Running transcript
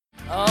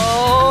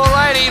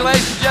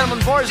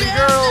boys and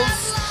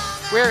girls,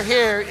 we're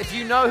here. If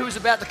you know who's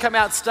about to come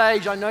out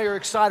stage, I know you're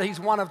excited. He's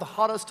one of the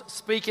hottest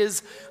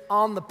speakers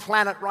on the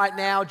planet right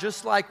now,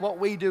 just like what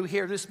we do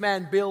here. This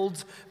man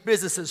builds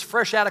businesses.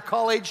 Fresh out of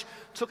college,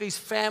 took his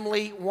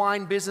family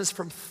wine business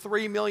from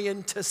 $3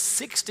 million to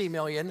 $60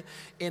 million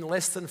in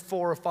less than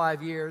 4 or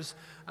 5 years.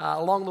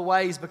 Along the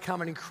way, he's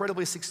become an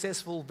incredibly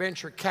successful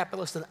venture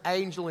capitalist and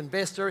angel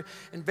investor,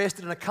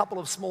 invested in a couple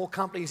of small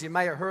companies you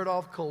may have heard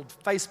of called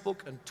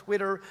Facebook and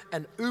Twitter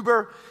and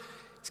Uber.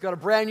 He's got a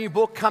brand new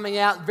book coming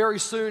out very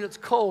soon. It's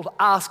called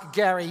Ask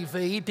Gary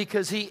Vee,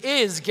 because he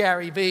is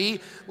Gary Vee.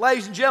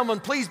 Ladies and gentlemen,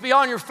 please be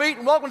on your feet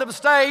and welcome to the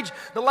stage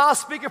the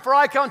last speaker for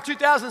Icon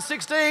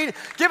 2016.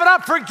 Give it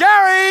up for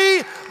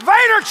Gary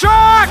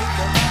Vaynerchuk!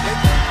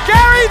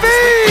 Gary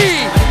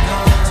Vee!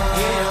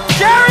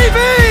 Gary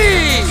Vee!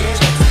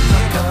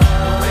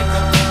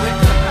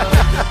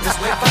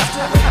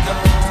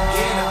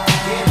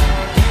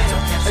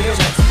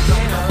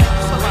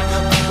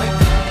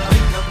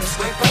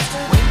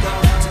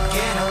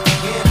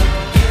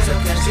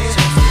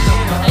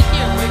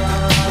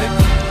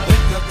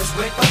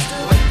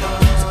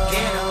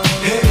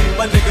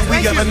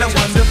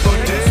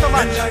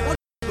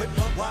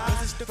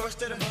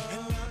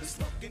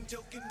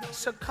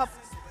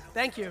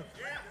 Thank you.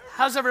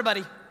 How's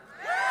everybody?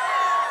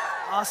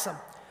 Awesome.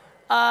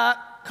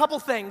 Couple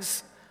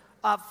things.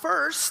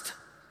 First,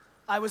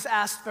 I was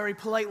asked very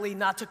politely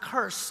not to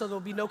curse, so there'll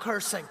be no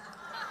cursing.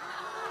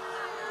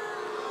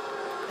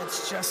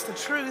 It's just the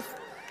truth.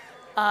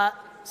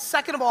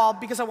 Second of all,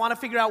 because I want to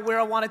figure out where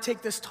I want to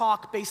take this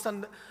talk based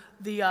on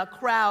the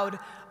crowd,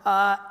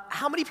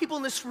 how many people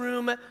in this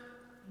room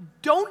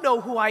don't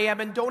know who I am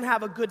and don't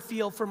have a good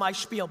feel for my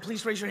spiel?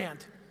 Please raise your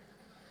hand.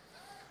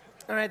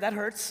 All right, that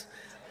hurts.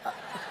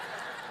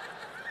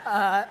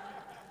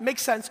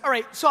 Makes sense. All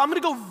right, so I'm gonna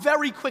go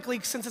very quickly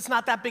since it's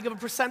not that big of a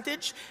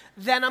percentage.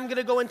 Then I'm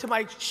gonna go into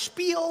my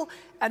spiel,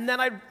 and then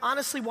I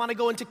honestly wanna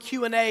go into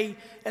Q&A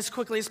as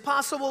quickly as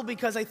possible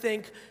because I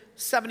think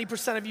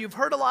 70% of you have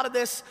heard a lot of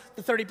this,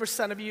 the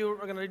 30% of you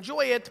are gonna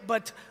enjoy it,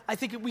 but I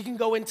think if we can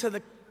go into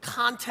the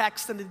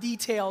context and the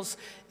details,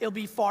 it'll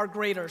be far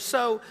greater.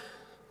 So,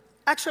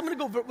 actually, I'm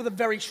gonna go with a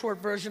very short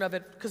version of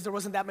it because there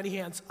wasn't that many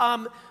hands.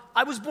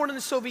 I was born in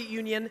the Soviet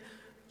Union,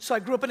 so I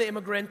grew up an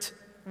immigrant.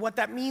 What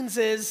that means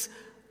is,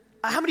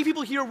 how many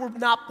people here were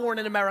not born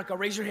in America?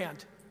 Raise your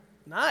hand.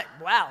 Nice,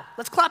 wow.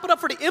 Let's clap it up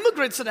for the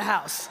immigrants in the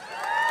house.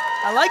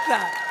 I like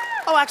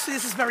that. Oh, actually,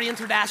 this is very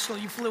international.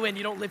 You flew in,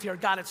 you don't live here.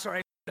 Got it,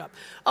 sorry.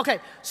 Okay,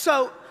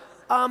 so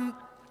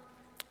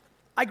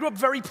I grew up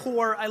very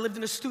poor. I lived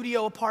in a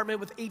studio apartment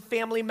with 8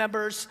 family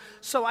members.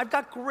 So I've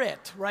got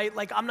grit, right?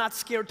 Like, I'm not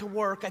scared to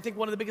work. I think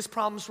one of the biggest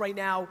problems right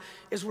now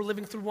is we're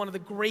living through one of the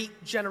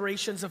great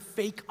generations of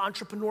fake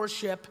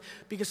entrepreneurship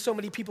because so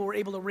many people were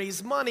able to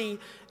raise money.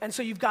 And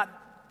so you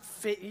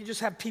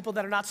just have people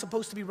that are not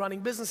supposed to be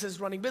running businesses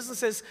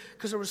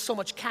because there was so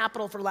much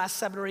capital for the last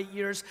 7 or 8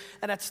 years.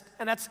 And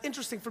that's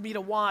interesting for me to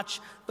watch,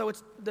 though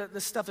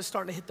the stuff is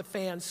starting to hit the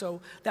fan,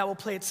 so that will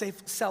play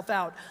itself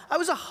out. I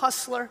was a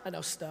hustler. I know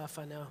stuff,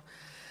 I know.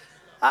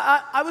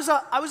 I was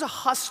a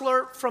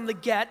hustler from the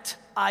get.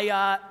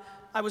 I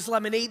was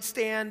lemonade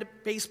stand,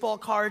 baseball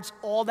cards,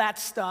 all that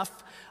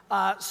stuff.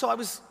 So I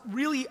was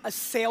really a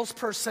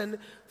salesperson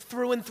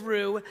through and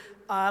through.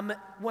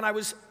 When I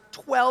was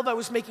 12, I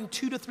was making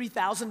 $2,000 to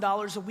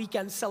 $3,000 a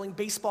weekend selling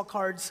baseball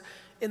cards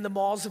in the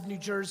malls of New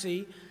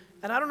Jersey.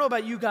 And I don't know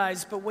about you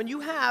guys, but when you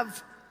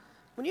have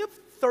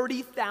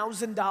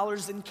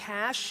 $30,000 in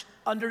cash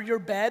under your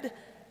bed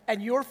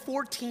and you're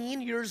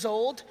 14 years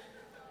old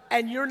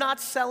and you're not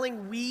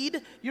selling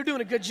weed, you're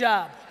doing a good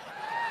job.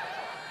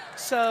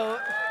 So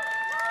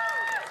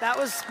that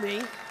was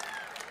me.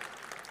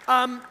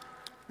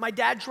 My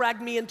dad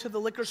dragged me into the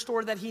liquor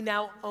store that he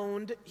now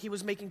owned. He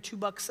was making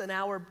 $2 an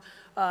hour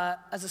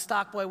as a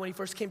stock boy when he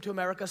first came to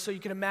America, so you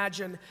can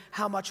imagine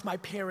how much my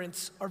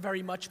parents are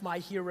very much my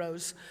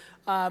heroes.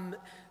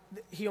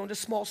 He owned a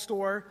small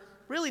store,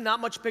 really not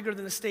much bigger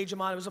than the stage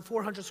I'm on. It was a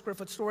 400 square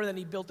foot store, then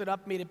he built it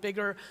up, made it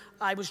bigger.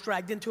 I was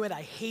dragged into it,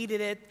 I hated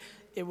it.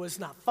 It was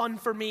not fun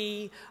for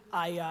me.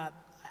 I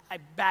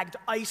bagged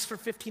ice for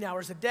 15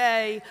 hours a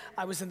day.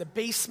 I was in the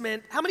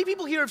basement. How many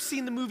people here have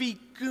seen the movie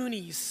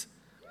Goonies?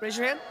 Raise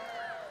your hand.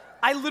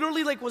 I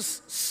literally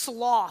was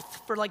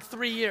sloth for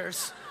 3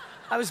 years.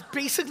 I was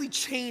basically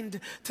chained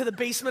to the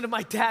basement of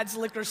my dad's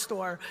liquor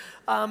store.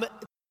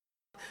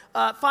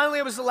 Finally,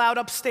 I was allowed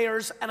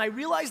upstairs, and I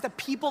realized that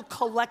people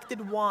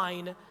collected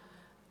wine,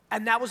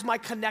 and that was my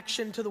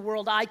connection to the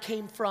world I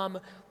came from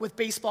with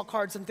baseball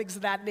cards and things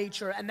of that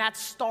nature, and that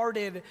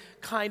started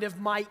kind of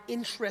my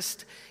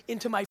interest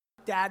into my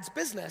dad's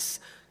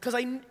business. Because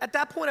at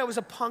that point, I was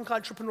a punk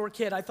entrepreneur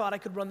kid. I thought I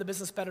could run the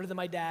business better than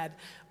my dad,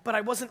 but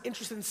I wasn't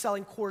interested in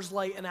selling Coors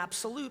Light and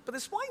Absolut. But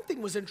this wine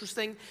thing was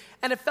interesting,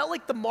 and it felt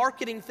like the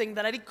marketing thing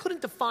that I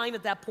couldn't define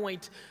at that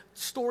point,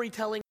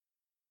 storytelling,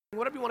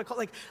 whatever you want to call it.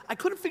 Like, I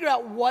couldn't figure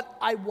out what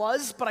I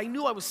was, but I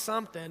knew I was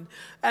something.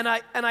 And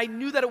I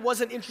knew that it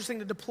wasn't interesting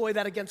to deploy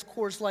that against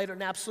Coors Light or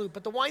an Absolut.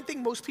 But the wine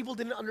thing, most people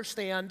didn't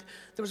understand.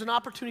 There was an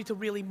opportunity to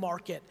really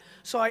market.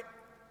 So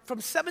from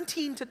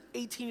 17 to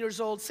 18 years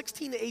old,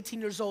 16 to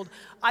 18 years old,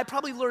 I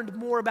probably learned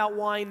more about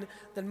wine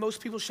than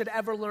most people should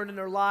ever learn in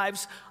their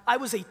lives. I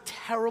was a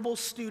terrible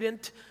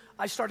student.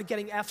 I started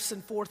getting Fs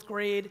in 4th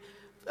grade.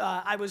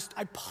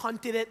 I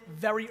punted it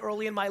very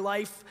early in my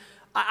life.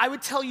 I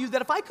would tell you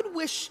that if I could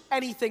wish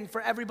anything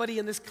for everybody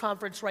in this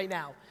conference right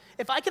now,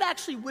 if I could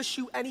actually wish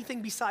you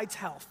anything besides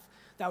health,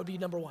 that would be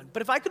number one.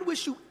 But if I could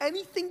wish you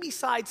anything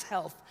besides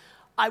health,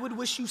 I would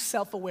wish you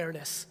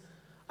self-awareness.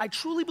 I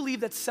truly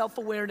believe that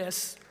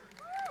self-awareness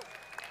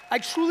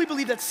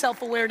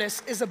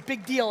is a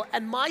big deal.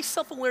 And my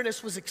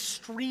self-awareness was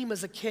extreme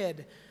as a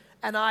kid.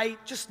 And I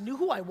just knew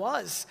who I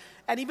was.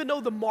 And even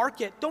though the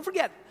market, don't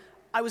forget,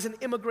 I was an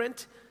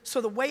immigrant.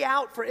 So the way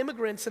out for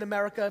immigrants in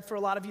America, for a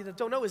lot of you that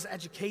don't know, is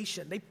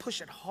education. They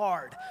push it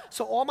hard.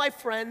 So all my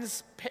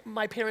friends,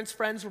 my parents'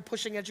 friends were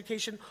pushing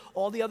education.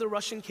 All the other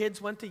Russian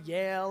kids went to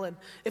Yale. And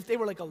if they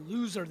were like a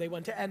loser, they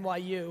went to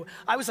NYU.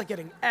 I was like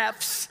getting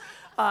Fs.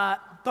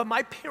 But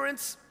my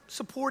parents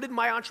supported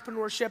my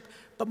entrepreneurship.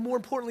 But more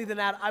importantly than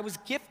that, I was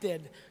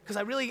gifted. Because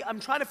I'm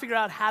trying to figure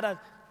out how to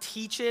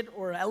teach it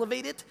or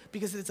elevate it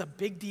because it's a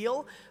big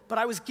deal. But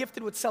I was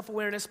gifted with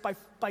self-awareness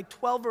by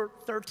 12 or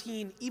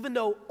 13, even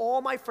though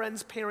all my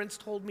friends' parents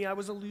told me I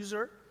was a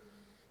loser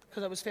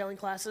because I was failing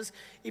classes,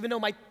 even though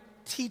my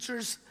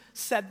teachers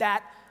said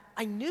that,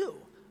 I knew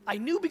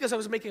because I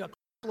was making a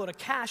load of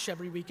cash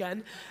every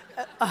weekend.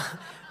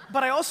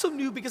 But I also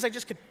knew because I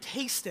just could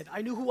taste it.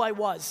 I knew who I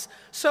was.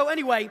 So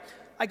anyway,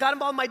 I got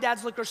involved in my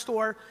dad's liquor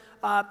store.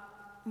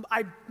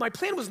 My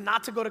plan was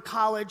not to go to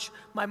college.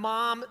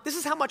 This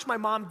is how much my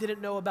mom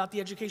didn't know about the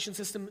education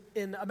system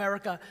in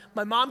America.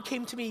 My mom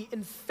came to me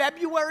in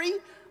February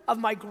of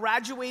my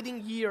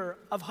graduating year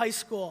of high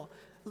school.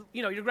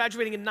 You know, you're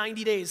graduating in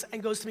 90 days,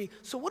 and goes to me,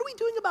 so what are we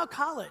doing about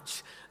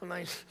college? I'm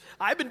like,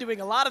 I've been doing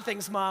a lot of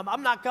things, Mom.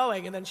 I'm not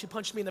going. And then she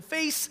punched me in the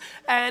face,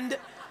 and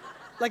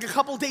like a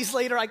couple days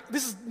later,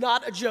 this is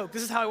not a joke,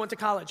 this is how I went to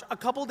college. A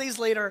couple days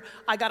later,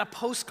 I got a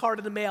postcard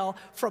in the mail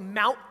from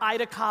Mount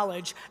Ida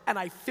College, and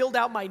I filled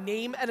out my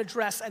name and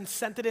address and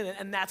sent it in,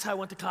 and that's how I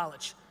went to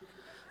college.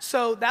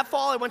 So that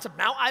fall, I went to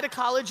Mount Ida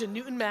College in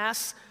Newton,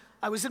 Mass.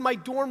 I was in my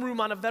dorm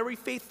room on a very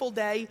faithful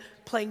day,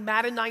 playing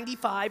Madden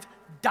 95,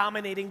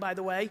 dominating, by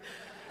the way.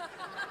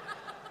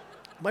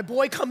 My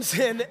boy comes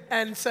in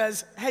and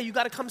says, hey, you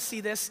gotta come see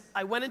this.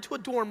 I went into a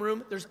dorm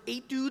room, there's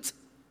 8 dudes,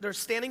 they're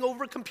standing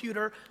over a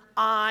computer.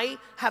 I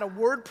had a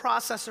word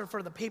processor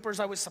for the papers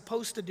I was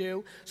supposed to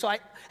do. So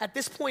at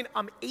this point,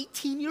 I'm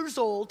 18 years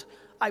old.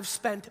 I've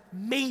spent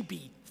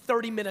maybe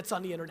 30 minutes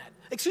on the internet.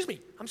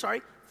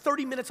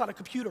 30 minutes on a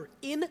computer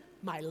in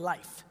my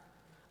life.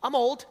 I'm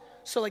old,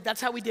 so like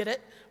that's how we did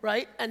it,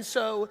 right? And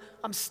so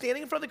I'm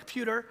standing in front of the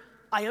computer.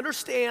 I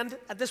understand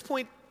at this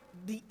point,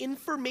 the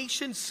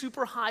information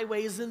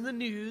superhighway is in the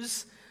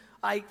news.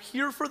 I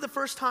hear for the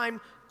first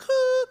time,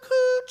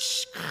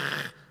 this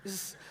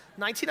is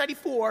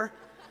 1994.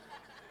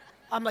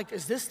 I'm like,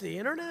 is this the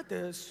internet?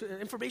 The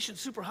information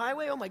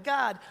superhighway? Oh my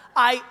God.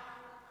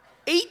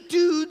 8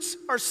 dudes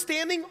are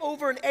standing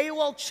over an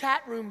AOL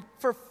chat room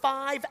for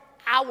 5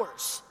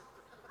 hours.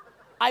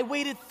 I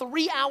waited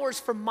 3 hours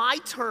for my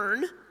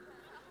turn.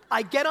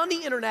 I get on the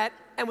internet,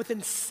 and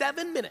within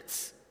 7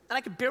 minutes, and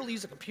I could barely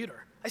use a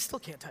computer. I still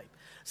can't type.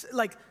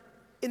 Like,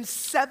 in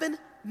 7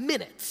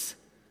 minutes,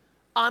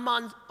 I'm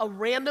on a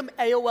random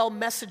AOL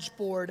message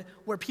board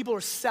where people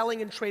are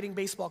selling and trading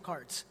baseball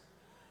cards.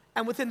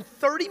 And within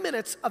 30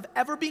 minutes of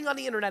ever being on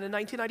the internet in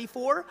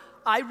 1994,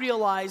 I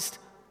realized,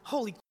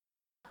 holy,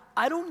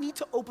 I don't need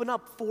to open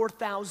up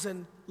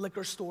 4,000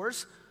 liquor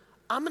stores.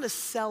 I'm gonna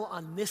sell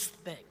on this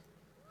thing.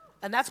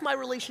 And that's my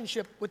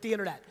relationship with the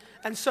internet.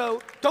 And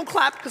so, don't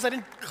clap, because I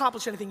didn't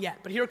accomplish anything yet,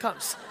 but here it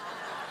comes.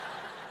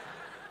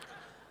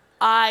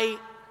 I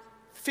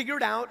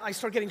figured out, I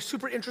started getting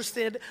super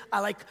interested.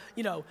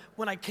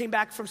 When I came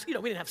back from, we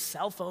didn't have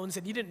cell phones,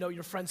 and you didn't know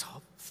your friends'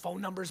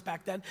 phone numbers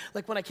back then.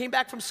 Like when I came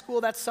back from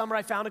school that summer,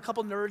 I found a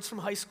couple nerds from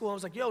high school. I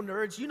was like, yo,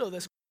 nerds, you know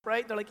this,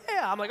 right? They're like,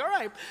 yeah. I'm like, all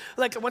right.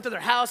 Like I went to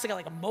their house, they got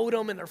like a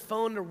modem in their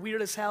phone, they're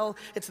weird as hell.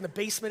 It's in the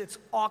basement, it's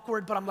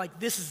awkward, but I'm like,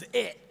 this is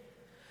it.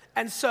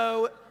 And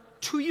so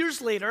 2 years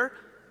later,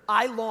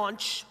 I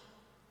launch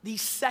the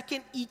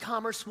second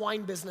e-commerce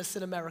wine business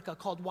in America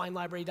called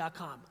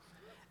WineLibrary.com.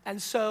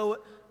 And so,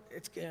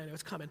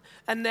 it's coming.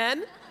 And then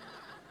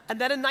in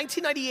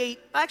 1998,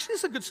 actually, this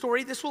is a good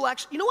story. This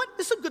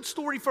is a good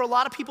story for a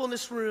lot of people in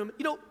this room.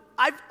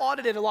 I've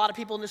audited a lot of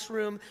people in this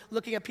room,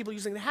 looking at people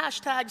using the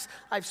hashtags.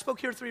 I've spoke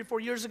here 3 or 4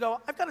 years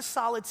ago. I've got a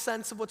solid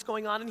sense of what's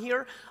going on in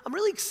here. I'm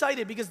really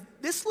excited because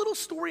this little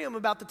story I'm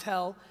about to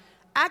tell,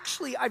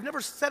 actually, I've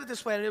never said it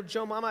this way. I know,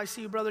 Joe Mama, I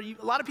see you, brother.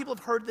 A lot of people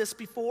have heard this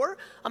before.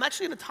 I'm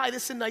actually gonna tie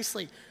this in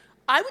nicely.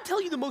 I would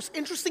tell you the most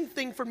interesting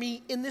thing for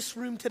me in this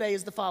room today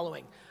is the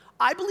following.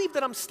 I believe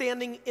that I'm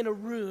standing in a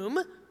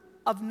room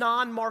of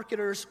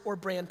non-marketers or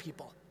brand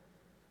people.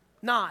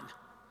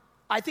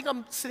 I think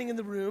I'm sitting in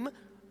the room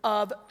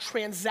of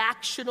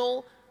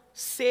transactional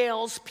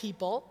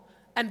salespeople.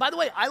 And by the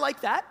way, I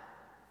like that.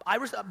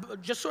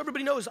 Just so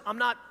everybody knows, I'm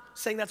not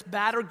saying that's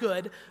bad or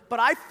good, but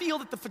I feel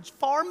that the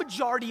far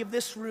majority of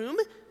this room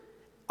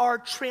are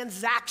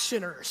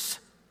transactioners.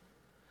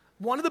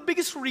 One of the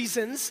biggest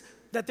reasons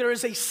that there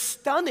is a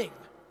stunning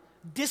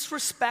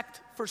disrespect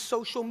for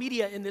social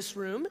media in this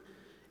room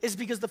is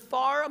because the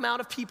far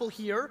amount of people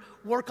here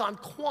work on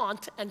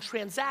quant and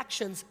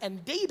transactions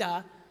and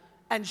data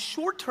and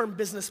short-term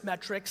business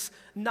metrics,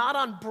 not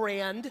on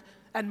brand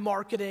and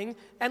marketing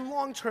and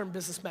long-term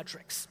business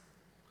metrics.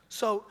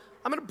 So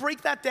I'm gonna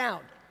break that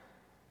down.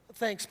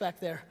 Thanks back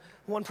there.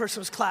 One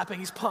person was clapping,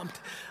 he's pumped.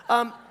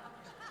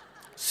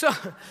 So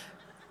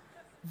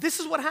this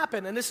is what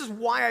happened, and this is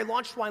why I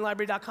launched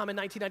WineLibrary.com in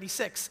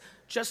 1996.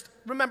 Just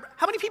remember,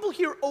 how many people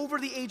here over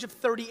the age of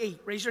 38?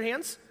 Raise your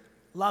hands.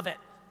 Love it.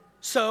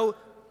 So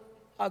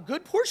a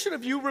good portion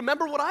of you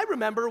remember what I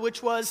remember,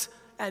 which was,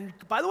 and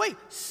by the way,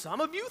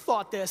 some of you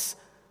thought this,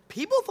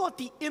 people thought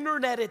the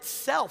internet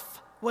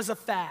itself was a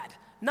fad.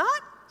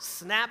 Not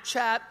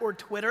Snapchat or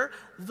Twitter,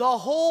 the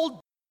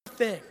whole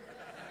thing.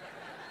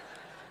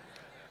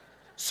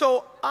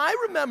 So I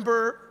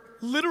remember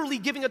literally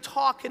giving a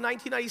talk in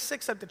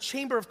 1996 at the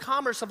Chamber of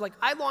Commerce of like,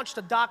 I launched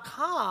a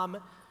 .com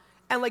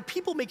and like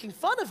people making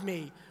fun of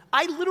me.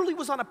 I literally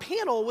was on a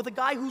panel with a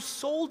guy who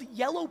sold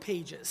Yellow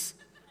Pages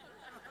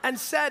and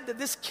said that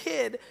this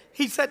kid,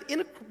 he said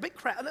in a big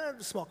crowd, not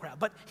a small crowd,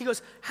 but he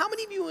goes, how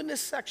many of you in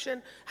this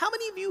section, how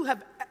many of you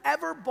have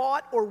ever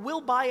bought or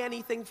will buy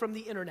anything from the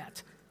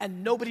internet?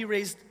 And nobody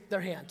raised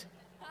their hand.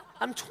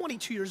 I'm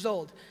 22 years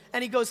old.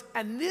 And he goes,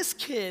 and this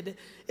kid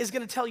is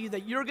gonna tell you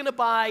that you're gonna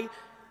buy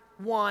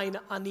wine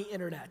on the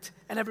internet.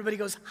 And everybody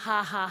goes,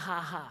 ha, ha,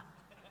 ha, ha.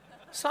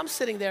 So I'm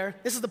sitting there.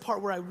 This is the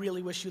part where I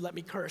really wish you let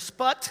me curse,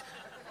 but.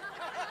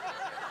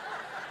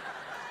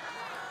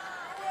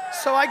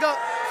 So I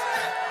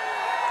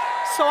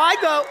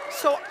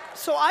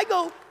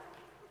go,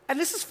 and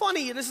this is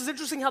funny, and this is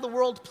interesting how the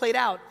world played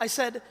out. I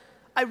said,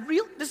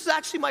 this is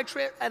actually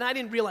and I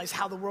didn't realize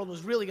how the world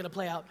was really gonna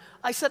play out.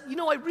 I said, you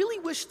know, I really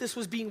wish this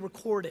was being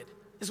recorded,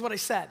 is what I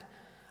said.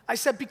 I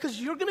said,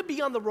 because you're gonna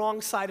be on the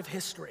wrong side of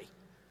history.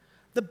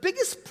 The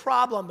biggest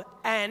problem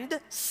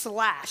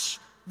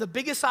the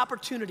biggest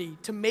opportunity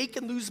to make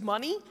and lose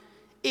money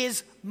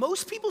is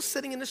most people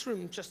sitting in this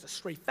room, just a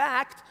straight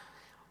fact,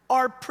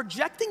 are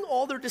projecting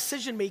all their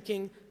decision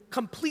making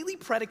completely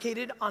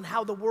predicated on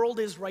how the world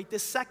is right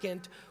this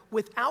second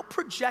without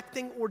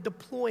projecting or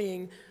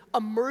deploying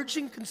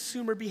emerging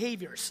consumer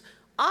behaviors.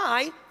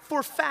 I,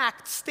 for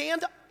fact,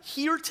 stand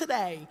here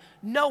today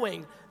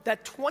knowing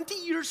that 20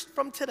 years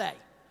from today,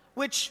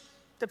 which,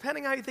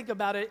 depending how you think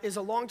about it, is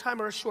a long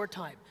time or a short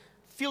time,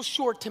 feels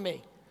short to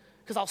me,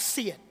 because I'll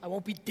see it, I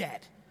won't be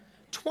dead.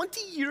 20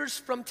 years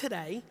from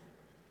today,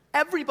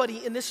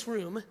 everybody in this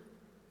room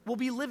will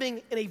be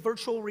living in a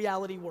virtual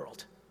reality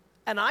world.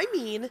 And I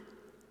mean,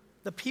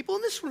 the people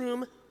in this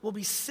room will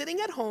be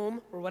sitting at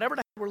home, or whatever the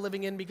heck we're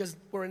living in, because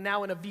we're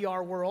now in a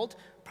VR world,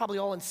 probably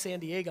all in San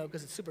Diego,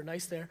 because it's super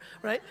nice there,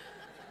 right?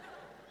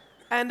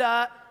 And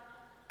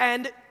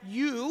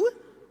you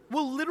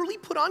will literally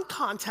put on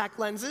contact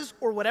lenses,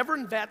 or whatever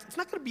it's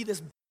not gonna be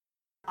this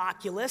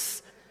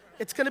Oculus,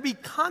 it's gonna be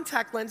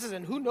contact lenses,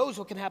 and who knows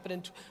what can happen,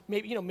 in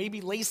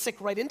maybe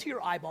LASIK right into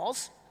your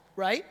eyeballs,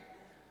 right?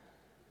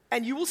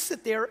 And you will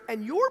sit there,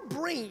 and your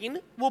brain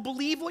will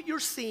believe what you're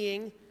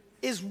seeing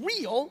is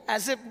real,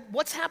 as if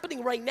what's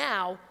happening right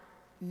now,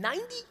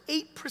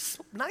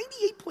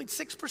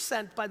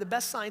 98.6% by the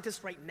best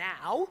scientists right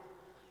now,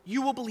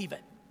 you will believe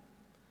it.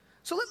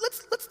 So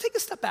let's take a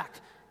step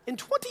back. In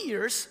 20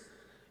 years,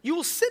 you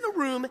will sit in a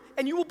room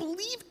and you will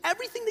believe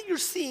everything that you're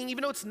seeing,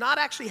 even though it's not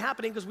actually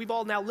happening because we've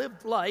all now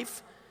lived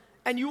life,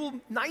 and you will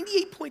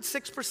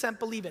 98.6%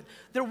 believe it.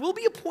 There will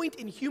be a point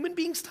in human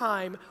beings'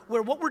 time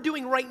where what we're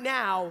doing right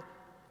now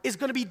is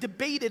gonna be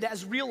debated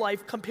as real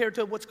life compared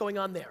to what's going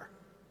on there.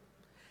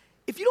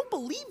 If you don't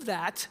believe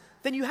that,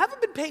 then you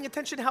haven't been paying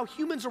attention to how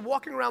humans are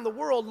walking around the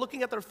world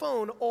looking at their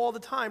phone all the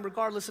time,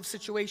 regardless of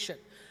situation.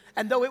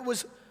 And though it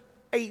was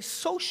a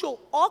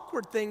social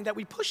awkward thing that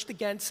we pushed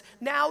against,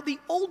 now the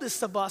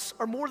oldest of us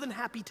are more than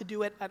happy to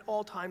do it at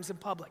all times in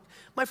public.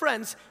 My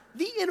friends,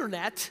 the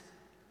internet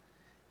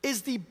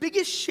is the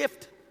biggest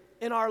shift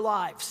in our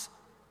lives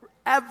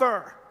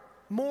ever,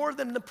 more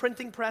than the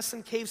printing press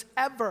and caves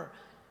ever.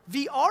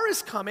 VR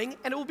is coming,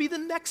 and it will be the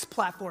next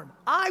platform.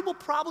 I will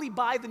probably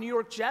buy the New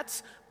York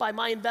Jets by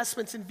my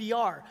investments in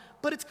VR,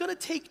 but it's gonna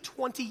take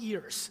 20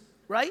 years,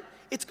 right?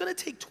 It's gonna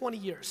take 20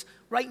 years.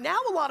 Right now,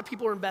 a lot of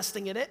people are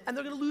investing in it, and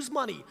they're gonna lose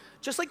money.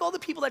 Just like all the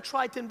people that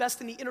tried to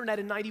invest in the internet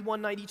in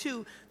 91,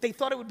 92, they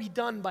thought it would be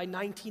done by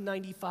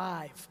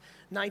 1995,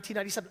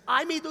 1997.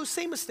 I made those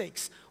same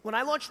mistakes. When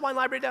I launched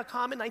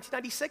WineLibrary.com in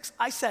 1996,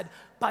 I said,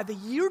 by the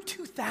year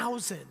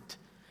 2000,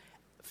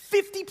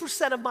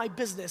 50% of my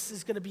business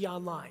is gonna be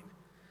online.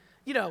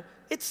 You know,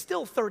 it's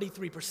still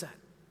 33%.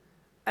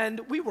 And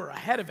we were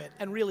ahead of it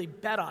and really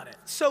bet on it.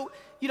 So,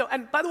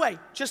 and by the way,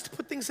 just to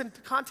put things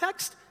into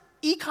context,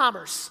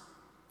 e-commerce,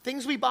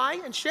 things we buy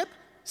and ship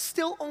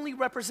still only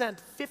represent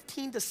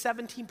 15 to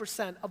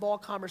 17% of all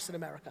commerce in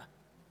America.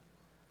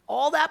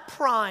 All that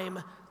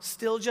prime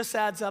still just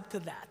adds up to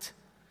that.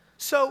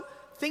 So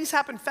things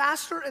happen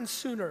faster and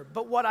sooner,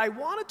 but what I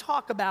want to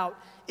talk about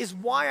is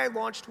why I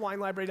launched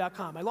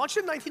WineLibrary.com. I launched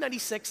it in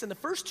 1996. In the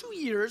first 2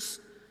 years,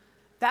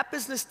 that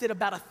business did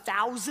about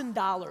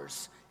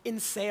 $1,000 in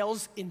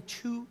sales in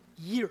 2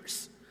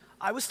 years.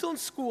 I was still in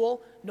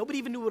school. Nobody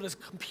even knew what a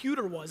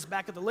computer was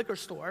back at the liquor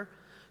store.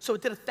 So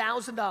it did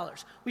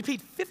 $1,000. We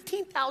paid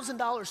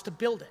 $15,000 to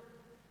build it.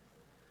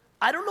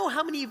 I don't know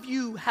how many of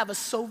you have a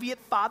Soviet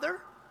father,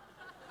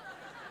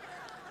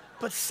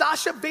 but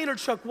Sasha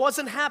Vaynerchuk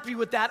wasn't happy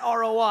with that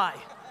ROI.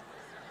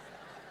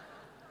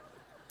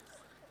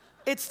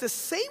 It's the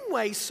same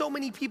way so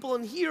many people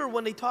in here,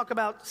 when they talk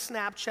about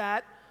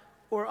Snapchat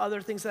or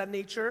other things of that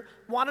nature,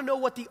 want to know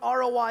what the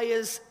ROI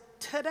is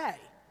today.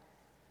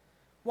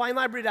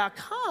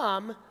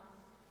 WineLibrary.com,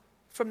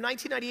 from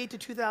 1998 to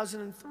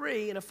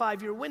 2003, in a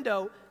 5-year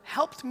window,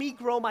 helped me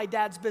grow my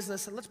dad's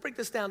business. And let's break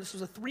this down. This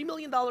was a $3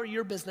 million a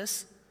year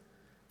business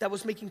that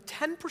was making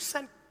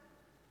 10%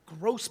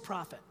 gross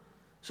profit.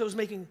 So it was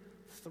making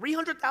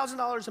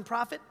 $300,000 in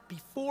profit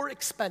before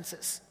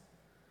expenses.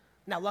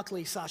 Now,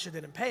 luckily, Sasha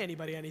didn't pay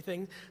anybody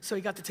anything, so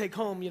he got to take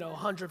home,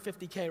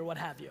 $150K or what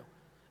have you.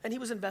 And he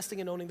was investing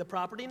in owning the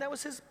property, and that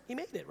was he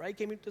made it, right?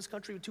 Came into this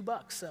country with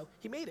 $2, so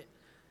he made it.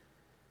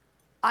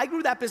 I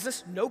grew that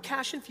business, no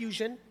cash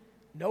infusion,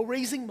 no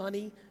raising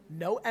money,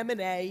 no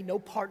M&A, no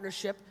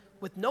partnership.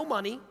 With no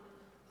money,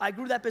 I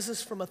grew that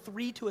business from a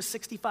 $3 to a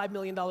 $65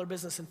 million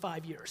business in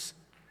 5 years.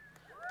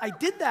 I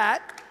did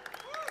that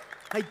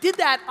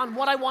on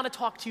what I want to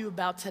talk to you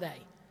about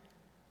today.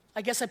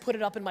 I guess I put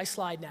it up in my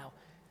slide now.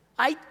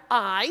 I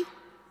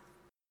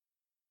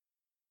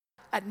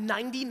at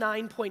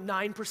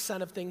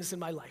 99.9% of things in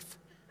my life.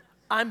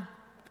 I'm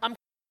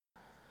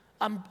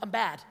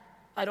bad.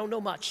 I don't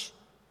know much.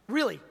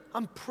 Really,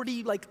 I'm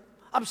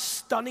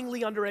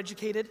stunningly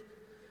undereducated,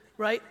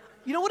 right?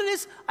 You know what it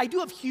is? I do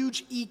have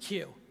huge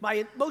EQ.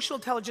 My emotional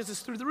intelligence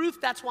is through the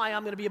roof. That's why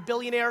I'm gonna be a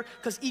billionaire,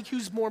 because EQ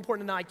is more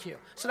important than IQ.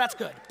 So that's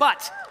good.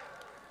 But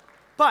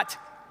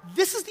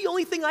this is the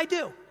only thing I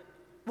do.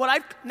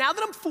 Now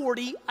that I'm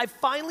 40, I've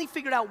finally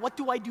figured out, what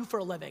do I do for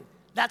a living?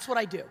 That's what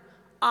I do.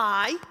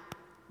 I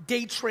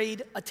day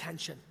trade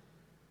attention.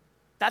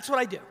 That's what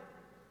I do.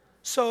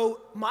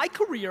 So my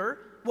career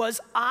was,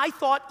 I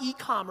thought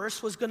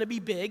e-commerce was gonna be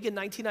big in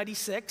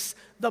 1996.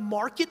 The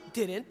market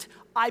didn't.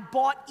 I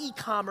bought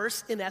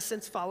e-commerce, in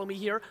essence, follow me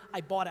here.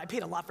 I bought it, I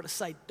paid a lot for the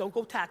site. Don't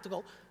go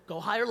tactical, go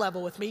higher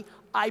level with me.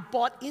 I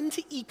bought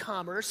into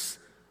e-commerce,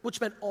 which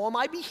meant all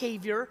my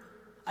behavior.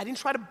 I didn't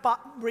try to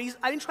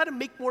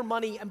make more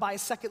money and buy a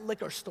second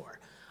liquor store.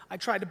 I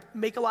tried to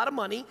make a lot of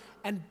money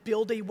and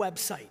build a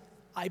website.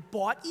 I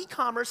bought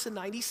e-commerce in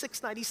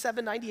 96,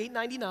 97, 98,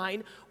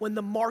 99 when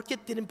the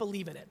market didn't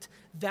believe in it.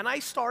 Then I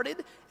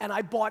started and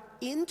I bought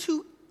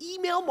into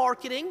email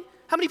marketing.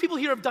 How many people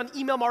here have done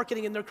email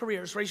marketing in their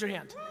careers? Raise your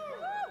hand.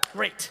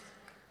 Great.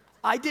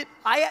 In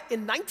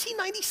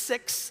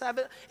 1996,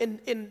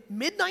 in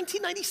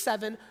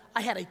mid-1997,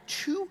 I had a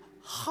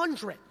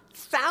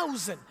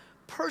 200,000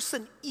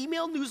 person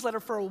email newsletter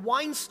for a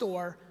wine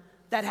store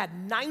that had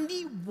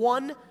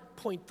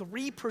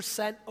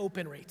 91.3%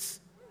 open rates.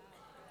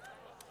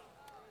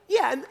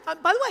 Yeah, and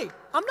by the way,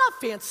 I'm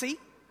not fancy.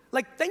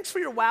 Thanks for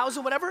your wows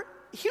and whatever.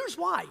 Here's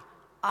why.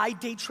 I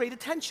day trade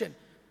attention.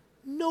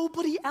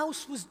 Nobody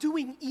else was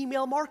doing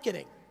email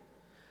marketing.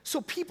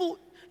 So people,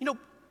 one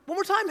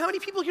more time, how many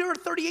people here are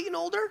 38 and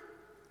older?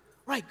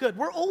 Right, good.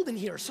 We're old in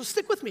here, so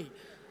stick with me.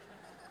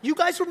 You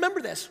guys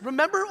remember this.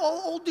 Remember,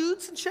 all old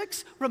dudes and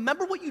chicks?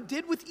 Remember what you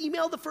did with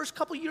email the first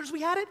couple years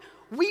we had it?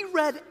 We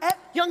read,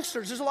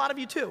 youngsters, there's a lot of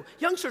you too.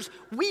 Youngsters,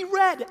 we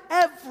read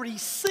every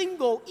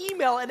single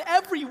email and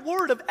every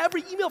word of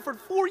every email for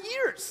 4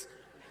 years.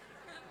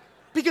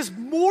 Because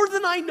more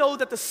than I know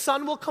that the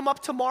sun will come up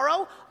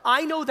tomorrow,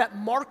 I know that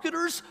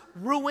marketers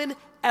ruin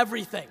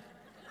everything.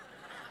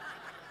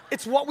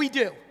 It's what we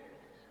do.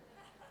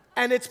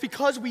 And it's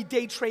because we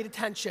day trade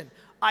attention.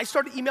 I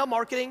started email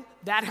marketing.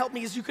 That helped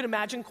me, as you can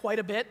imagine, quite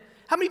a bit.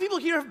 How many people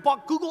here have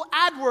bought Google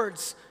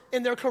AdWords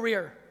in their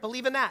career?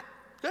 Believe in that.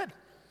 Good.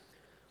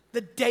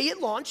 The day it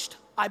launched,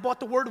 I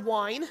bought the word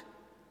wine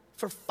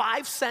for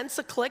 5 cents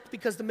a click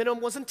because the minimum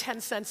wasn't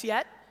 10 cents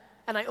yet,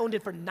 and I owned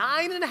it for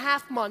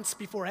 9.5 months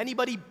before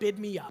anybody bid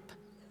me up.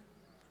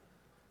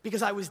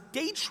 Because I was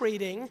day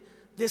trading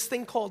this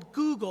thing called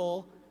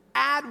Google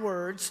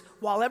AdWords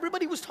while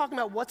everybody was talking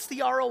about what's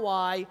the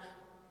ROI.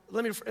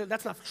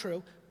 That's not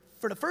true.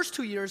 For the first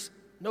 2 years,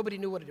 nobody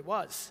knew what it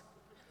was.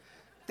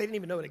 They didn't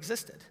even know it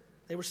existed.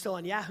 They were still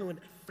on Yahoo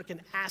and freaking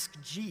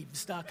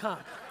AskJeeves.com.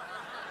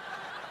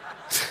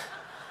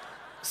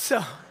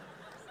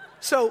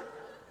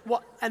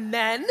 And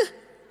then,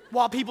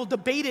 while people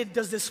debated,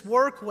 does this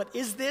work? What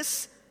is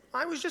this?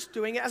 I was just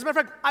doing it. As a matter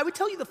of fact, I would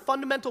tell you the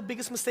fundamental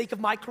biggest mistake of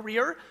my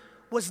career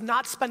was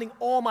not spending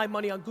all my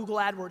money on Google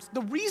AdWords.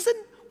 The reason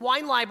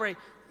Wine Library,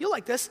 you'll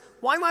like this,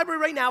 Wine Library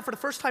right now, for the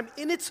first time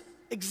in its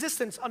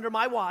existence under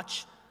my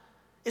watch,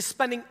 is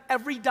spending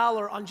every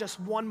dollar on just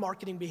one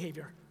marketing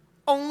behavior.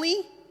 Only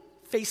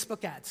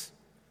Facebook ads.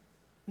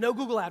 No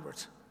Google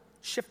AdWords.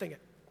 Shifting it.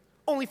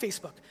 Only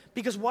Facebook.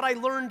 Because what I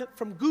learned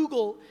from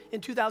Google in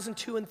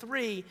 2002 and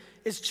 2003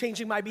 is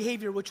changing my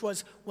behavior, which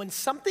was when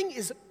something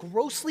is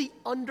grossly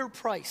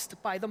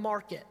underpriced by the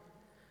market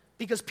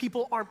because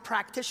people aren't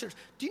practitioners.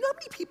 Do you know how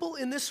many people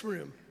in this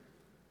room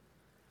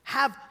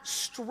have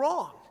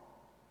strong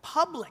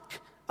public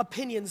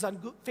opinions on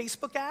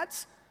Facebook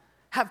ads,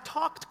 have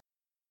talked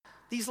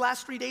these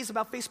last 3 days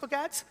about Facebook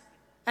ads,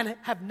 and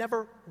have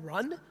never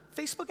run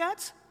Facebook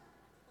ads?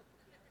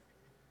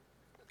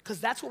 Because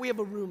that's what we have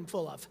a room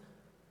full of.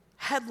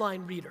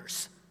 Headline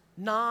readers,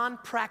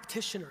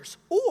 non-practitioners,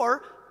 or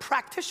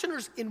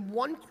practitioners in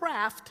one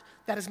craft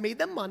that has made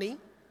them money,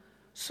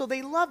 so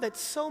they love it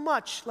so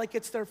much like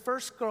it's their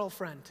first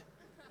girlfriend,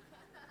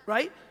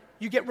 right?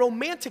 You get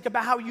romantic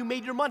about how you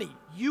made your money.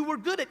 You were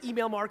good at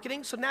email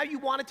marketing, so now you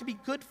want it to be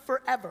good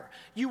forever.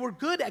 You were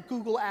good at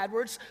Google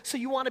AdWords, so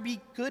you want to be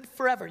good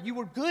forever. You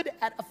were good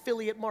at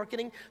affiliate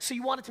marketing, so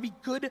you want it to be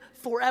good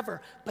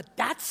forever. But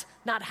that's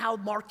not how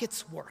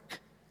markets work,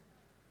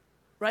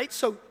 right?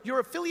 So your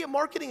affiliate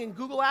marketing and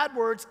Google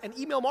AdWords and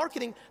email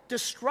marketing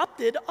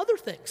disrupted other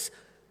things.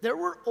 There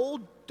were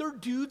older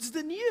dudes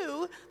than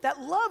you that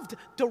loved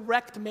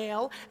direct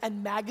mail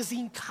and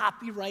magazine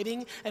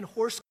copywriting and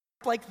horse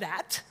like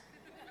that.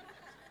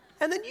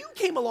 And then you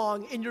came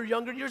along in your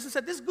younger years and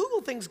said, this Google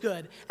thing's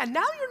good. And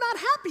now you're not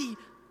happy,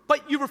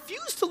 but you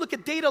refuse to look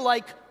at data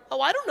like, oh,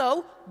 I don't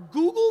know,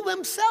 Google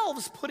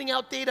themselves putting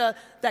out data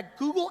that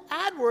Google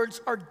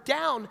AdWords are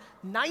down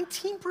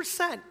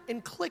 19%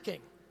 in clicking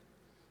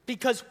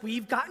because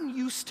we've gotten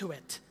used to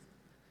it.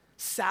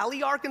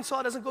 Sally,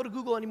 Arkansas doesn't go to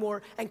Google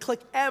anymore and click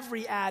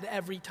every ad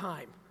every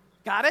time.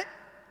 Got it?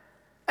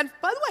 And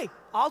by the way,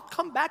 I'll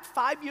come back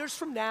 5 years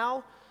from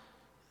now,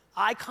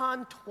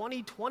 Icon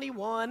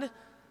 2021,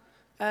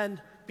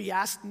 and be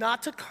asked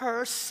not to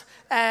curse,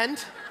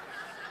 and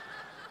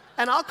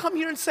I'll come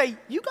here and say,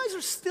 you guys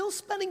are still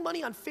spending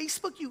money on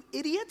Facebook, you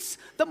idiots?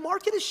 The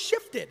market has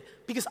shifted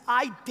because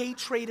I day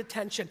trade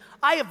attention.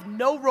 I have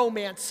no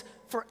romance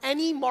for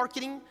any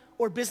marketing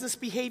or business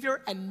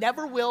behavior and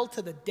never will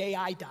to the day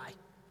I die,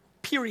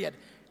 period.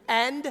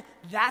 And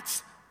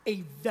that's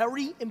a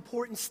very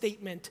important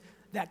statement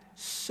that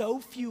so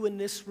few in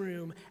this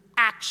room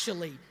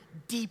actually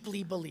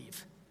deeply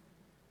believe.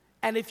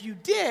 And if you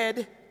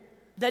did,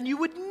 then you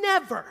would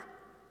never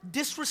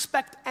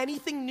disrespect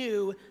anything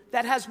new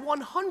that has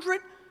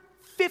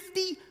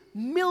 150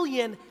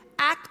 million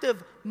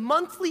active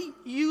monthly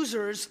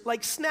users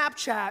like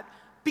Snapchat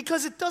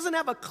because it doesn't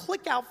have a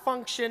click out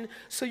function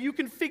so you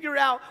can figure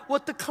out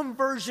what the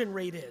conversion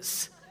rate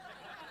is.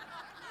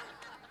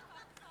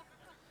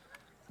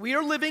 We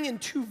are living in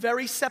two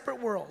very separate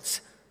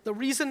worlds. The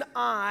reason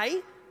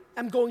I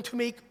am going to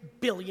make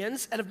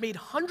billions and have made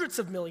hundreds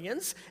of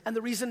millions, and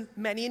the reason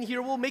many in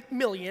here will make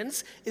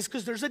millions is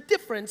because there's a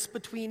difference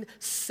between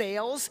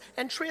sales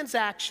and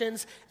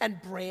transactions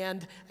and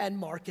brand and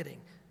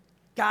marketing.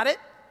 Got it?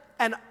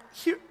 And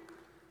here,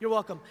 you're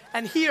welcome.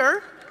 And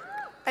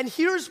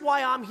here's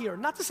why I'm here.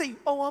 Not to say,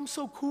 oh, I'm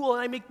so cool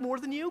and I make more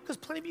than you, because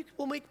plenty of you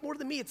will make more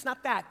than me. It's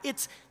not that.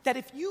 It's that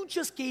if you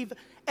just gave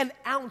an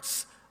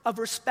ounce of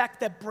respect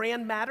that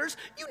brand matters,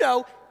 you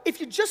know, if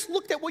you just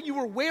looked at what you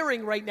were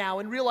wearing right now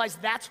and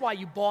realized that's why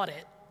you bought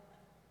it,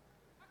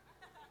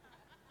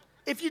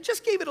 if you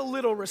just gave it a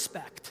little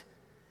respect,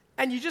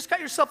 and you just got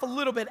yourself a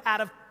little bit out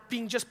of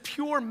being just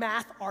pure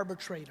math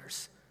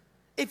arbitrators,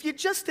 if you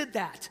just did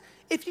that,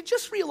 if you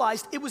just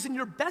realized it was in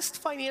your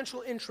best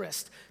financial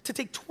interest to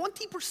take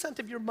 20%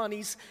 of your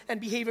monies and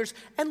behaviors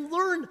and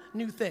learn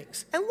new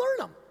things, and learn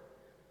them,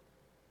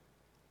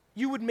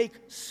 you would make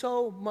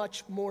so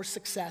much more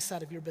success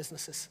out of your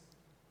businesses.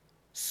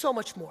 So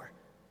much more.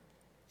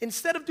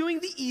 Instead of doing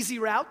the easy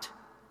route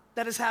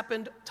that has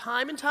happened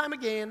time and time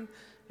again,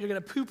 you're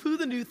gonna poo-poo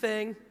the new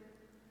thing.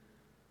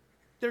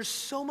 There's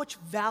so much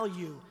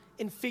value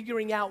in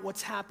figuring out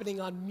what's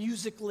happening on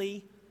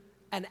Musical.ly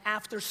and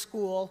After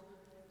School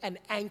and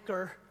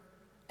Anchor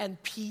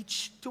and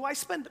Peach. Do I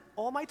spend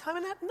all my time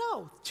on that?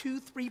 No,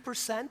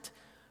 2-3%.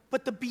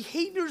 But the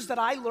behaviors that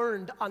I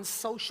learned on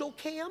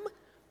Socialcam,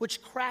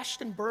 which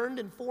crashed and burned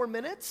in 4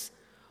 minutes,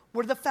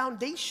 were the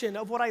foundation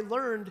of what I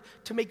learned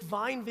to make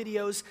Vine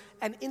videos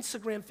and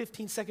Instagram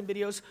 15-second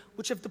videos,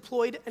 which have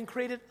deployed and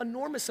created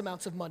enormous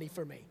amounts of money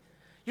for me.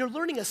 You're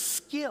learning a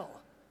skill.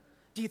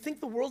 Do you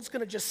think the world's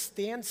gonna just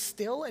stand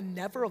still and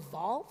never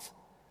evolve?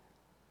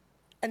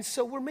 And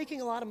so we're making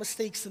a lot of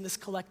mistakes in this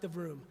collective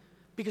room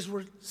because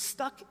we're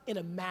stuck in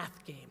a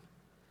math game.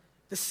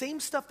 The same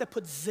stuff that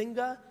put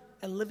Zynga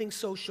and Living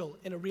Social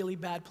in a really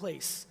bad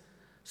place.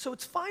 So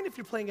it's fine if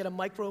you're playing at a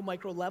micro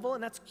level,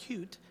 and that's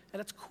cute, and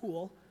that's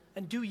cool,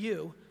 and do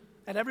you,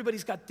 and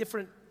everybody's got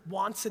different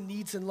wants and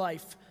needs in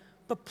life.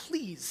 But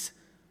please,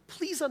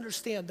 please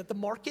understand that the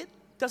market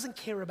doesn't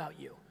care about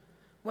you.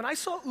 When I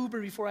saw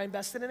Uber before I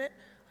invested in it,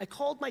 I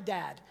called my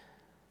dad.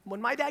 When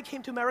my dad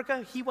came to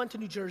America, he went to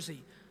New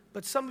Jersey.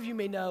 But some of you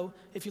may know,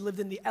 if you lived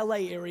in the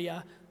LA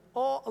area,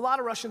 a lot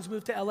of Russians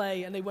moved to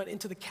LA and they went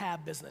into the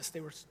cab business.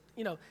 They were,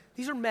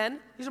 these are men,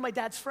 these are my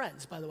dad's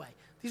friends, by the way.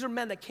 These are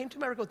men that came to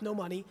America with no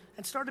money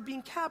and started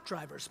being cab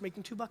drivers,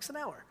 making $2 an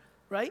hour,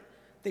 right?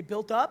 They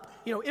built up.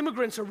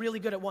 Immigrants are really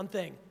good at one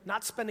thing,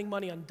 not spending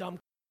money on dumb,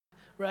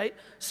 right?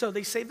 So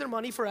they save their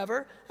money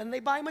forever and they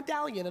buy a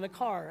medallion and a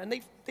car and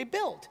they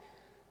build.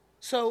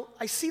 So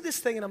I see this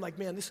thing and I'm like,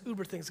 man, this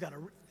Uber thing's got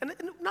and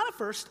not at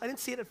first, I didn't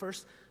see it at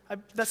first. I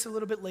invested a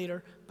little bit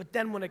later, but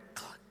then when it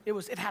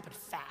happened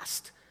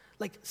fast.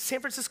 Like San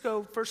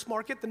Francisco first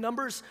market, the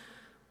numbers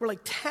were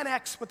like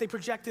 10x what they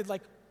projected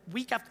like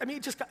week after. I mean,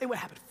 it would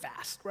happen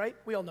fast, right?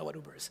 We all know what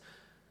Uber is.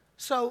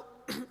 So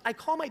I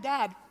call my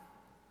dad.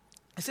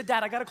 I said,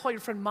 Dad, I gotta call your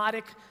friend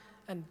Madik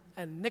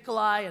and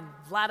Nikolai and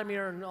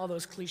Vladimir and all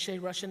those cliche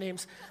Russian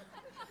names.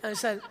 And I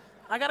said,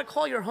 I gotta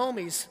call your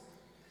homies.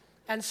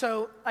 And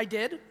so I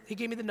did. He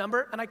gave me the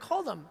number and I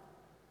called them.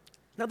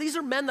 Now, these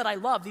are men that I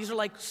love. These are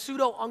like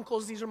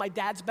pseudo-uncles. These are my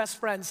dad's best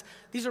friends.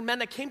 These are men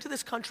that came to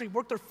this country,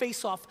 worked their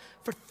face off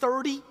for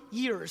 30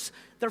 years.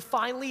 They're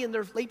finally in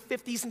their late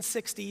 50s and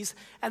 60s,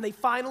 and they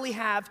finally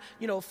have,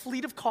 a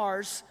fleet of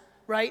cars,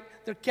 right?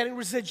 They're getting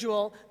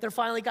residual. They're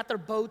finally got their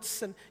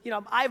boats, and,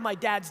 I have my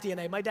dad's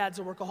DNA. My dad's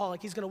a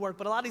workaholic. He's going to work.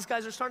 But a lot of these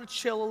guys are starting to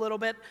chill a little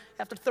bit.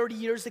 After 30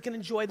 years, they can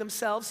enjoy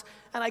themselves.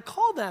 And I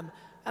call them,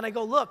 and I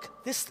go,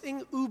 look, this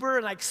thing, Uber,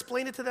 and I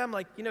explain it to them,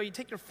 like, you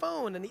take your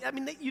phone, and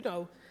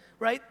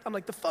right? I'm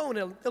like, the phone,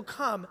 it'll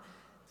come.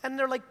 And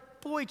they're like,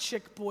 boy,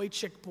 chick, boy,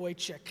 chick, boy,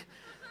 chick.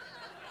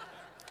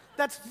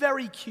 That's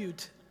very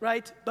cute,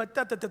 right? But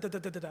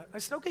da-da-da-da-da-da-da. I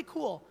said, okay,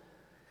 cool.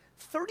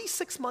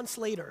 36 months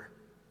later,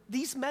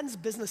 these men's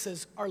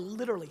businesses are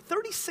literally,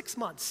 36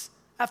 months,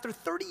 after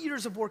 30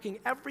 years of working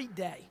every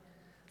day,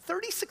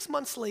 36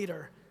 months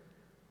later,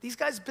 these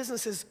guys'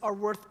 businesses are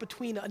worth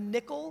between a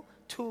nickel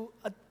to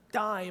a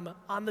dime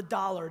on the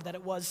dollar that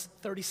it was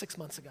 36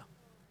 months ago.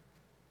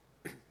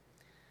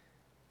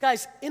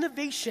 Guys,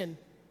 innovation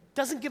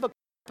doesn't give a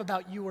crap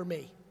about you or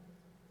me.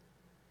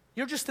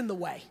 You're just in the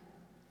way.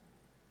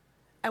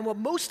 And what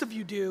most of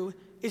you do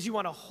is you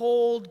want to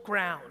hold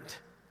ground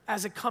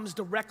as it comes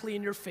directly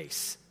in your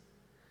face.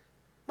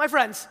 My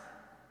friends,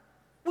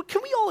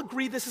 can we all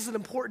agree this is an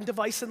important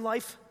device in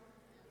life?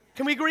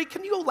 Can we agree?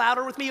 Can you go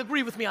louder with me?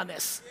 Agree with me on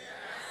this.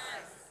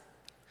 Yes.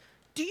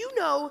 Do you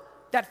know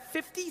that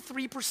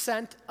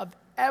 53% of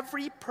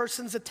every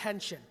person's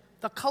attention,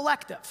 the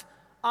collective,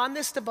 on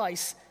this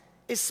device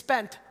is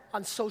spent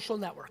on social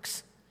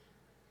networks?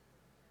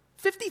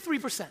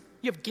 53%.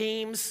 You have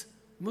games,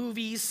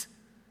 movies,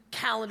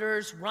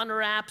 calendars, runner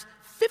apps.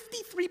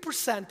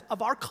 53%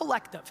 of our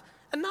collective,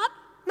 and not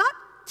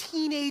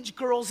teenage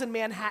girls in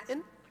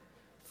Manhattan,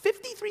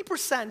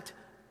 53%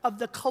 of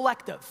the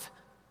collective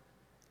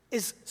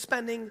is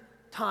spending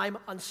time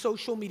on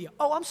social media.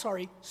 Oh, I'm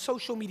sorry,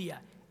 social media,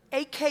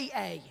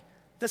 AKA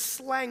the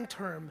slang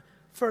term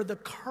for the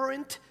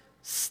current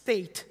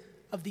state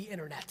of the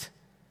internet.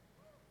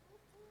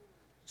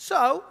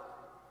 So,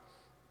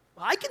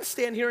 I can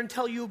stand here and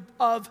tell you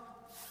of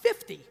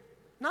 50,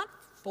 not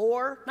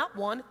 4, not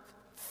 1,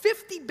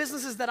 50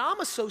 businesses that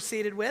I'm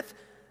associated with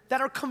that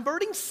are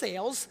converting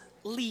sales,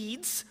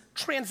 leads,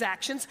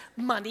 transactions,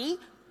 money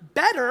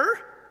better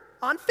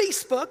on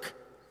Facebook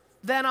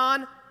than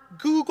on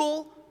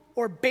Google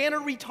or banner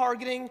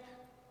retargeting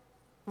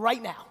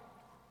right now.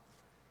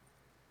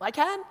 I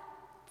can,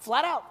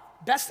 flat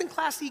out. Best in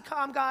class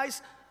e-com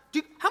guys.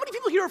 How many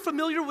people here are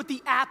familiar with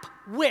the app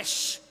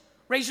Wish?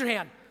 Raise your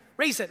hand.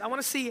 Raise it. I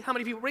want to see how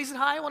many people. Raise it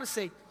high. I want to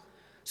see.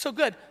 So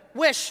good.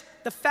 Wish,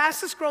 the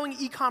fastest growing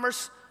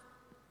e-commerce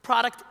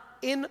product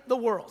in the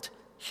world.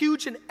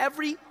 Huge in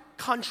every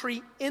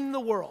country in the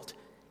world.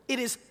 It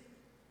is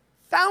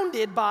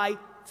founded by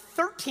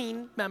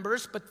 13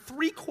 members, but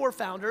 3 core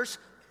founders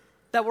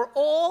that were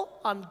all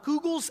on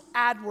Google's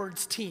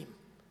AdWords team.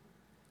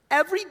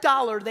 Every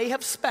dollar they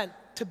have spent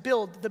to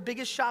build the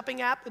biggest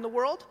shopping app in the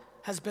world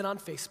has been on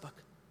Facebook.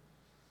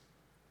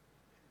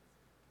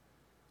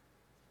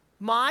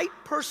 My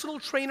personal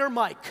trainer,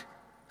 Mike,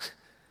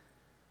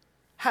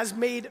 has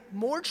made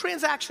more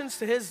transactions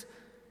to his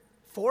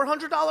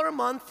 $400 a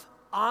month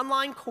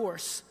online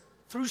course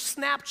through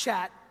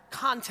Snapchat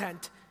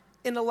content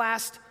in the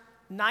last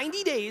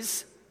 90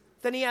 days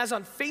than he has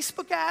on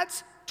Facebook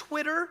ads,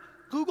 Twitter,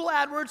 Google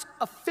AdWords,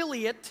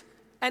 affiliate,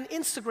 and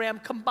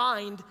Instagram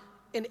combined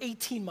in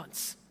 18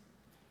 months.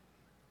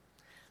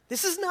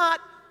 This is not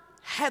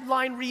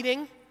headline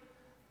reading.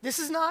 This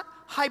is not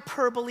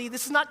hyperbole.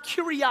 This is not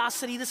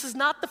curiosity. This is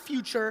not the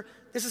future.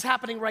 This is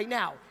happening right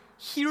now.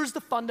 Here's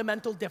the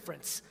fundamental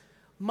difference.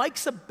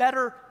 Mike's a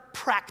better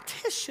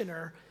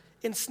practitioner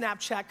in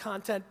Snapchat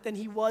content than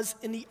he was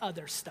in the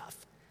other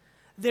stuff.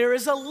 There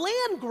is a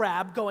land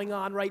grab going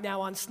on right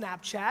now on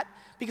Snapchat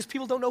because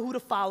people don't know who to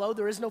follow.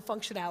 There is no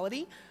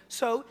functionality.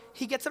 So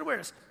he gets an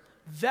awareness.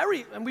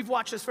 And we've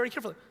watched this very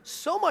carefully.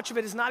 So much of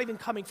it is not even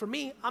coming from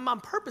me. I'm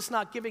on purpose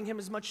not giving him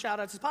as much shout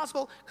outs as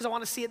possible because I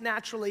want to see it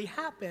naturally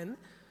happen.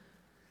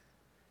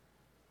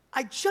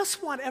 I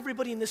just want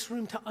everybody in this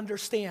room to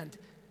understand,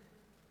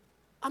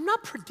 I'm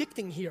not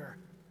predicting here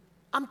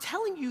I'm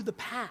telling you the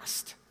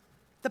past.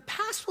 The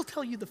past will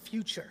tell you the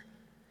future.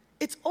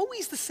 It's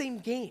always the same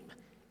game.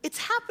 It's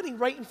happening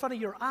right in front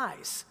of your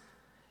eyes.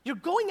 You're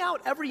going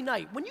out every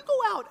night. When you go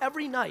out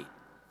every night,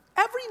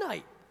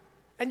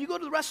 and you go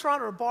to the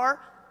restaurant or a bar,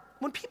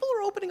 when people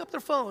are opening up their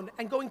phone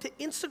and going to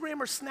Instagram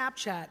or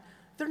Snapchat,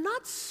 they're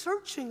not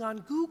searching on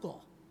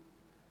Google.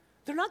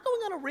 They're not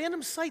going on a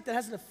random site that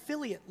has an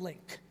affiliate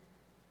link.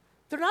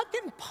 They're not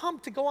getting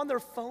pumped to go on their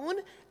phone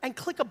and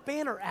click a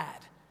banner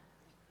ad.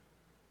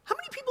 How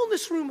many people in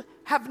this room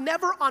have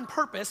never on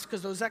purpose,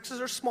 because those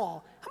X's are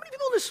small, how many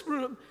people in this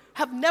room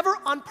have never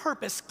on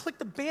purpose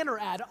clicked a banner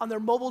ad on their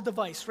mobile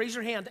device? Raise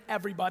your hand,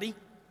 everybody.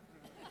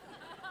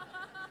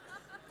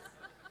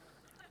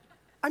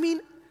 I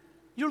mean,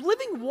 you're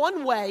living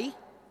one way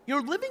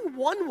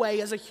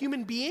as a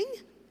human being,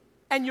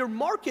 and you're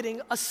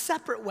marketing a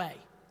separate way.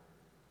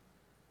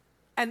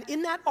 And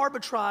in that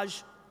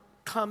arbitrage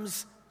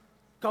comes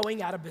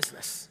going out of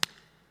business.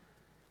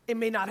 It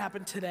may not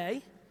happen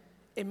today,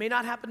 it may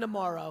not happen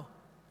tomorrow,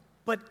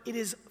 but it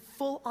is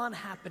full on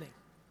happening.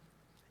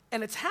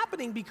 And it's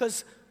happening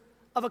because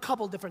of a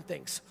couple different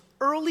things.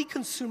 Early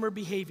consumer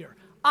behavior.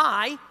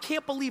 I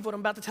can't believe what I'm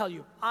about to tell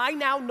you. I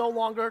now no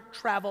longer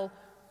travel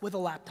with a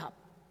laptop.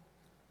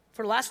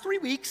 For the last 3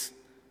 weeks,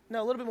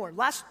 no, a little bit more.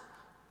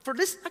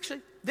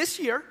 This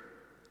year,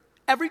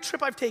 every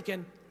trip I've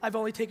taken, I've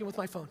only taken with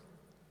my phone.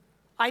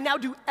 I now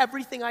do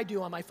everything I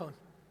do on my phone.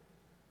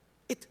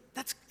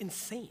 That's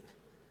insane.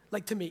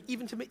 Like to me,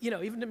 even to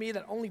me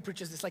that only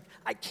preaches this, like,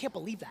 I can't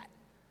believe that.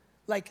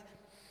 Like,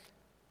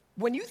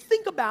 when you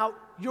think about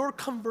your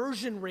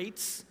conversion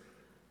rates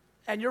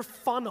and your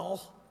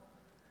funnel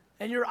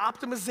and your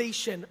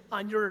optimization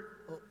on your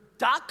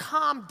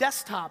 .com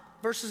desktop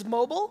versus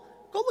mobile,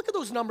 go look at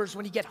those numbers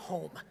when you get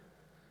home.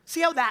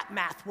 See how that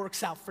math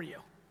works out for you.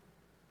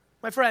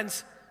 My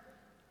friends,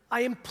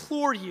 I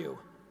implore you,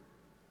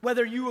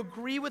 whether you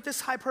agree with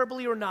this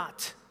hyperbole or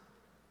not,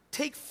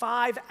 take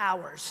 5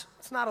 hours.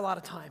 It's not a lot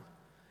of time.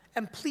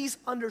 And please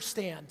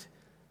understand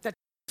that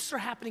shifts are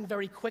happening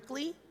very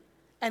quickly,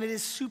 and it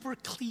is super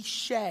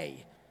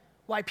cliche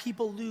why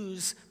people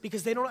lose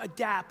because they don't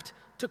adapt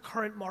to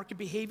current market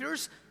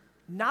behaviors,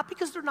 not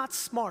because they're not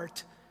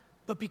smart,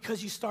 but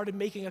because you started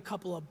making a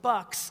couple of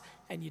bucks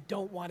and you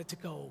don't want it to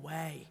go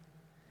away.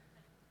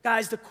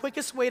 Guys, the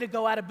quickest way to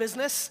go out of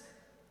business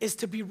is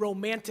to be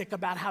romantic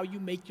about how you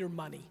make your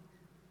money.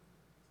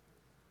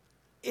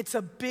 It's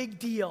a big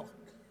deal.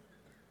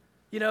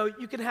 You know,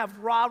 you can have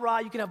rah-rah,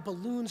 you can have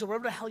balloons, or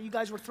whatever the hell you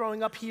guys were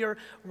throwing up here,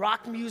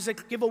 rock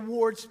music, give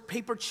awards,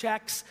 paper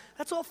checks.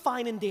 That's all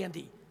fine and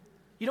dandy.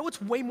 You know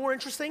what's way more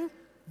interesting?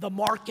 The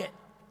market.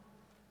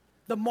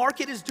 The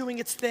market is doing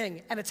its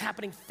thing, and it's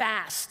happening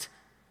fast.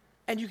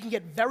 And you can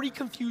get very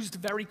confused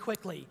very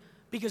quickly.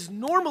 Because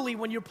normally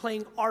when you're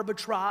playing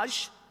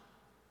arbitrage,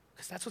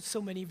 because that's what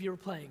so many of you are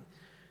playing,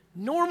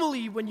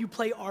 normally when you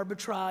play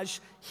arbitrage,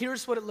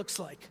 here's what it looks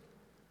like.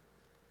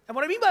 And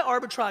what I mean by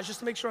arbitrage, just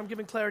to make sure I'm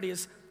giving clarity,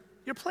 is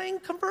you're playing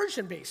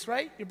conversion-based,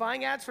 right? You're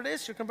buying ads for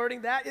this, you're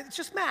converting that. It's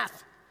just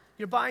math.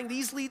 You're buying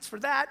these leads for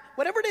that.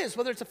 Whatever it is,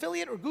 whether it's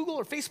affiliate or Google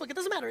or Facebook, it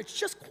doesn't matter. It's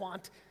just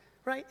quant,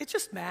 right? It's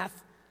just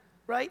math,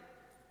 right?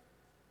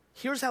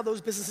 Here's how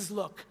those businesses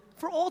look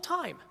for all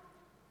time,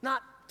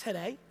 not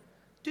today.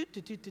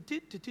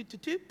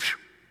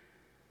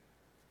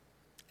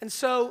 And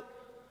so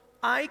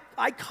I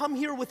come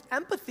here with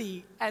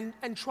empathy and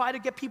try to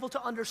get people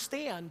to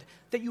understand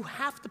that you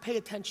have to pay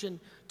attention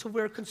to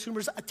where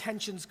consumers'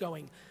 attention's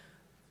going.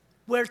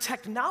 Where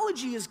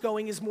technology is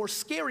going is more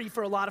scary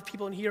for a lot of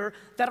people in here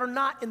that are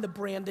not in the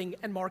branding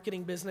and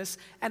marketing business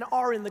and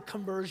are in the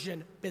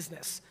conversion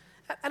business.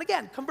 And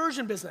again,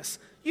 conversion business,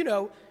 you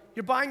know,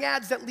 you're buying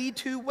ads that lead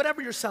to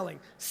whatever you're selling,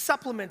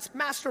 supplements,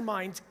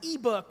 masterminds,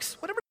 ebooks,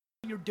 whatever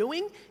you're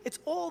doing, it's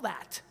all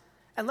that.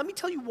 And let me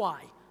tell you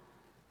why.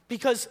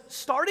 Because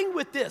starting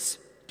with this,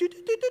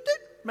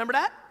 remember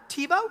that?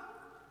 TiVo?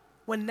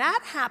 When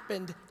that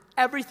happened,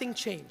 everything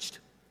changed.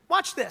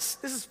 Watch this.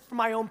 This is for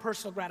my own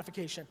personal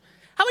gratification.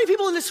 How many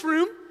people in this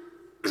room,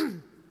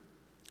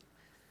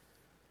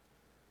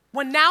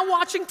 when now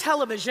watching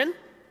television,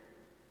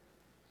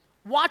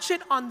 watch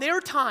it on their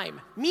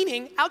time,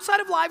 meaning outside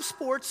of live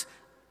sports,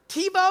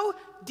 TiVo,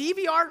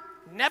 DVR,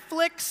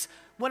 Netflix,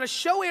 when a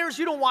show airs,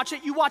 you don't watch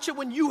it, you watch it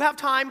when you have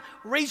time.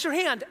 Raise your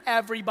hand,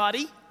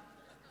 everybody.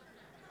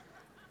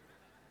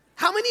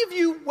 How many of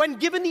you, when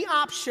given the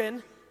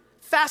option,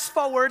 fast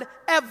forward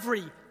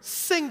every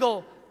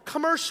single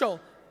commercial?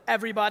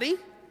 Everybody?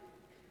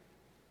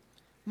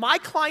 My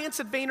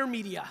clients at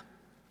VaynerMedia,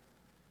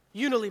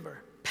 Unilever,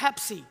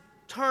 Pepsi,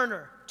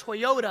 Turner,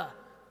 Toyota,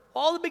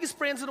 all the biggest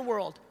brands in the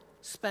world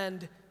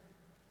spend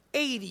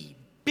 $80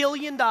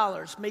 billion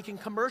making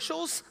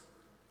commercials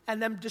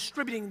and then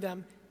distributing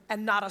them,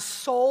 and not a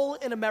soul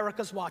in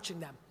America's watching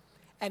them.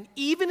 And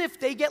even if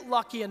they get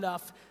lucky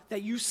enough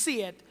that you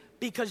see it,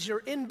 because you're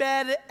in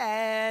bed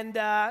and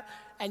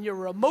your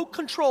remote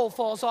control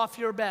falls off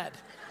your bed.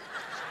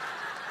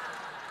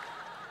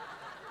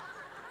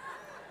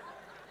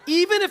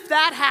 Even if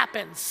that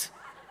happens,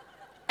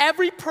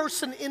 every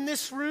person in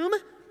this room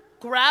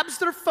grabs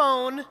their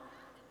phone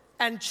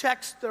and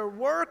checks their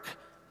work,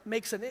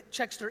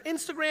 checks their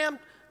Instagram,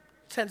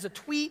 sends a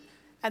tweet,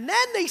 and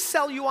then they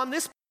sell you on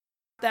this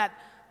that,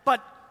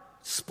 but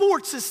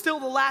sports is still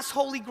the last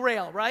holy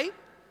grail, right?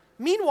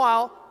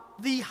 Meanwhile,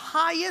 the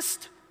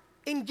highest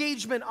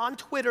engagement on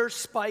Twitter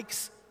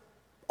spikes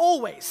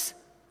always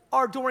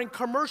are during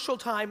commercial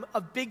time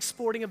of big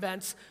sporting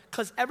events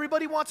because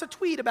everybody wants a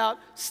tweet about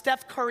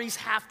Steph Curry's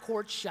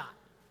half-court shot,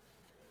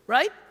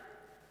 right?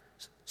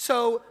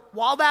 So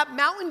while that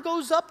mountain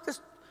goes up this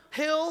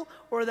hill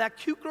or that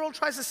cute girl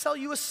tries to sell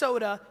you a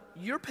soda,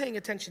 you're paying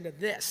attention to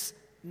this,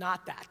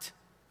 not that.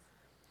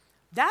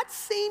 That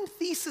same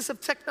thesis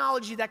of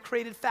technology that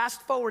created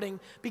fast forwarding,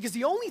 because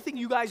the only thing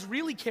you guys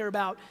really care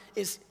about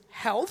is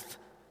health,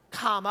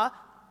 comma,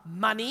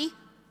 money,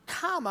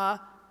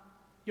 comma,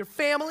 your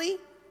family,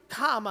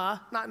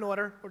 comma, not in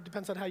order, or it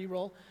depends on how you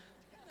roll.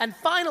 And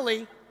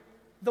finally,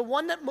 the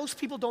one that most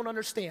people don't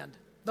understand,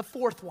 the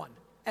fourth one,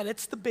 and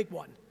it's the big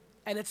one,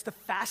 and it's the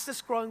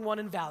fastest growing one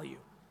in value,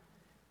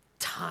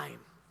 time.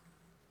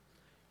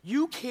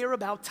 You care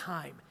about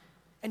time,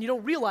 and you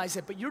don't realize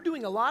it, but you're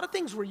doing a lot of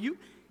things where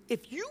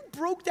if you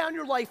broke down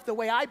your life the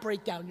way I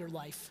break down your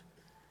life,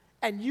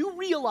 and you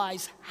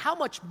realize how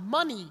much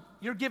money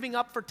you're giving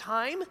up for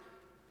time,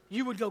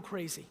 you would go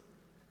crazy.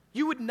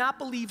 You would not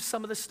believe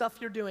some of the stuff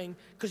you're doing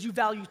because you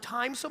value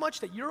time so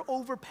much that you're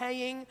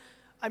overpaying.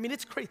 I mean,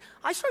 it's crazy.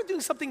 I started doing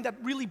something that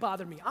really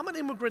bothered me. I'm an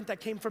immigrant that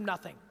came from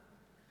nothing.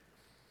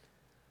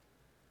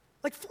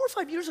 Like 4 or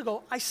 5 years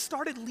ago, I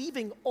started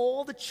leaving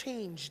all the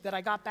change that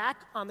I got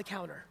back on the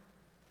counter.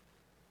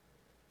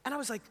 And I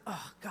was like,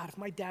 oh God, if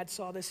my dad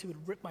saw this, he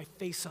would rip my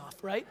face off,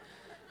 right?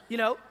 You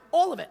know,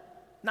 all of it.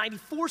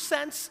 94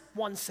 cents,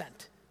 1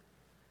 cent.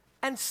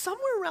 And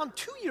somewhere around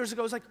 2 years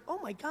ago, I was like, oh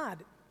my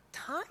God,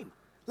 time.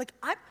 Like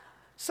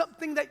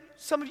something that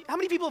some of you, how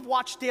many people have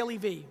watched Daily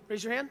V?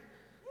 Raise your hand.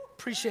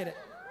 Appreciate it.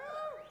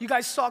 You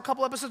guys saw a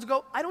couple episodes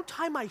ago, I don't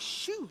tie my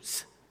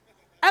shoes,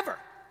 ever.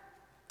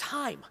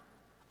 Time.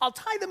 I'll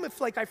tie them if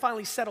like I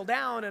finally settle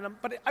down,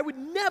 but I would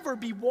never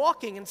be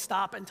walking and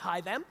stop and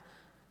tie them.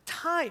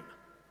 Time.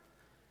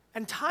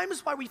 And time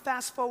is why we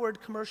fast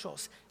forward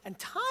commercials. And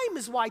time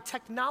is why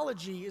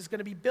technology is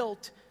gonna be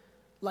built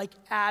like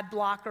ad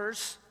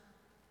blockers,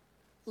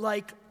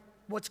 like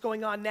what's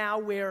going on now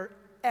where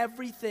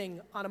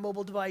everything on a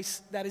mobile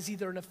device that is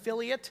either an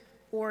affiliate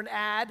or an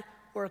ad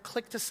or a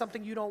click to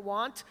something you don't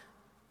want,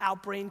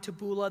 Outbrain,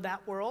 Taboola,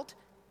 that world,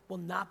 will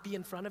not be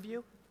in front of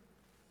you.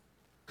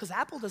 Because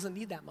Apple doesn't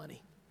need that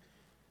money.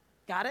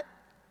 Got it?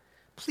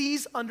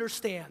 Please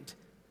understand,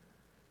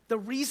 the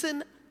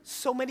reason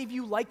so many of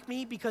you like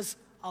me, because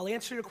I'll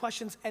answer your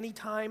questions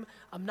anytime.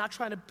 I'm not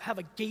trying to have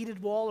a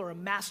gated wall or a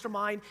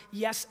mastermind.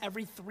 Yes,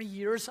 every 3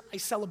 years I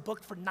sell a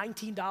book for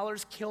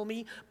 $19, kill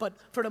me. But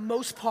for the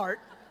most part,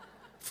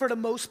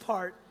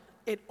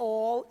 it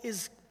all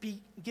is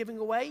giving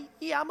away.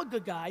 Yeah, I'm a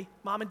good guy.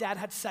 Mom and dad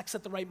had sex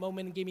at the right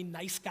moment and gave me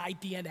nice guy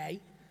DNA.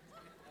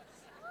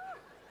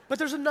 But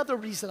there's another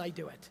reason I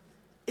do it.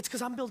 It's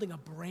because I'm building a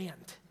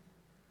brand.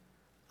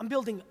 I'm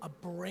building a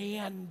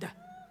brand.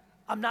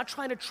 I'm not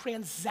trying to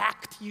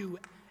transact you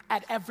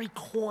at every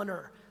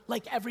corner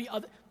like every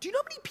other. Do you know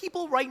how many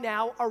people right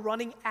now are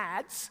running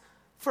ads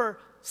for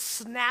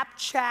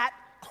Snapchat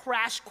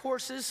crash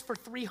courses for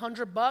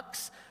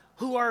 $300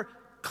 who are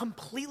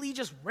completely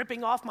just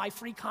ripping off my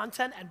free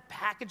content and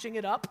packaging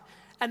it up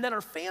and then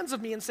are fans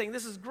of me and saying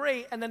this is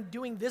great and then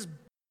doing this?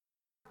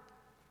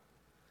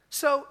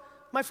 So,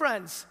 my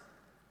friends,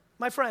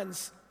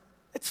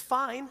 it's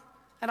fine.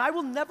 And I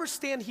will never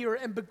stand here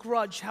and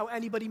begrudge how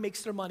anybody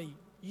makes their money.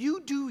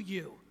 You do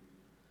you.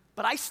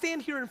 But I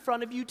stand here in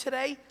front of you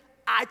today,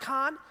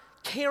 icon,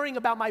 caring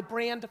about my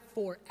brand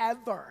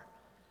forever,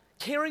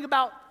 caring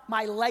about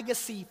my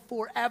legacy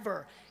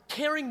forever,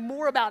 caring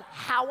more about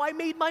how I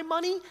made my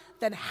money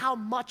than how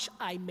much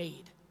I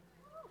made.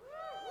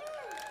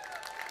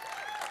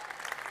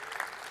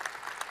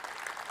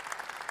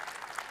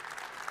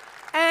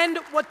 And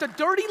what the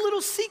dirty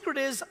little secret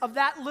is of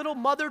that little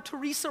Mother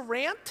Teresa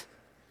rant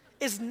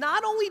is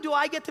not only do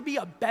I get to be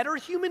a better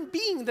human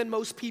being than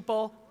most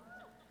people,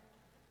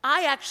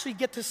 I actually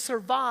get to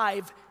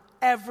survive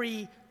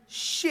every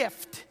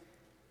shift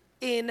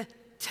in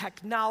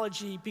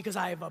technology because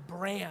I have a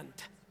brand,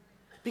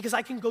 because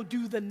I can go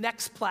do the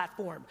next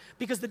platform.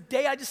 Because the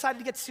day I decided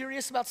to get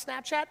serious about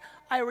Snapchat,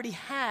 I already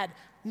had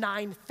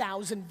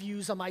 9,000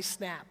 views on my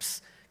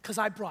snaps because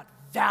I brought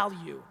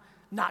value,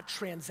 not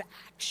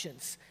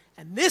transactions.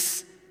 And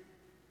this,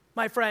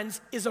 my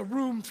friends, is a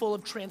room full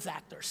of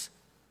transactors.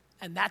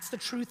 And that's the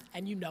truth,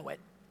 and you know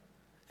it.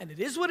 And it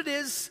is what it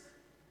is,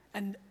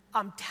 and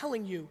I'm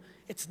telling you,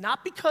 it's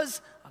not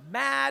because I'm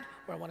mad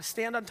or I want to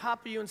stand on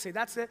top of you and say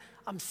that's it.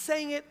 I'm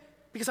saying it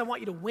because I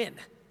want you to win.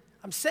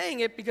 I'm saying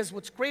it because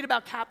what's great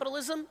about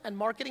capitalism and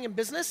marketing and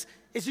business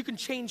is you can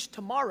change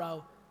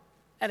tomorrow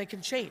and it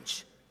can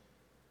change.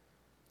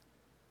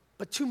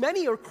 But too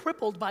many are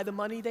crippled by the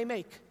money they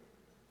make.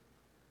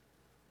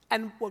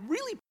 And what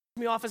really pisses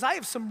me off is I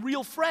have some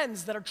real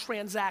friends that are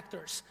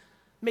transactors.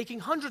 making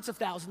hundreds of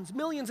thousands,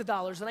 millions of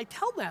dollars, and I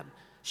tell them,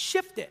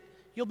 shift it.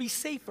 You'll be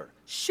safer.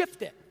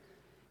 Shift it.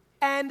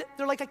 And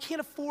they're like, I can't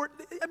afford,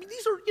 I mean,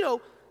 these are,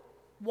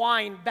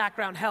 wine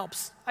background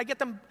helps. I get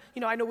them,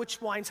 I know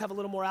which wines have a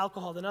little more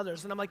alcohol than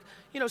others, and I'm like,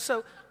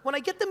 so when I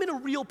get them in a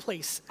real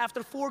place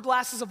after 4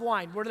 glasses of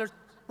wine, what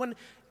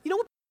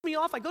pisses me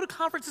off? I go to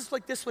conferences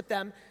like this with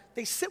them,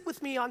 they sit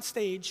with me on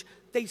stage,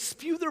 they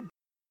spew their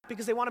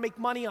because they want to make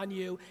money on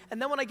you,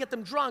 and then when I get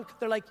them drunk,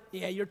 they're like,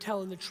 yeah, you're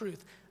telling the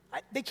truth.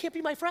 They can't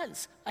be my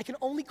friends. I can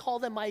only call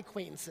them my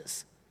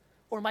acquaintances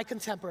or my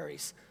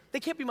contemporaries. They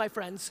can't be my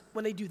friends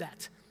when they do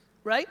that,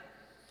 right?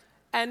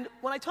 And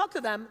when I talk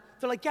to them,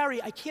 they're like,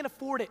 Gary, I can't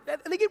afford it.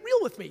 And they get real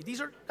with me.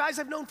 These are guys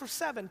I've known for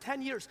 7,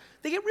 10 years.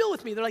 They get real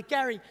with me. They're like,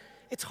 Gary,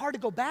 it's hard to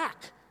go back.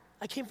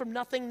 I came from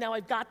nothing, now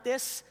I've got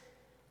this.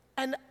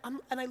 And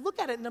I look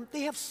at it and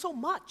they have so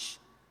much.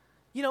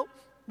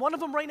 One of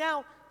them right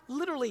now,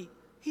 literally,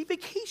 he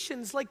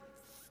vacations like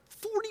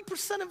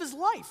 40% of his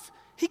life.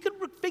 He could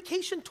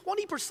vacation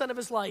 20% of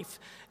his life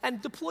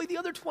and deploy the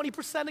other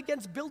 20%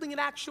 against building an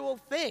actual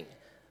thing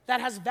that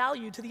has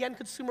value to the end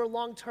consumer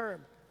long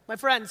term. My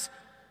friends,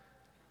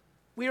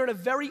 we are in a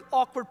very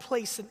awkward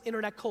place in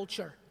internet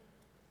culture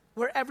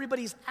where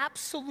everybody's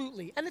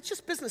absolutely, and it's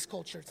just business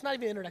culture, it's not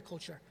even internet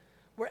culture,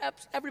 where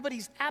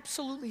everybody's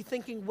absolutely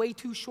thinking way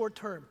too short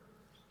term.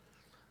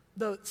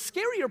 The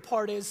scarier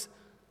part is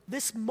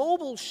this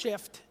mobile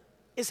shift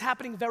is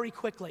happening very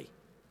quickly.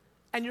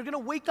 And you're gonna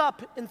wake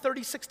up in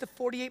 36 to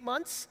 48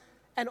 months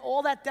and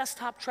all that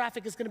desktop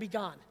traffic is gonna be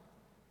gone.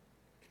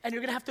 And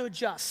you're gonna have to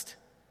adjust.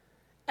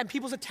 And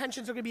people's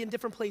attentions are gonna be in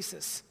different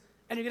places.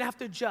 And you're gonna have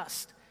to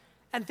adjust.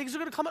 And things are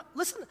gonna come up.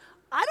 Listen,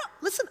 I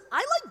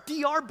like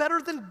DR better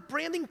than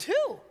branding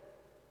too.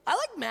 I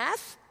like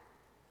math.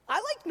 I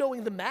like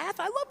knowing the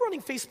math. I love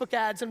running Facebook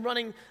ads and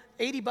running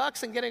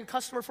 $80 and getting a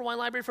customer for Wine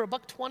Library for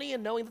 $1.20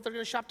 and knowing that they're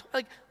gonna shop.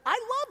 I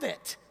love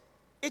it.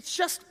 It's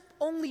just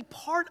only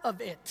part of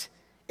it.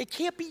 It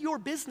can't be your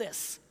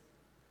business,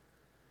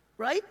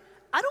 right?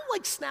 I don't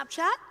like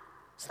Snapchat.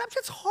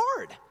 Snapchat's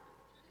hard.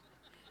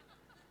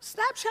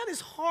 Snapchat is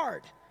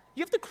hard.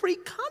 You have to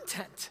create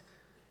content.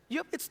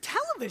 It's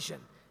television.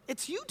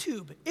 It's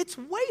YouTube. It's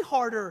way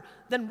harder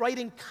than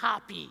writing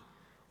copy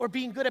or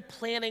being good at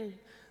planning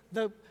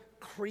the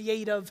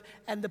creative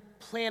and the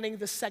planning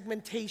the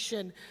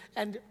segmentation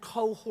and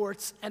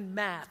cohorts and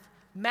math.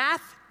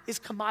 Math is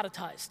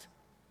commoditized.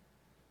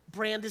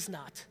 Brand is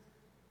not.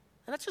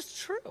 And that's just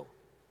true.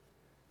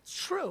 It's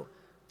true.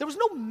 There was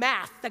no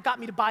math that got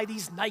me to buy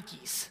these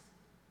Nikes.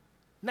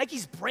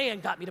 Nike's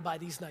brand got me to buy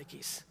these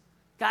Nikes.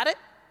 Got it?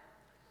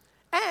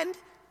 And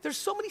there's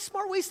so many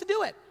smart ways to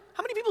do it.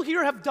 How many people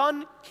here have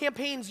done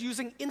campaigns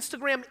using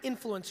Instagram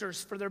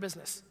influencers for their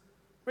business?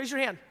 Raise your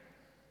hand.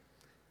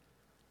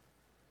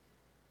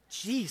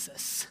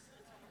 Jesus.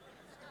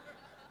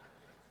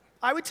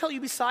 I would tell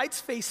you,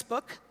 besides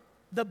Facebook,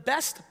 the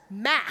best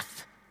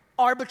math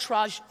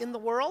arbitrage in the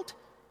world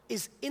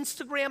is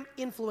Instagram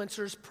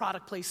influencers,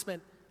 product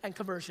placement, and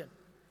conversion.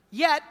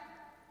 Yet,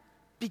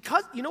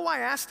 because, you know why I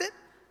asked it?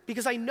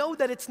 Because I know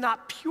that it's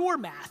not pure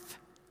math,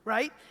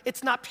 right?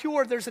 It's not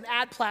pure, there's an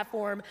ad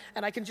platform,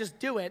 and I can just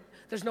do it.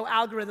 There's no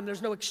algorithm,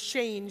 there's no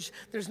exchange,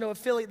 there's no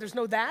affiliate, there's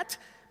no that,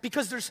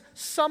 because there's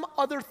some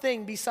other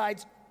thing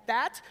besides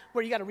that,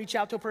 where you gotta reach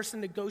out to a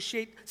person,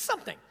 negotiate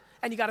something,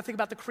 and you gotta think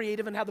about the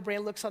creative and how the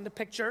brand looks on the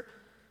picture.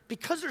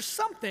 Because there's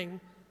something,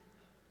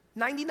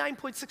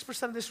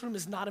 99.6% of this room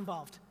is not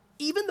involved.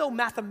 Even though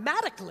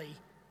mathematically,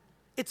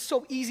 it's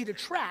so easy to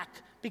track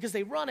because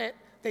they run it,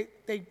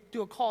 they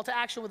do a call to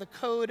action with a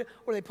code,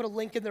 or they put a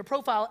link in their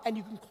profile, and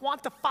you can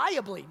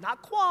quantifiably,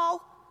 not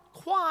qual,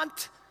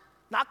 quant,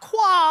 not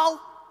qual,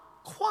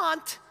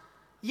 quant,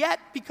 yet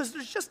because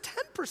there's just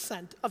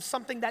 10% of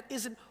something that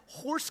isn't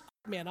horse,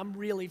 man, I'm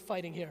really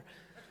fighting here.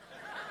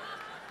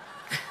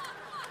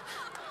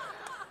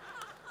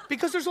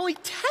 Because there's only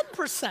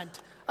 10%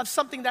 of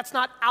something that's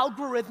not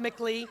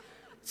algorithmically,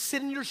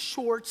 sit in your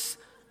shorts,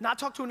 not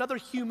talk to another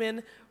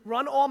human,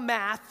 run all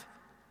math.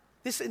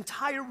 This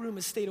entire room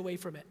has stayed away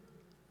from it.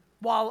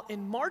 While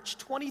in March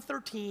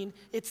 2013,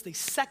 it's the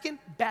second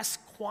best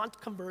quant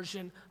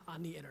conversion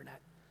on the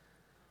internet.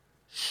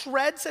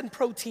 Shreds and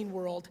Protein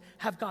World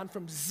have gone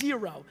from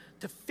 0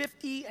 to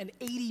 $50 and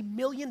 $80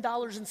 million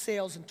in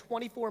sales in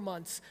 24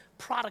 months,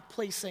 product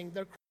placing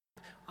their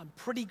crap on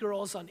pretty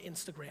girls on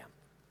Instagram.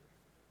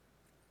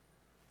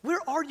 Where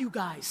are you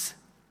guys?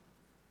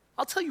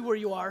 I'll tell you where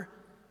you are.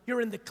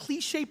 You're in the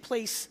cliche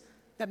place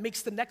that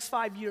makes the next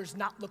 5 years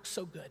not look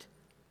so good.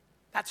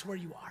 That's where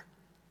you are.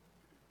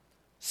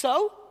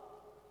 So,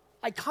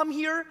 I come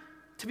here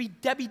to be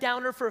Debbie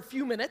Downer for a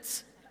few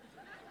minutes,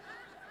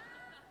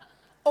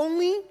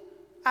 only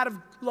out of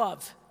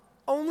love,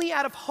 only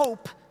out of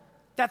hope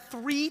that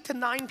 3 to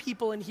 9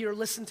 people in here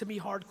listen to me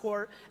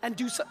hardcore and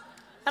do so.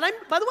 And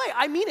by the way,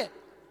 I mean it.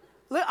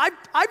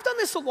 I've done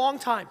this a long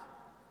time.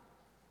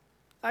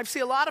 I've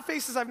seen a lot of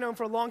faces I've known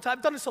for a long time.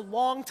 I've done this a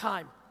long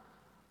time.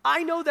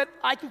 I know that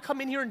I can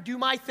come in here and do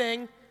my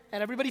thing,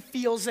 and everybody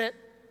feels it,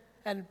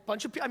 and a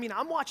bunch of people, I mean,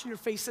 I'm watching your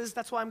faces.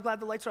 That's why I'm glad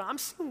the lights are on. I'm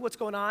seeing what's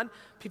going on.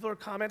 People are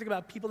commenting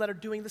about people that are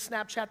doing the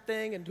Snapchat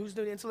thing and who's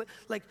doing Instagram.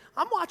 Like,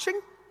 I'm watching,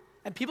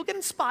 and people get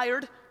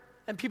inspired,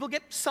 and people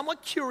get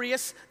somewhat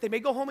curious. They may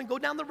go home and go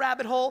down the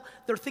rabbit hole.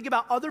 They're thinking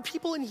about other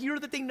people in here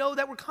that they know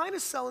that were kind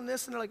of selling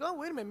this, and they're like, oh,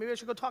 wait a minute, maybe I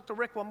should go talk to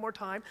Rick one more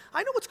time.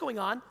 I know what's going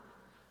on.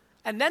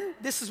 And then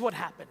this is what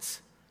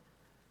happens.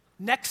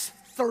 Next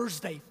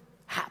Thursday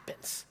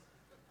happens.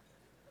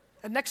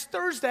 And next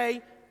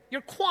Thursday,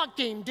 your quant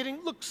game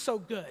didn't look so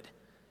good.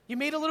 You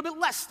made a little bit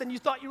less than you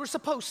thought you were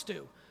supposed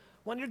to.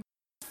 One of your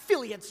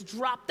affiliates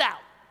dropped out.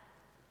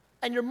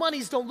 And your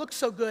monies don't look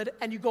so good,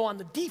 and you go on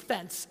the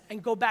defense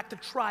and go back to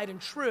tried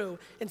and true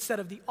instead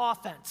of the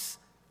offense.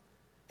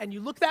 And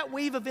you look that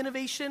wave of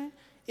innovation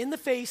in the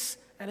face,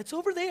 and it's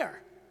over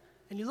there.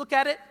 And you look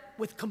at it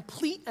with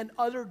complete and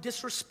utter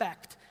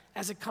disrespect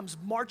as it comes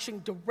marching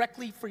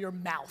directly for your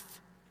mouth.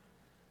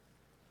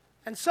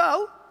 And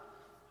so,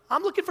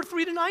 I'm looking for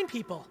 3 to 9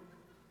 people.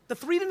 The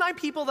 3 to 9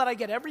 people that I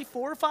get every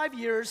 4 or 5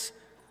 years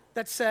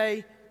that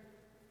say,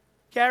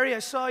 Gary, I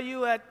saw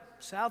you at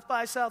South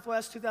by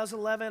Southwest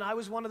 2011. I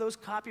was one of those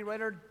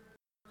copywriter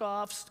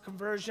offs,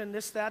 conversion,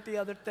 this, that, the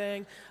other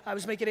thing. I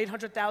was making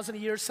 $800,000 a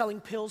year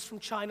selling pills from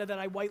China that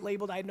I white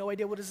labeled. I had no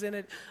idea what was in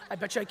it. I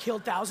bet you I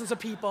killed thousands of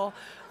people.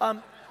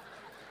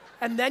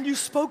 And then you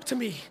spoke to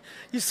me.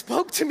 You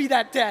spoke to me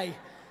that day,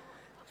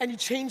 and you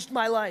changed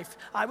my life.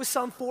 I was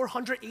selling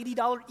 $480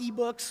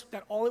 ebooks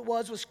that all it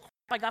was crap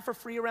I got for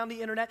free around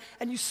the internet,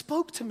 and you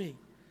spoke to me,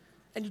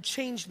 and you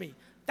changed me.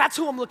 That's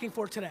who I'm looking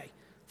for today.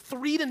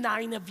 3 to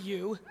 9 of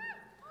you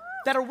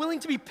that are willing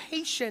to be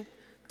patient,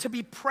 to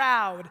be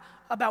proud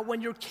about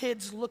when your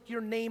kids look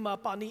your name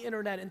up on the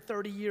internet in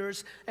 30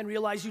 years and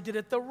realize you did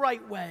it the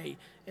right way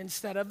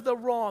instead of the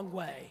wrong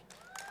way.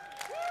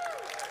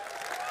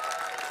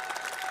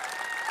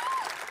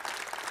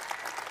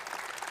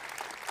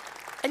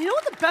 And you know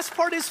what the best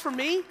part is for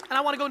me? And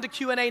I want to go into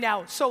Q&A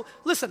now. So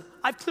listen,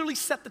 I've clearly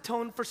set the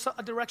tone for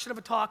a direction of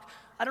a talk.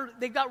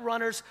 They've got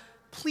runners.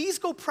 Please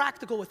go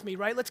practical with me,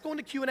 right? Let's go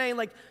into Q&A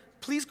and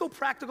please go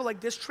practical like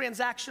this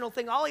transactional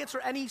thing. I'll answer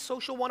any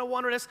social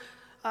 101 or this.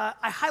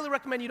 I highly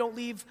recommend you don't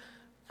leave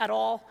at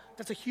all.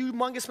 That's a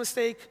humongous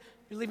mistake.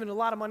 You're leaving a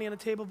lot of money on the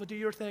table, but do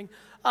your thing.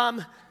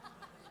 But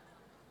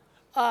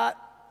I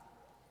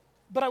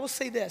will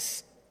say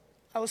this.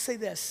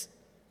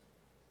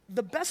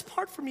 The best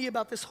part for me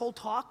about this whole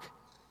talk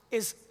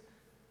is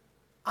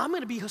I'm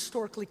going to be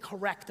historically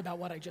correct about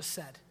what I just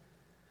said.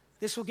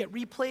 This will get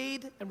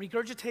replayed and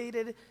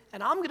regurgitated,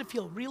 and I'm going to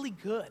feel really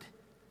good.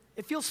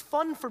 It feels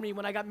fun for me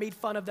when I got made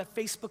fun of that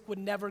Facebook would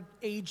never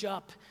age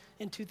up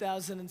in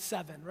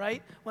 2007,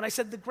 right? When I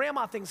said the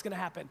grandma thing's gonna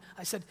happen.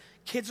 I said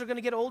kids are gonna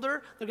get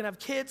older, they're gonna have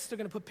kids, they're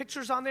gonna put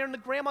pictures on there, and the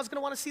grandma's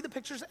gonna wanna see the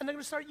pictures, and they're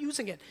gonna start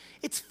using it.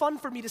 It's fun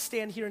for me to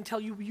stand here and tell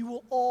you, you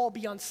will all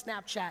be on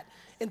Snapchat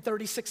in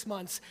 36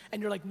 months,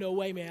 and you're like, no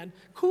way, man.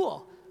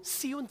 Cool,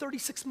 see you in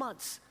 36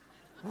 months,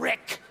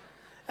 Rick.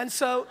 And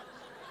so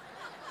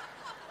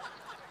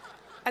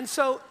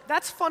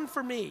that's fun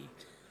for me.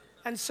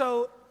 And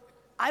so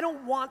I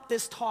don't want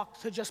this talk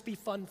to just be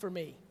fun for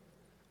me.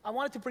 I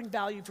want it to bring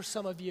value for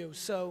some of you.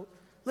 So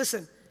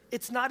listen,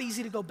 it's not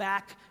easy to go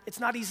back. It's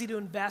not easy to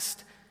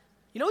invest.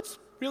 You know what's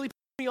really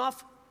pissing me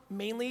off,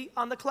 mainly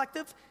on The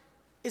Collective,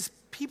 is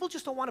people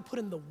just don't want to put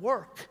in the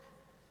work.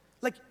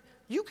 Like,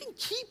 you can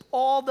keep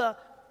all the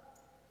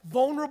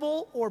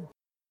vulnerable or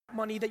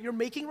money that you're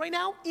making right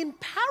now in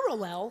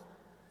parallel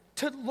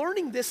to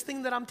learning this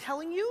thing that I'm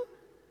telling you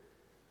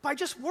by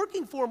just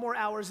working 4 more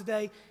hours a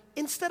day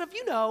instead of,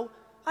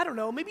 I don't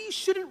know, maybe you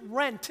shouldn't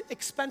rent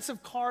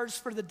expensive cars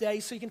for the day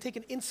so you can take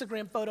an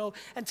Instagram photo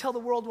and tell the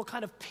world what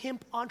kind of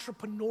pimp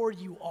entrepreneur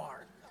you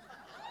are.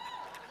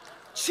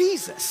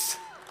 Jesus.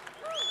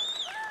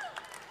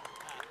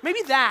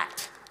 Maybe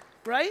that,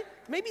 right?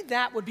 Maybe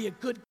that would be a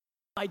good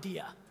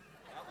idea.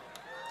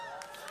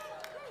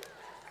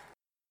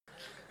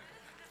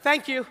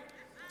 Thank you.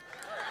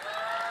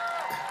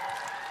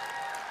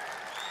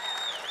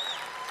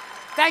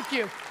 Thank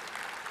you.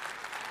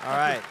 All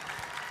right.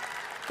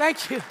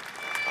 Thank you.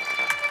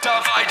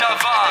 Dawaj,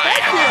 dawaj!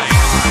 Thank you.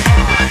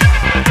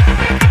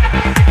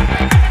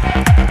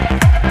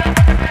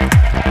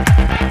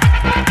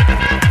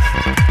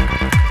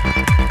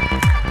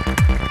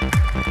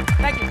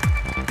 Thank you.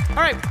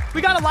 All right,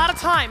 we got a lot of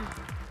time.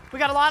 We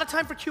got a lot of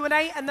time for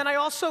Q&A, and then I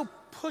also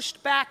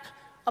pushed back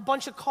a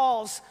bunch of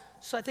calls,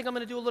 so I think I'm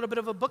gonna do a little bit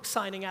of a book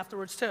signing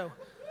afterwards too.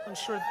 I'm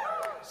sure, and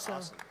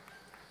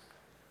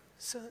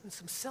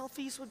some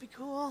selfies would be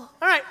cool. All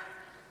right.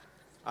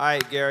 All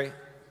right, Gary.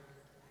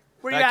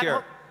 Where you Back at?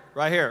 here.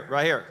 Right here,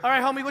 right here. All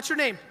right, homie, what's your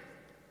name?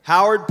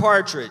 Howard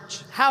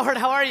Partridge. Howard,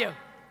 how are you?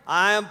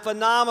 I am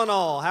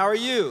phenomenal. How are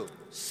you?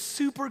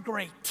 Super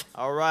great.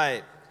 All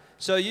right.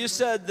 So you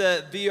said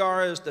that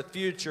VR is the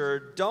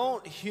future.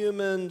 Don't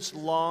humans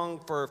long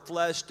for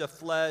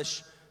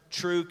flesh-to-flesh,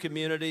 true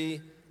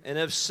community? And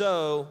if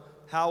so,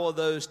 how will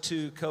those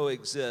two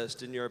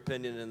coexist, in your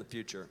opinion, in the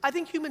future? I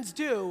think humans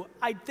do.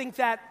 I think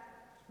that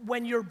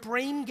when your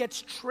brain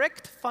gets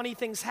tricked, funny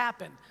things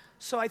happen.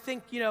 So I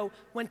think,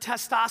 when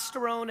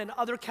testosterone and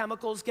other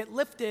chemicals get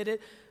lifted,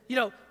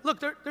 look,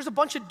 there's a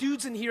bunch of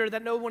dudes in here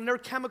that know when their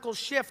chemicals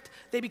shift,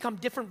 they become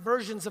different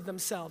versions of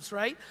themselves,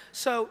 right?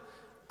 So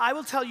I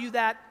will tell you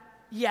that,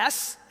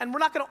 yes, and we're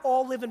not gonna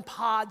all live in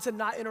pods and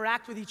not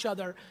interact with each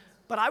other,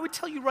 but I would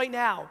tell you right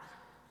now,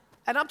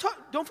 and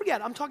don't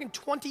forget, I'm talking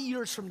 20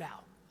 years from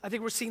now. I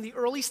think we're seeing the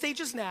early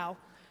stages now,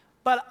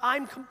 but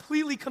I'm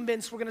completely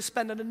convinced we're gonna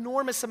spend an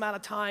enormous amount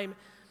of time,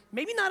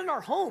 maybe not in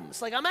our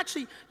homes. Like I'm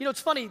actually, it's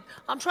funny,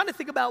 I'm trying to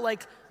think about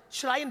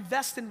should I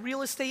invest in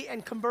real estate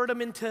and convert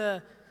them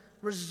into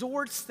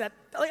resorts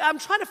I'm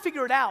trying to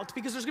figure it out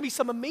because there's gonna be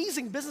some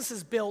amazing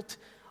businesses built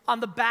on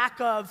the back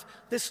of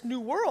this new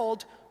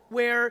world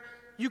where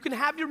you can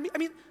have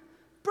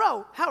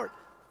bro, Howard,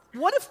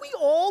 what if we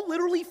all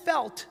literally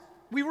felt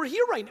we were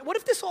here right now? What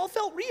if this all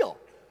felt real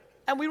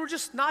and we were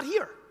just not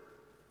here?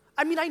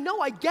 I know,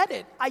 I get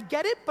it,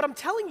 but I'm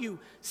telling you,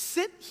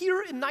 sit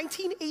here in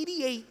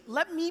 1988,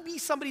 let me be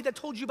somebody that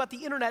told you about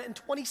the internet in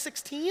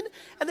 2016,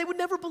 and they would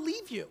never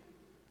believe you.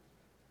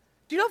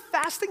 Do you know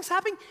how fast things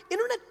happen?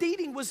 Internet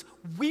dating was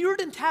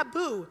weird and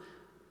taboo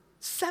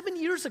 7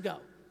 years ago.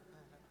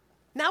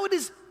 Now it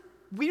is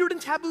weird and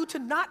taboo to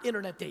not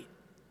internet date.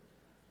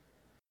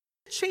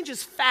 It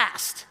changes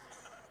fast.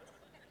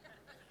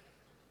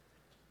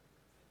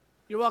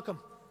 You're welcome.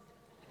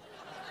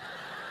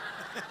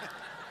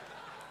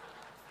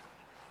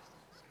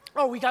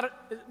 Oh, we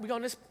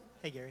going this?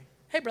 Hey, Gary.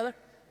 Hey, brother.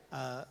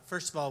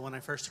 First of all, when I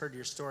first heard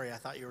your story, I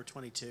thought you were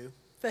 22.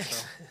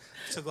 Thanks.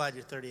 So glad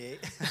you're 38.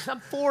 I'm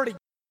 40.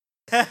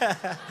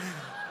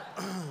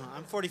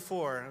 I'm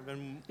 44. I've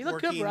been You look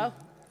working good, bro.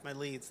 my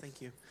leads. Thank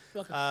you.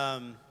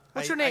 Welcome.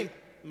 What's your name?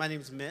 My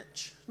name's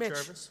Mitch. Mitch.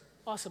 Jarvis.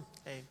 Awesome.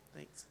 Hey,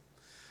 thanks.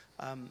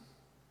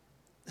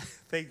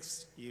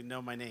 Thanks. You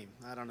know my name.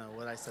 I don't know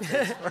what I said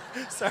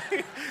thanks for.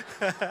 Sorry.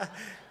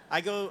 I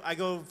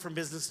go from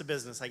business to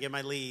business. I get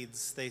my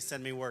leads. They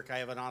send me work. I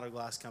have an auto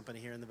glass company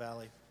here in the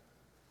Valley.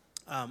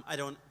 I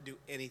don't do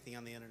anything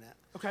on the internet.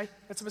 Okay,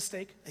 that's a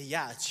mistake.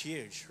 Yeah, it's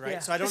huge, right? Yeah.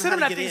 So I don't this know how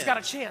to internet get thing's in. got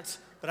a chance.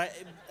 But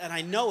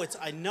I know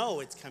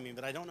it's coming,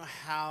 but I don't know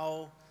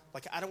how.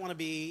 Like I don't want to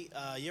be.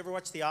 You ever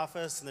watch The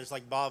Office? And there's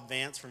like Bob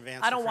Vance from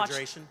Vance I don't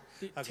Refrigeration.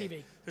 watch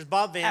TV. There's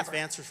Bob Vance, Ever.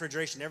 Vance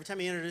Refrigeration. Every time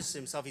he introduces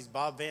himself, he's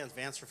Bob Vance,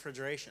 Vance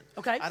Refrigeration.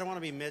 Okay. I don't want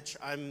to be Mitch.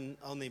 I'm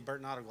only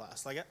Burton Auto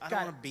Glass. Like I Got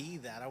don't it. want to be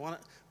that.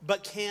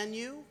 But can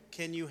you?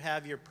 Can you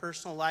have your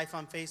personal life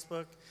on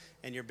Facebook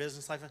and your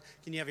business life?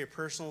 Can you have your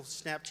personal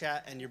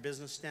Snapchat and your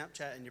business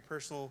Snapchat and your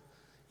personal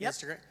Yep.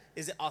 Instagram?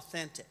 Is it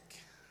authentic?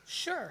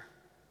 Sure.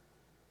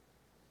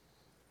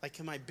 Like,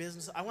 can my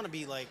business? I want to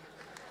be like.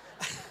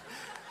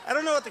 I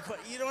don't know what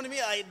you know what I mean?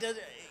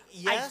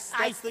 Yes,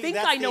 I that's the- think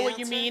that's I the know what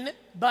you answer? mean,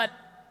 but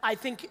I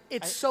think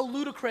it's so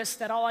ludicrous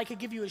that all I could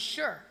give you is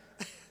sure.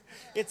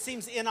 It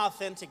seems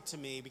inauthentic to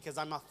me because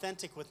I'm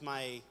authentic with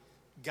my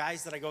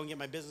guys that I go and get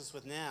my business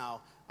with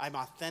now. I'm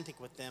authentic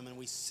with them, and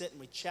we sit and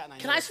we chat. And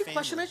Can I ask you a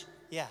question, family. Mitch?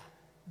 Yeah,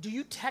 Do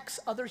you text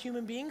other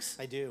human beings?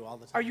 I do all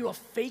the time. Are you a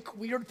fake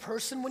weird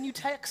person when you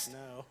text?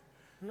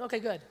 No. Okay,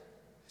 good.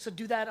 So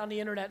do that on the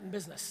internet and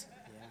business.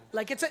 Yeah.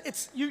 Like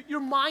your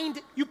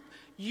mind,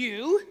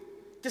 you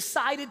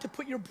decided to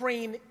put your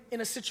brain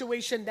in a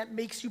situation that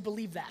makes you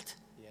believe that.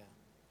 Yeah.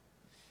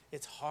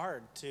 It's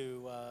hard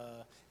to.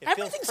 It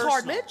Everything's feels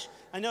hard, personal. Mitch.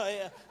 I know.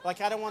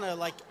 I don't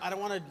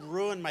want to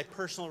ruin my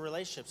personal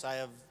relationships. I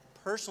have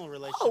personal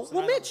relationships. Oh, and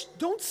well, I don't- Mitch,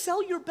 don't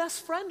sell your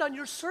best friend on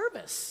your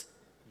service.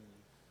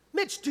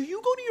 Mitch, do you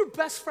go to your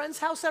best friend's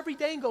house every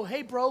day and go,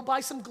 hey, bro,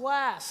 buy some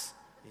glass?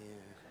 Yeah.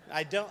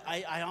 I don't.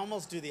 I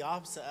almost do the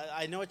opposite.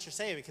 I know what you're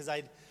saying because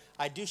I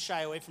do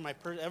shy away from my.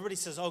 Everybody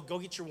says, "Oh, go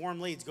get your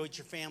warm leads. Go get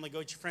your family. Go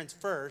get your friends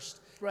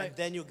first, Right. and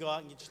then you'll go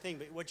out and get your thing."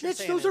 But what you're Mitch,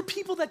 saying those is, are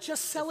people that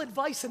just sell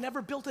advice and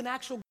never built an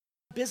actual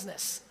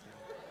business.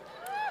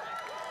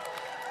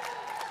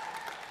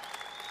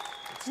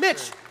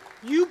 Mitch,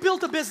 you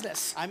built a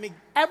business.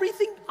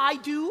 Everything I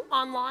do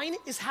online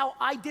is how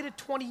I did it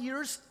 20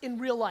 years in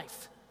real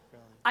life.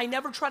 I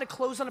never try to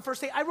close on the first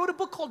day. I wrote a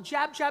book called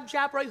Jab, Jab,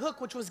 Jab, Right Hook,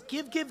 which was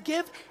give, give,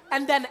 give,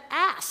 and then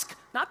ask.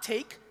 Not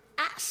take,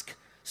 ask.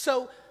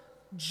 So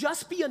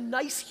just be a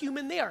nice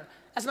human there.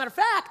 As a matter of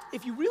fact,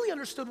 if you really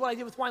understood what I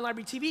did with Wine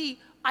Library TV,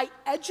 I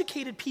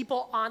educated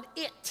people on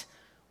it.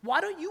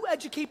 Why don't you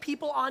educate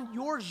people on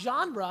your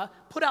genre,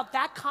 put out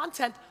that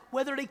content,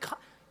 whether they...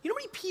 You know how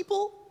many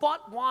people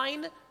bought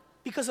wine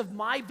because of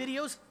my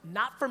videos,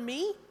 not from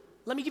me?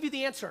 Let me give you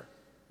the answer.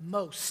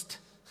 Most.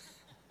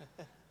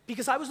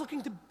 Because I was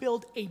looking to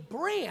build a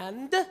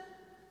brand,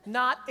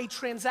 not a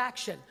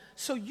transaction.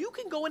 So you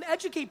can go and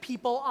educate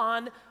people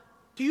on,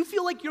 do you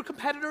feel like your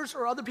competitors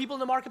or other people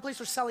in the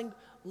marketplace are selling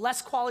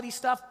less quality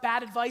stuff,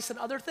 bad advice, and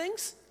other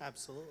things?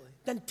 Absolutely.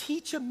 Then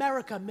teach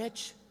America,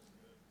 Mitch.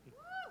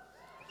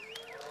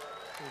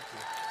 Thank you.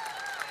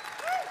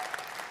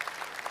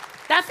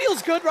 That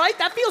feels good, right?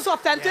 That feels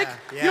authentic.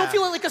 Yeah, You don't yeah.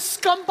 feel like a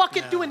scum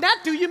bucket doing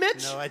that, do you,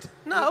 Mitch? No, I don't.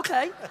 No,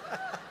 okay.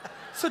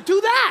 So do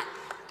that.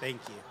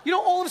 Thank you. You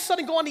don't all of a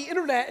sudden go on the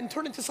internet and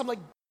turn into some like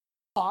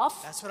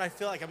off. That's what I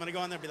feel like. I'm gonna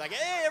go in there and be like,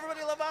 hey,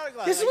 everybody love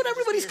Autoglass. This is Like, what just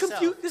be everybody's yourself.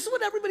 confused. This is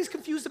what everybody's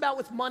confused about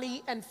with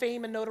money and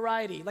fame and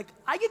notoriety. Like,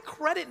 I get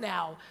credit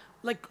now.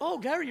 Like, oh,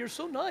 Gary, you're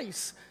so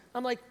nice.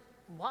 I'm like,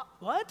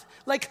 what?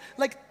 Like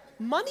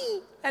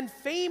money and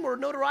fame or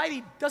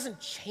notoriety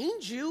doesn't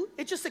change you.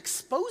 It just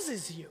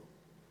exposes you.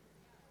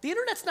 The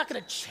internet's not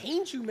gonna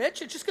change you,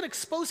 Mitch. It's just gonna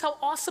expose how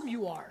awesome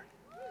you are.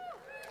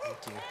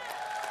 Thank you.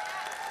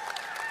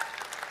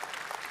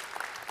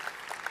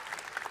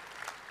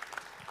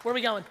 Where are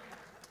we going?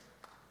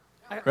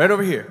 Right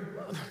over here.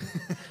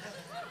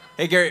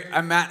 Hey Gary,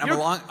 I'm Matt. I'm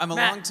a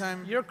Matt, long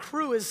time. Your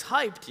crew is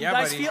hyped. Yeah, you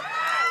guys buddy. feel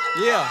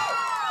Yeah.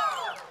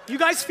 you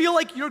guys feel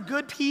like you're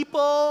good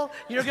people.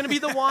 You're gonna be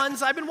the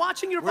ones. I've been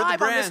watching your We're the vibe on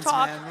brands, this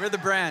talk. man. We're the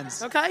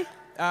brands. Okay.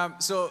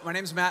 So my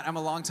name's Matt. I'm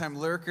a longtime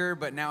lurker,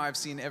 but now I've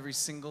seen every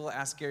single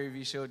Ask Gary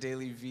V show,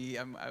 Daily V.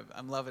 I'm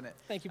loving it.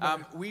 Thank you,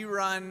 brother. We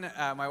run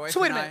my wife So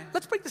wait a and minute.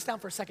 Let's break this down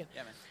for a second.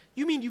 Yeah, man.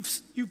 You mean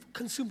you've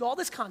consumed all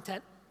this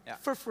content Yeah.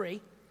 for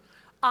free?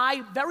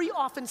 I very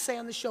often say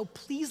on the show,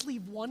 please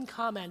leave one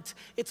comment.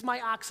 It's my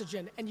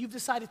oxygen. And you've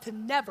decided to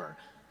never.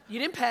 You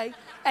didn't pay,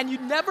 and you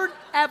never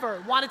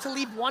ever wanted to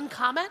leave one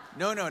comment?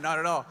 No, not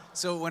at all.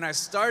 So when I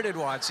started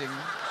watching,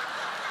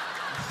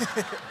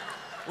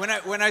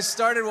 when I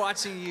started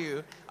watching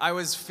you, I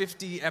was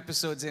 50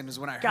 episodes in. Was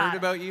when I Got heard it.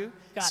 about you.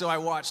 Got So it. I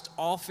watched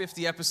all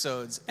 50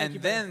 episodes, Thank you,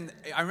 and then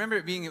I remember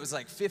it was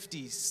like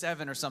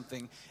 57 or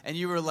something, and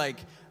you were like.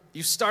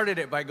 You started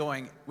it by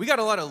going, we got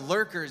a lot of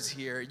lurkers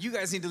here. You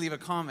guys need to leave a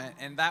comment.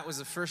 And that was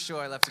the first show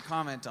I left a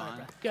comment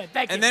on. Good,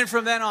 thank you. And then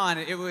from then on,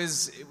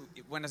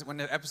 when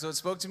the episode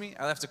spoke to me,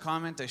 I left a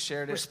comment, I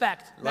shared it.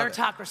 Respect. Love it.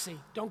 Meritocracy.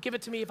 Don't give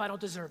it to me if I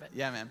don't deserve it.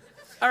 Yeah, man.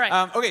 All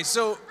right. Okay,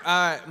 so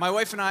my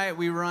wife and I,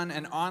 we run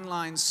an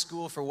online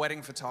school for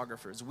wedding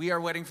photographers. We are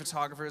wedding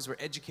photographers. We're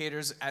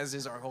educators, as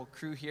is our whole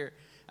crew here.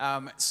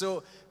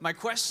 So my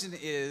question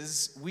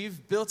is,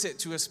 we've built it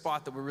to a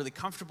spot that we're really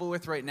comfortable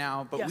with right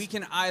now, but Yes. we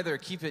can either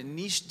keep it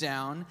niched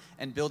down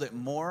and build it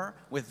more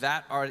with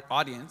that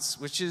audience,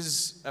 which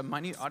is a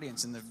minute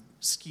audience in the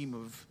scheme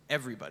of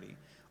everybody,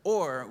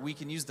 or we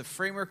can use the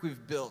framework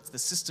we've built, the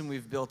system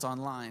we've built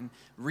online,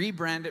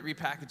 rebrand it,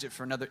 repackage it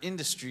for another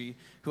industry,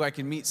 who I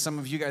can meet some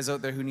of you guys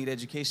out there who need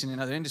education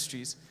in other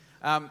industries.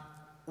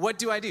 What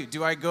do I do?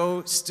 Do I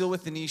go still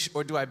with the niche,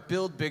 or do I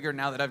build bigger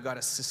now that I've got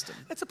a system?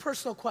 It's a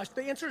personal question.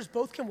 The answer is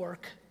both can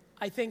work.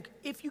 I think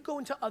if you go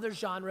into other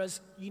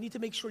genres, you need to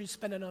make sure you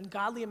spend an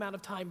ungodly amount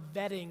of time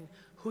vetting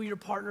who your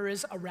partner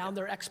is around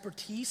their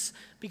expertise,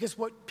 because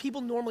what people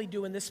normally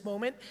do in this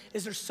moment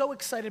is they're so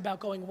excited about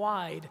going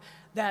wide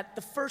that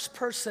the first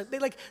person,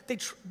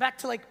 back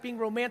to like being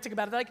romantic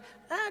about it, they're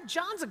like,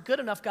 John's a good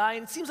enough guy,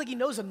 and it seems like he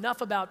knows enough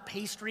about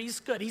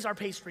pastries. Good, he's our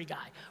pastry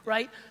guy,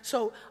 right?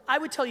 So I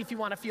would tell you, if you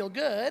want to feel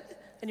good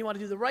and you want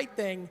to do the right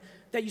thing,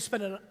 that you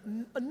spend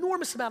an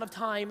enormous amount of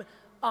time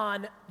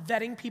on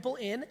vetting people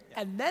in,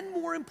 and then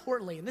more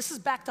importantly, and this is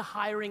back to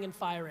hiring and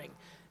firing,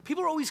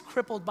 people are always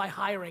crippled by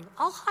hiring.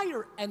 I'll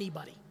hire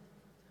anybody.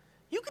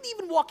 You could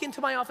even walk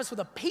into my office with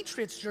a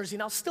Patriots jersey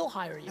and I'll still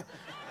hire you.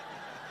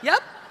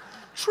 Yep,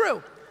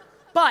 true.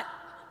 But,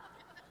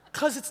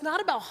 because it's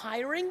not about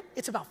hiring,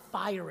 it's about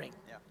firing,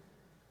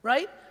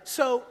 right?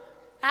 So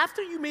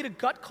after you made a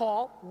gut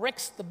call,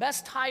 Rick's the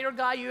best tire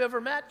guy you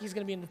ever met, he's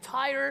gonna be in the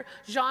tire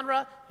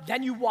genre,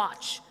 then you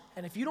watch.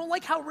 And if you don't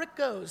like how Rick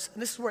goes,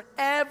 and this is where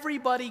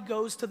everybody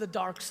goes to the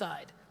dark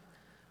side,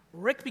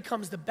 Rick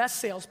becomes the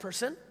best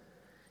salesperson,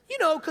 you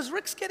know, because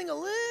Rick's getting a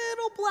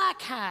little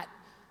black hat,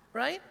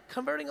 right?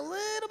 Converting a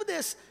little bit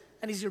this,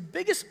 and he's your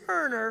biggest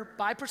earner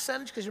by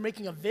percentage because you're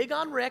making a vig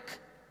on Rick,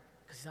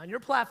 because he's on your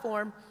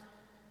platform,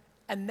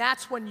 and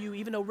that's when you,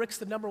 even though Rick's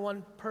the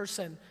 #1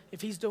 person,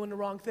 if he's doing the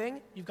wrong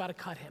thing, you've got to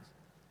cut him.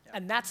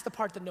 And that's the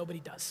part that nobody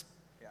does.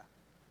 Yeah.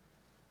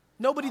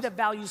 Nobody that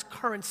values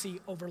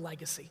currency over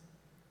legacy.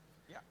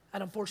 Yeah.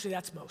 And unfortunately,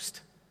 that's most.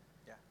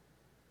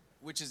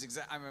 Which is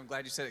I'm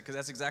glad you said it, because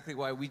that's exactly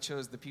why we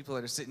chose the people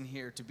that are sitting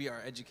here to be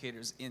our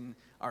educators in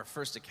our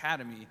first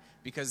academy,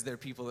 because they're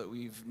people that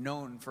we've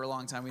known for a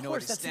long time. We know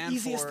what they That's the stand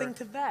easiest for. thing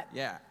to vet.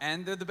 Yeah,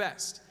 and they're the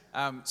best.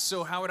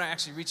 So how would I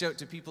actually reach out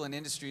to people in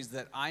industries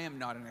that I am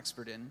not an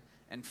expert in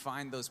and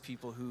find those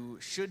people who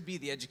should be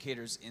the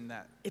educators in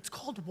that? It's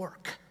called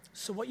work.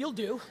 So what you'll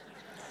do,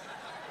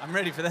 I'm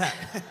ready for that.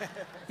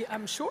 yeah,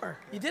 I'm sure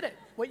you did it.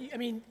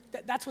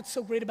 That's what's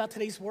so great about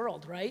today's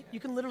world, right? You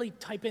can literally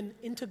type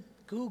into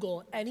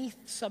Google any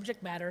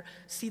subject matter,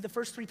 see the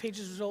first 3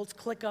 pages of results,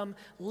 click them,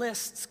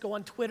 lists, go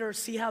on Twitter,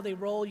 see how they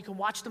roll. You can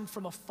watch them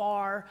from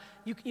afar.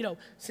 You know,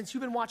 since you've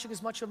been watching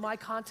as much of my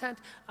content,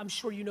 I'm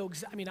sure you know,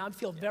 I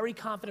feel very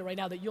confident right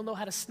now that you'll know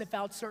how to sniff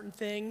out certain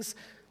things.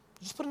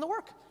 Just put in the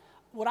work.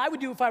 What I would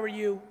do if I were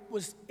you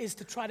is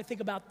to try to think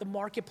about the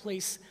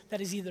marketplace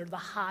that is either the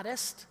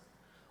hottest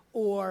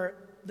or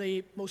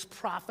the most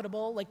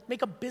profitable, like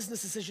make a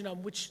business decision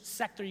on which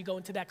sector you go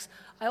into next.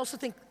 I also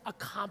think a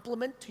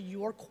complement to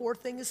your core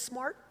thing is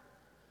smart.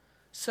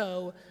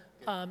 So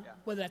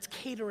whether that's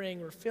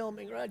catering or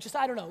filming, or I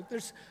don't know,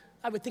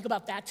 I would think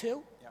about that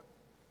too. Yeah.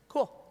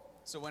 Cool.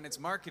 So when it's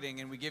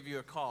marketing and we give you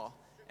a call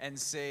and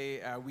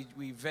say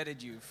we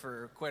vetted you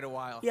for quite a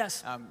while.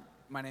 Yes.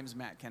 My name is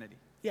Matt Kennedy.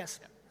 Yes,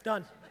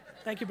 done.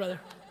 Thank you, brother.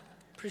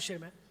 Appreciate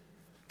it, man.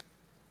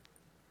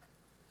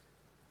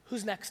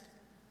 Who's next?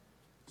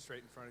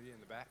 Straight in front of you in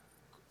the back.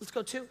 Let's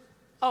go 2.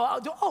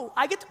 Oh,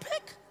 I get to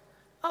pick?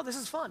 Oh, this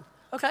is fun.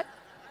 Okay.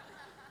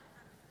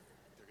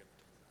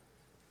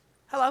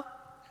 Hello.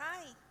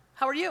 Hi,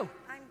 How are you?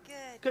 I'm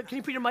good. Good. Can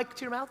you put your mic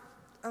to your mouth?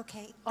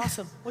 Okay.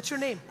 Awesome. What's your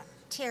name?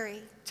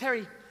 Terry,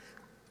 Terry.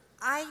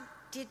 I've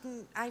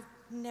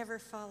never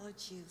followed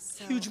you,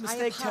 so Huge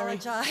mistake, I Terry.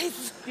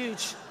 apologize.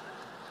 Huge.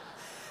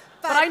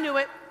 But I knew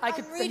it. I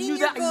I'm reading knew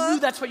your that. book. I knew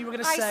that's what you were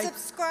going to I say.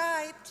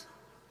 subscribed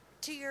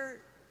to your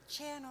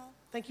channel.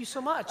 Thank you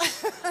so much.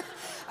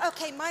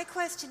 Okay, my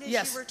question as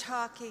Yes. you were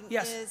talking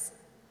Yes. is,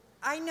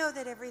 I know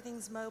that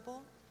everything's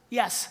mobile,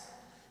 Yes.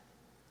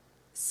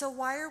 so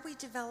why are we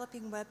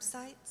developing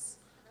websites?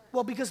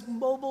 Well, because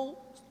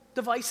mobile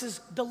devices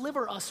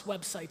deliver us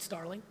websites,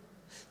 darling.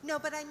 No,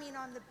 but I mean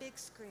on the big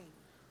screen.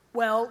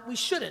 Well, we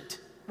shouldn't.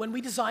 When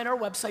we design our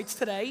websites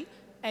today,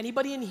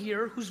 anybody in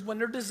here when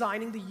they're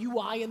designing the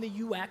UI and the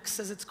UX,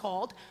 as it's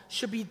called,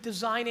 should be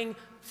designing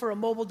for a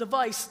mobile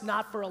device,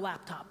 not for a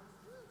laptop.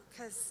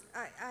 Because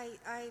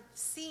I've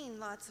seen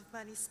lots of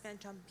money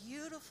spent on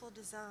beautiful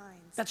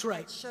designs. That's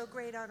right. That show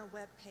great on a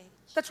web page.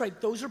 That's right.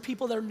 Those are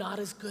people that are not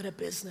as good at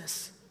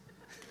business.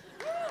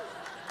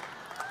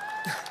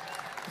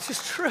 It's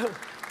just true.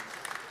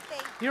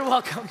 Thank You're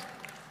welcome.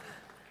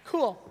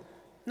 Cool.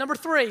 Number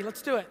 3,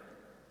 let's do it.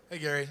 Hey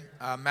Gary,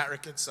 Matt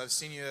Ricketts. I've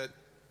seen you at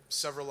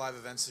several live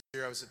events this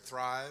year. I was at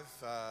Thrive.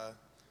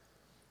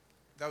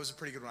 That was a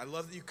pretty good one. I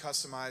love that you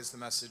customized the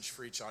message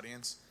for each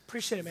audience.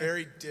 Appreciate it, man.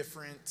 Very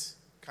different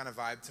kind of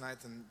vibe tonight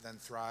than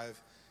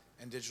Thrive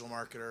and Digital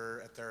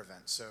Marketer at their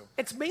event. So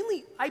It's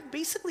mainly, I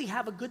basically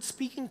have a good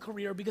speaking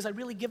career because I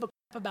really give a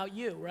crap about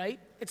you, right?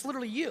 It's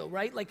literally you,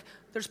 right? Like,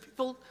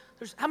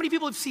 how many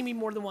people have seen me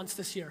more than once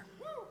this year?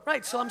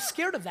 Right, so I'm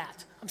scared of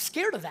that. I'm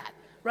scared of that,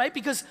 right?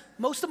 Because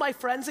most of my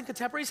friends and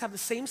contemporaries have the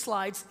same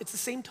slides, it's the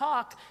same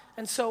talk,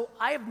 and so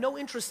I have no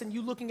interest in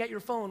you looking at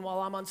your phone while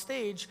I'm on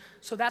stage,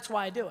 so that's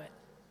why I do it.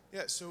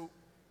 yeah, so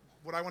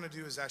what I want to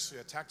do is actually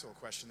a tactical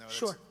question though.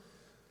 Sure.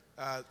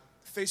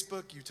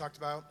 Facebook, you talked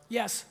about.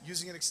 Yes,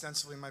 Using it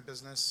extensively in my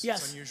business.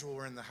 Yes. It's unusual.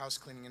 We're in the house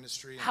cleaning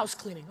industry. and house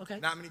cleaning, okay?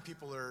 Not many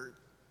people are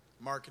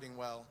marketing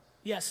well.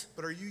 Yes.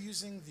 But are you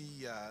using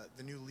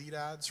the new lead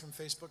ads from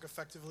Facebook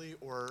effectively,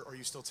 or are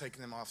you still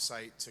taking them off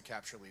site to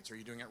capture leads? Are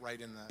you doing it right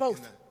in the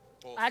Both.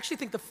 both? I actually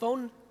think the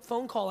phone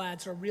call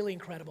ads are really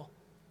incredible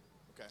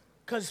Okay.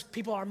 because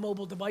people are on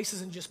mobile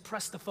devices and just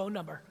press the phone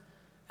number.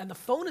 And the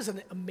phone is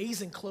an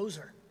amazing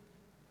closer.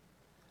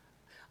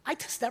 I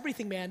test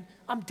everything, man.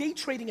 I'm day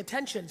trading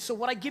attention. So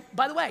what I give,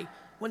 by the way,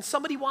 when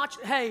somebody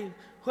hey,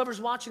 whoever's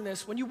watching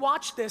this, when you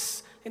watch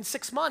this in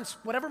 6 months,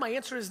 whatever my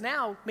answer is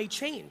now may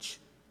change.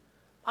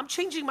 I'm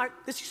changing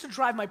this used to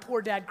drive my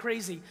poor dad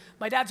crazy.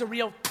 My dad's a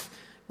real,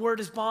 word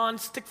is bond,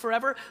 stick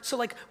forever. So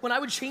like when I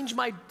would change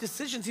my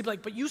decisions, he'd be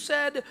like, but you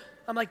said,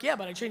 I'm like, yeah,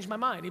 but I changed my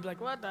mind. He'd be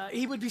like, what the?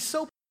 He would be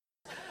so.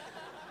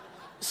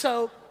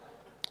 So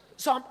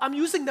I'm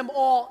using them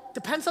all,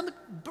 depends on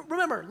but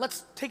remember,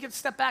 let's take a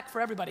step back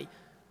for everybody.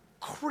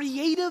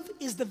 Creative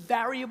is the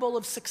variable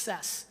of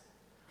success.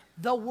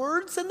 The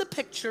words and the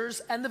pictures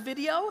and the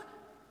video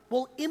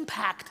will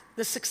impact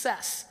the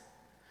success.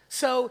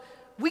 So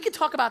we could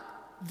talk about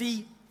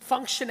the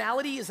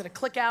functionality. Is it a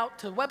click out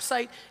to the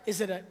website?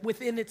 Is it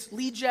within its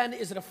lead gen?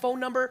 Is it a phone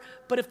number?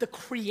 But if the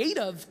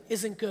creative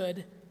isn't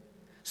good,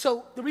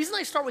 so the reason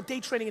I start with day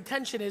trading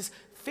attention is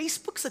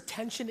Facebook's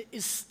attention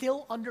is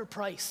still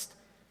underpriced,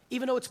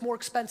 even though it's more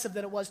expensive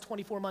than it was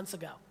 24 months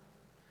ago.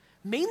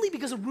 Mainly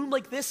because a room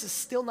like this is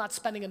still not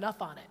spending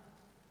enough on it.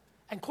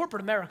 And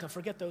corporate America,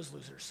 forget those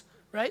losers,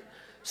 right?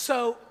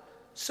 So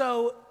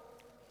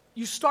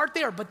you start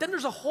there, but then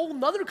there's a whole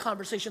nother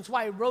conversation. That's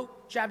why I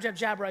wrote Jab, Jab,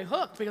 Jab, Right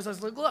Hook, because I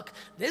was like, look,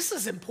 this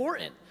is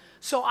important.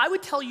 So I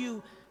would tell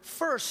you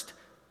first,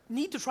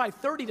 need to try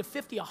 30 to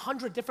 50,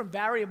 100 different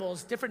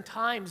variables, different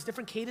times,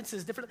 different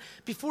cadences,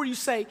 before you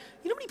say,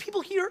 you know how many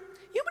people here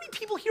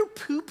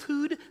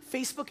poo-pooed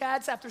Facebook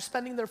ads after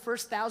spending their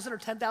first $1,000 or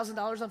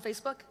 $10,000 on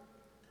Facebook?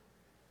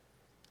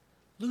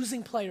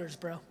 Losing players,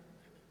 bro.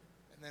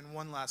 And then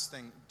one last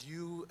thing. Do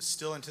you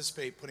still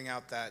anticipate putting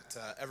out that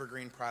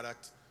evergreen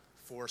product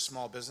for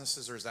small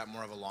businesses, or is that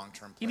more of a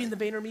long-term play? You mean the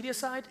VaynerMedia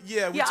side?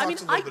 Yeah, we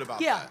talked a little bit about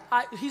that.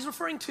 Yeah, he's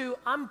referring to,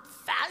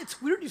 it's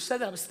weird you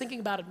said that. I was thinking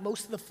about it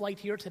most of the flight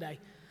here today.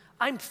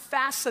 I'm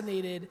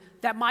fascinated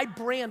that my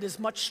brand is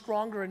much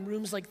stronger in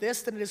rooms like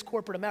this than it is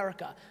corporate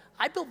America.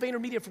 I built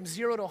VaynerMedia from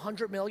 0 to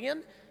 100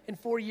 million in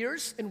 4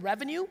 years in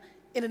revenue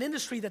in an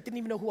industry that didn't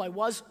even know who I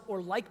was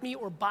or like me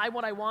or buy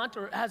what I want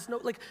or has no,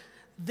 like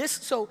this.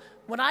 So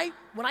when I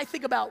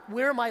think about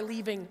where am I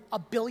leaving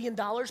 $1 billion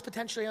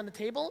potentially on the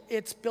table,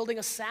 it's building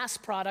a SaaS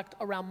product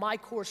around my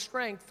core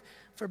strength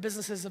for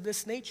businesses of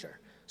this nature.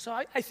 So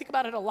I think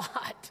about it a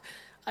lot.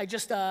 I'm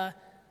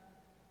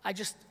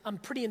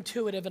pretty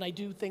intuitive and I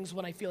do things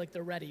when I feel like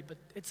they're ready, but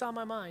it's on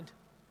my mind.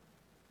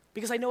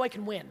 Because I know I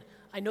can win.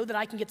 I know that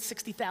I can get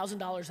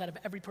 $60,000 out of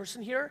every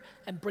person here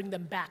and bring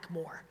them back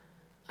more.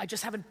 I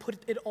just haven't put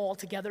it all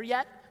together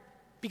yet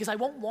because I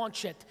won't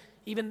launch it.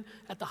 Even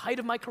at the height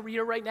of my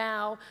career right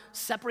now,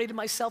 separated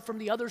myself from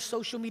the other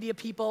social media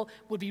people,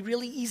 would be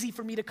really easy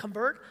for me to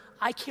convert.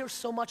 I care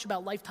so much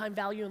about lifetime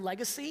value and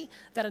legacy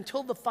that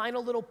until the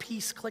final little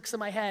piece clicks in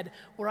my head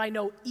where I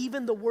know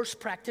even the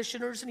worst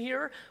practitioners in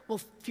here will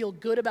feel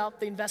good about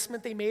the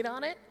investment they made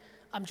on it,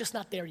 I'm just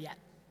not there yet.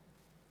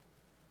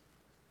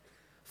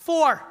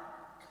 4.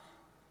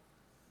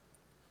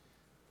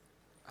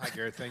 Hi,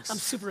 Gary. Thanks. I'm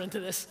super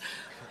into this.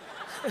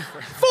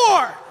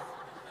 4!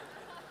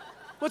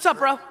 What's up,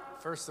 bro?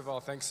 First of all,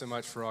 thanks so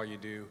much for all you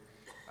do.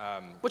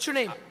 What's your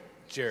name?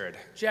 Jared.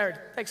 Jared.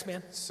 Thanks,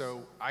 man.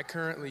 So I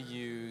currently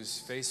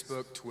use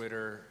Facebook,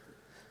 Twitter,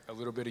 a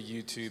little bit of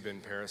YouTube,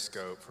 and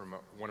Periscope for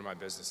one of my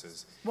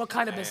businesses. What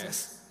kind of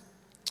business?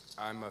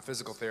 I'm a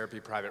physical therapy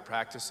private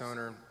practice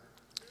owner,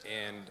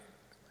 and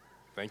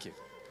thank you.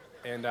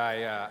 And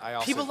I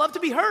also People love to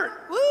be heard.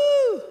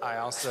 Woo! I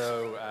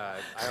also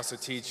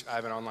teach. I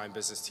have an online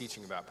business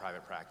teaching about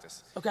private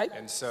practice. Okay.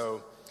 And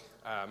so,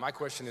 my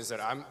question is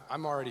that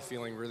I'm already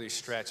feeling really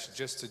stretched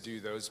just to do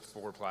those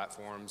 4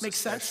 platforms. Makes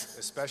sense.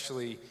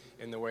 Especially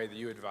in the way that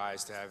you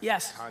advise to have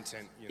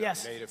content,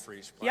 native for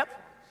each platform. Yep.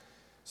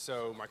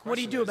 So my question What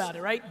do you do about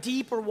it, right?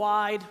 Deep or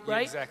wide, Yeah,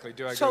 right? exactly.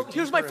 Do I So go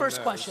here's my deeper in first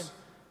those? question.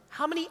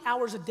 How many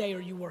hours a day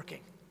are you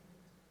working?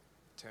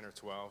 10 or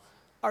 12.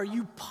 Are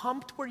you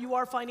pumped where you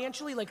are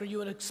financially? Like, are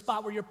you in a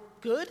spot where you're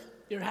good?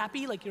 You're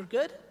happy? Like, you're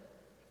good?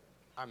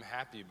 I'm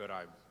happy, but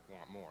I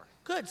want more.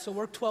 Good. So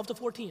work 12 to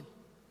 14.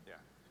 Yeah.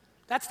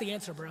 That's the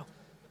answer, bro.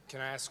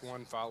 Can I ask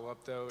one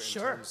follow-up, though? In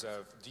Sure. terms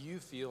of, do you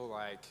feel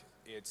like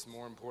it's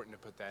more important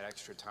to put that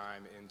extra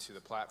time into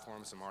the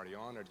platforms I'm already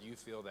on, or do you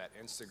feel that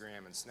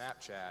Instagram and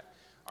Snapchat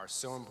are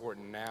so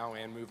important now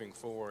and moving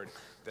forward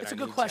that It's I a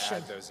good need question.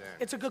 to add those in?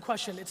 It's a good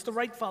question. It's the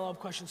right follow-up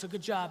question, so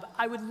good job.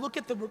 I would look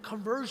at the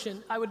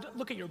conversion, I would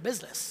look at your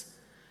business.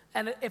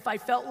 And if I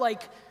felt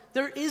like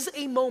there is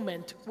a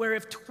moment where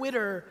if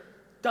Twitter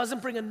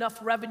doesn't bring enough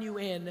revenue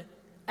in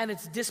and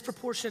it's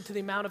disproportionate to the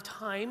amount of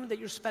time that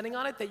you're spending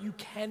on it, that you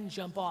can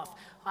jump off.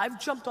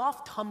 I've jumped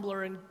off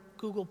Tumblr and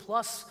Google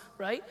Plus,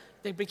 right?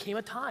 They became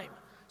a time.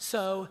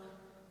 So,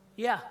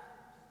 yeah,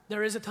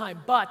 there is a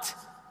time. But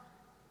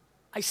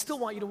I still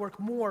want you to work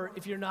more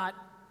if you're not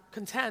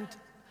content.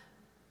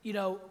 You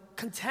know,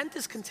 content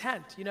is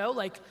content, you know?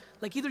 Like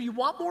either you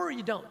want more or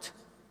you don't.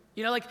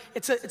 You know, like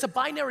it's a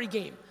binary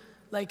game.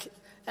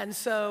 And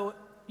so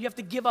you have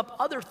to give up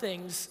other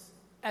things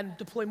and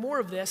deploy more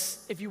of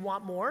this if you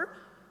want more.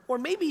 Or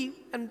maybe,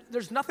 and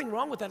there's nothing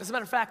wrong with that. As a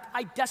matter of fact,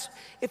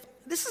 if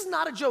this is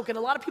not a joke, and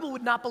a lot of people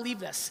would not believe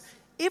this.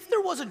 If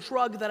there was a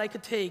drug that I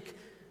could take,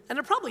 and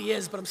there probably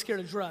is, but I'm scared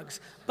of drugs.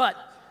 But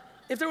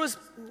if there was,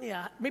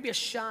 maybe a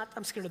shot,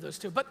 I'm scared of those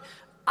too. But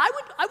I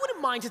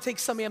wouldn't mind to take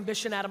some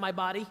ambition out of my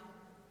body.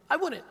 I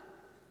wouldn't.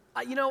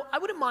 I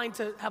wouldn't mind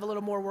to have a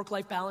little more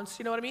work-life balance,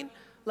 you know what I mean?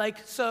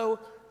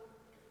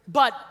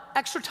 But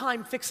extra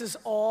time fixes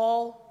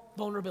all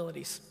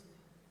vulnerabilities.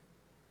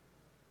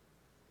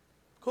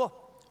 Cool.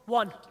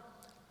 1.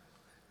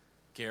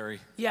 Gary.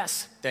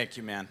 Yes. Thank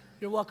you, man.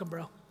 You're welcome,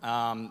 bro.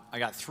 I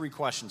got 3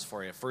 questions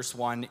for you. First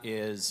one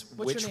is,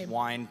 What's your which name?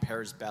 wine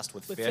pairs best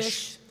with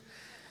fish?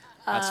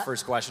 Uh, That's the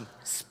first question.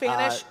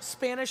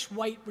 Spanish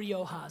white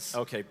Riojas.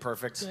 Okay,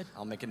 perfect. Good.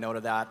 I'll make a note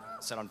of that.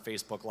 I said on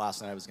Facebook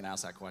last night I was going to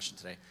ask that question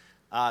today.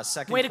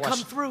 Second Way to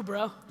question. come through,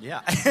 bro.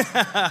 Yeah.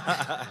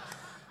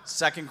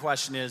 Second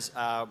question is,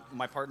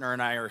 my partner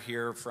and I are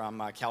here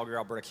from Calgary,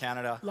 Alberta,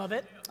 Canada. Love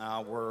it.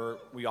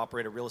 We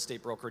operate a real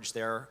estate brokerage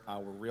there.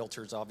 We're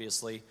realtors,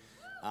 obviously.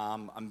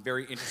 I'm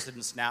very interested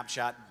in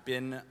Snapchat.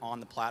 Been on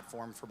the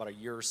platform for about a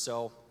year or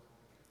so.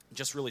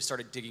 Just really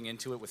started digging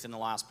into it within the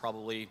last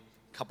probably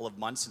couple of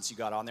months since you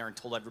got on there and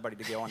told everybody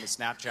to go onto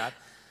Snapchat.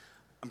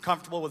 I'm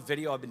comfortable with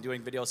video. I've been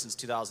doing video since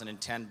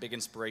 2010. Big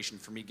inspiration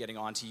for me getting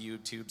onto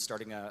YouTube,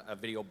 starting a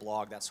video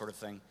blog, that sort of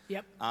thing.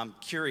 Yep. I'm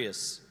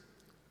curious,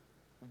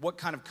 what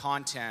kind of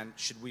content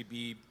should we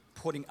be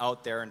putting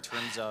out there in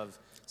terms of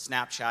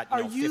Snapchat,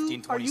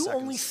 15, 20 Are you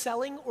seconds? only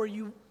selling or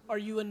are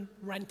you in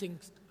renting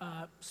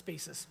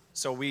spaces?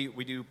 So we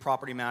do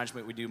property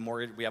management, we do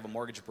mortgage, we have a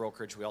mortgage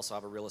brokerage, we also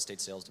have a real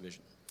estate sales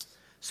division.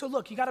 So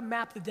look, you got to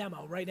map the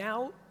demo. Right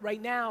now,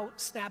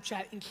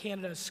 Snapchat in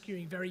Canada is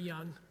skewing very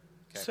young.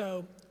 Okay.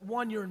 So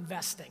 1, you're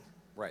investing.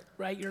 Right.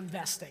 Right, you're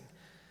investing.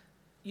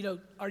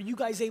 Are you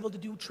guys able to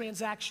do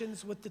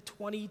transactions with the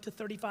 20 to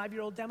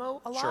 35-year-old demo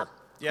a lot? Sure.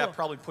 Yeah, Cool.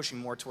 probably pushing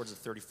more towards a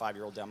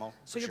 35-year-old demo.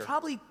 So you're sure.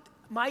 probably,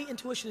 my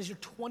intuition is you're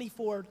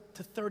 24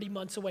 to 30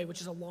 months away,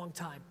 which is a long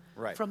time.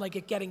 Right. From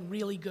it getting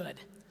really good.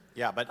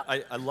 Yeah, but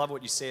I love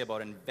what you say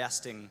about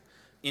investing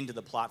into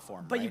the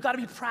platform. But right? you've got to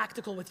be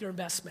practical with your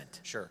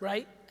investment. Sure.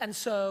 Right? And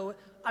so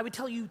I would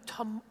tell you,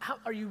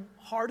 are you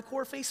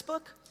hardcore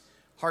Facebook?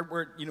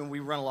 Hardware, we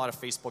run a lot of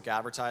Facebook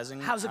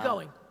advertising. How's it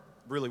going?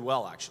 Really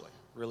well, actually.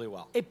 Really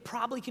well. It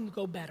probably can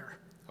go better.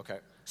 Okay.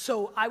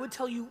 So I would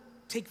tell you,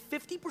 take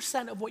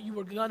 50% of what you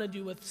were gonna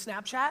do with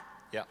Snapchat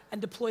Yeah. and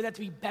deploy that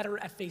to be better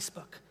at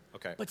Facebook.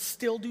 Okay. but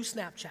still do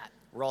Snapchat.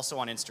 We're also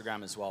on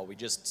Instagram as well. We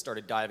just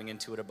started diving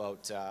into it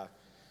about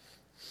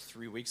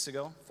 4 weeks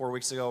ago.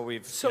 We've So we've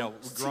it grown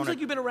seems like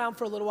you've been around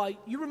for a little while.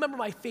 You remember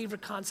my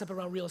favorite concept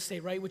around real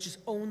estate, right? Which is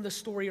own the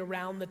story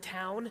around the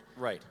town.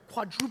 Right.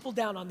 Quadruple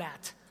down on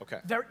that. Okay.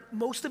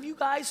 Most of you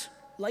guys,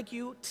 like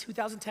you,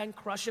 2010,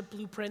 crush it,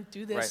 blueprint,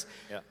 do this.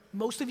 Right, yeah.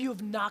 Most of you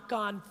have not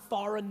gone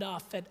far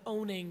enough at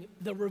owning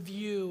the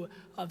review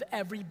of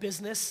every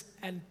business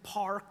and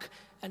park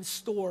and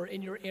store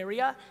in your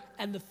area.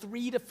 And the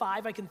 3 to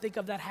 5 I can think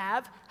of that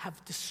have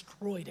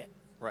destroyed it.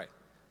 Right.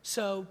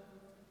 So,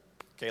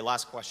 Okay,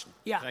 last question.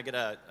 Yeah. Can I get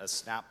a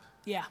Snapchat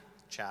yeah,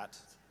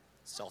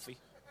 selfie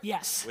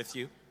yes, with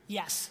you?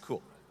 yes.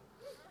 Cool.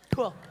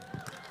 Cool.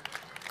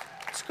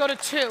 Let's go to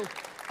 2.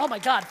 Oh my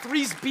God,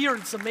 3's beard,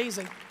 it's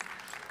amazing.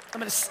 I'm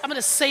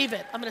gonna save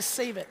it. I'm gonna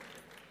save it.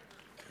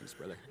 Thanks,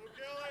 brother.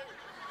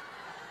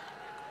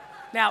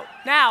 Now,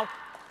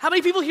 how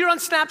many people here on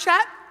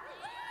Snapchat?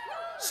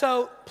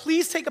 So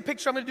please take a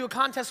picture. I'm gonna do a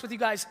contest with you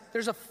guys.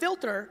 There's a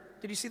filter.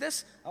 Did you see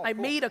this? I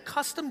made a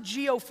custom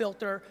geo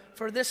filter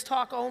for this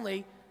talk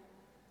only.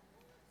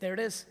 There it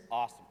is.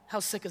 Awesome. How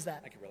sick is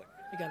that? Thank you, brother.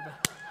 You got it, bro.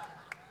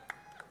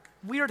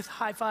 Weird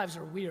high fives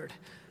are weird.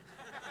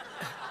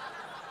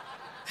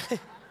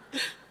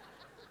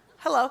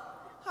 Hello.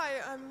 Hi,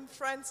 I'm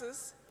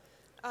Francis.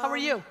 How are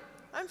you?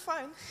 I'm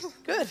fine.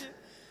 Good.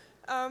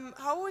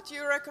 How would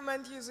you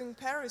recommend using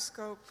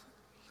Periscope?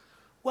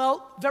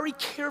 Well, very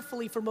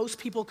carefully for most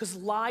people, because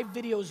live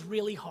video is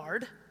really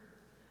hard.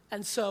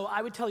 And so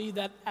I would tell you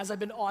that as I've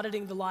been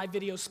auditing the live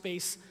video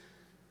space,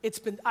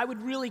 I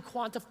would really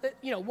quantify,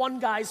 one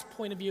guy's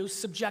point of view,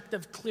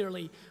 subjective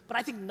clearly, but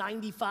I think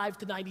 95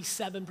 to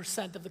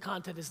 97% of the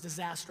content is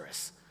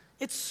disastrous.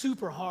 It's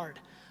super hard.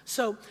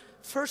 So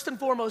first and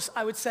foremost,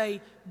 I would say,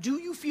 do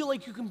you feel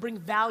like you can bring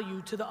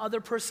value to the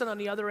other person on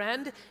the other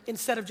end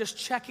instead of just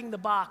checking the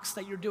box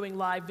that you're doing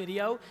live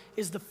video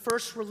is the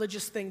first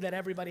religious thing that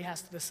everybody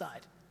has to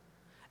decide.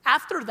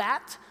 After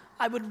that,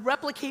 I would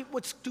replicate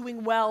what's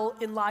doing well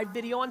in live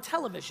video on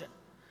television.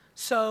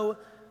 So,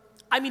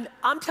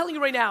 I'm telling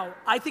you right now,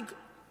 I think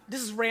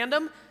this is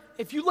random.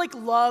 If you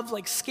love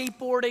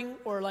skateboarding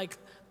or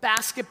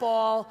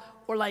basketball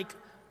or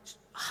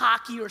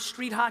hockey or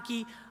street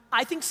hockey,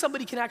 I think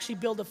somebody can actually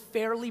build a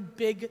fairly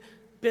big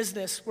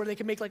business where they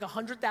can make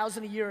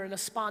 $100,000 a year and a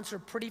sponsor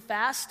pretty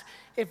fast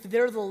if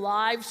they're the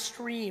live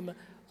stream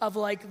of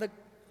the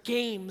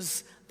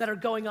games that are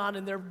going on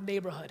in their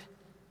neighborhood.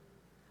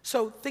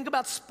 So think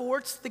about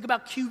sports, think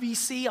about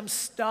QVC, I'm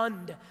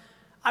stunned.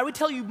 I would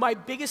tell you my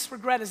biggest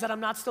regret is that I'm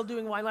not still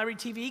doing Wine Library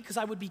TV because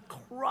I would be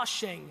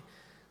crushing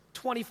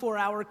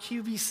 24-hour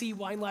QVC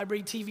Wine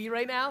Library TV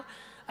right now.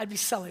 I'd be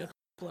selling a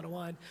lot of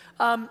wine.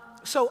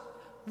 So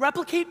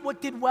replicate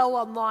what did well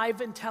on live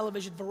and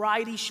television,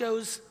 variety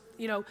shows,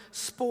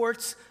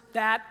 sports,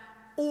 that,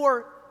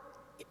 or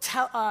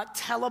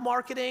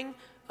telemarketing,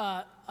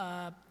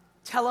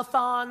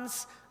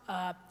 telethons,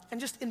 and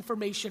just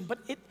information. But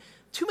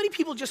too many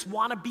people just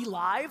want to be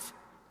live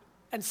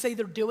and say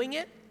they're doing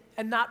it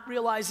and not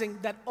realizing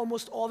that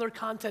almost all their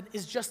content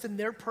is just in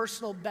their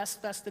personal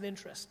best vested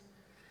interest.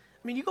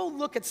 You go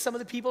look at some of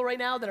the people right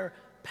now that are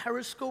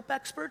Periscope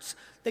experts.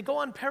 They go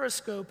on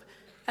Periscope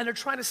and they're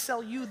trying to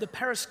sell you the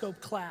Periscope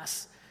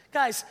class.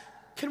 Guys,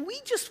 can we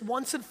just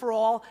once and for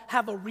all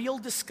have a real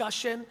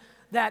discussion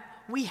that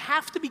we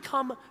have to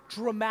become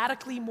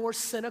dramatically more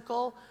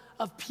cynical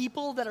of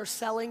people that are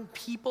selling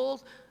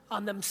people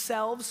on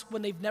themselves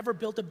when they've never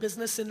built a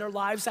business in their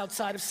lives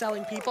outside of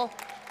selling people?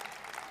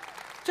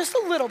 Just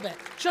a little bit,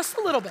 just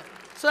a little bit.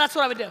 So that's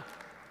what I would do.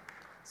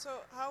 So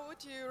how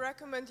would you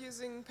recommend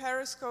using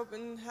Periscope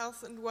in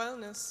health and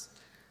wellness?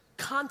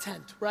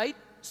 Content, right?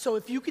 So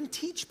if you can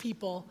teach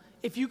people,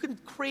 if you can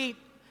create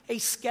a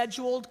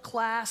scheduled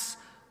class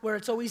where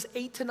it's always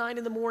 8 to 9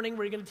 in the morning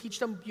where you're gonna teach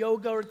them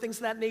yoga or things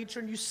of that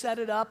nature and you set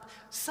it up,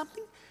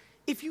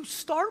 if you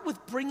start with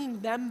bringing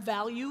them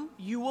value,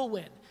 you will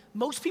win.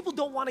 Most people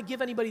don't want to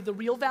give anybody the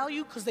real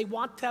value because they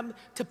want them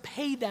to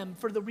pay them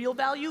for the real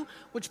value,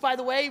 which, by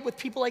the way, with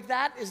people like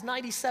that is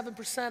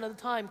 97% of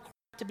the time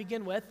to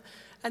begin with.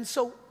 And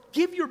so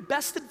give your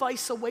best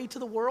advice away to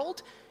the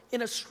world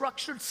in a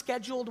structured,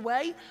 scheduled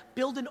way.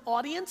 Build an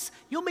audience.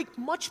 You'll make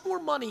much more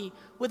money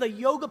with a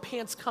yoga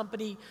pants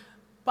company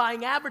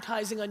buying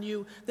advertising on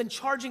you than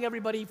charging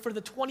everybody for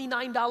the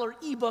 $29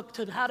 ebook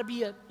to how to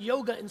be a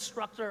yoga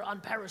instructor on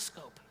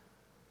Periscope.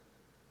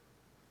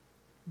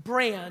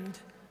 Brand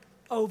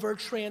over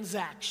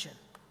transaction.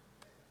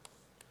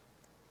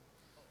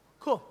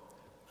 Cool.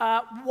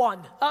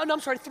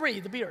 3,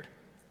 the beard.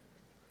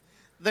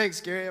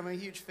 Thanks, Gary. I'm a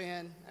huge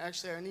fan.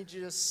 Actually, I need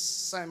you to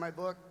sign my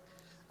book.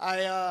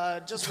 I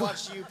just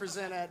watched you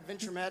present at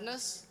Venture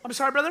Madness. I'm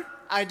sorry, brother?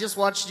 I just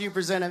watched you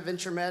present at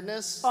Venture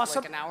Madness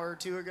Awesome. an hour or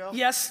two ago.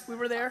 Yes, we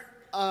were there.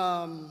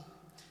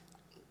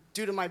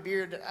 Due to my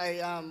beard,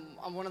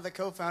 I'm one of the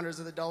co-founders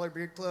of the Dollar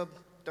Beard Club.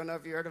 Don't know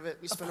if you heard of it.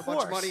 We spend a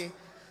bunch of money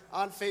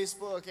on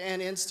Facebook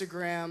and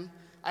Instagram.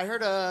 I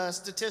heard a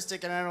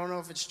statistic, and I don't know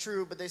if it's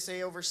true, but they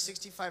say over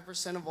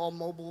 65% of all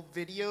mobile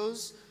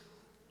videos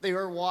they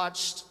were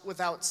watched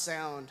without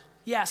sound.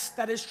 Yes,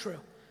 that is true.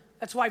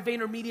 That's why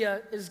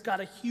VaynerMedia has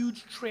got a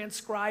huge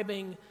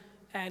transcribing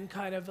and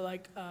kind of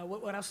like,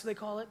 what else do they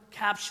call it?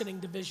 Captioning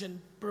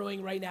division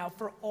brewing right now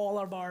for all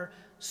of our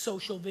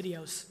social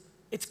videos.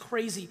 It's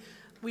crazy.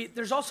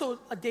 There's also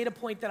a data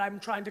point that I'm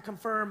trying to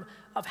confirm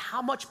of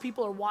how much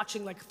people are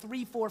watching like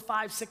 3, 4,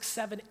 5, 6,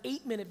 7,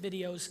 8-minute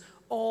videos,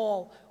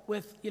 all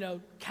with, you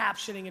know,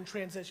 captioning and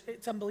transition.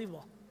 It's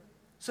unbelievable.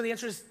 So the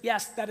answer is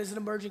yes, that is an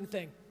emerging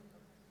thing.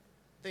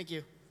 Thank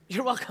you.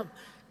 You're welcome.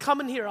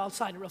 Come in here, I'll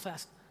sign it real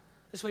fast.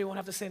 This way you won't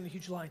have to stand in a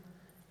huge line.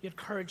 You had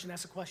courage and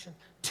ask a question.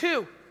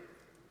 2,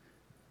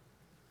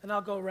 and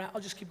I'll go around,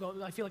 I'll just keep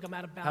going. I feel like I'm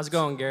out of bounds. How's it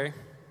going, Gary?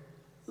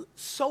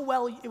 So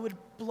well, it would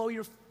blow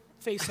your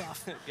face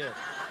off. Good.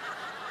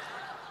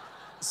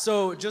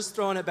 So just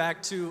throwing it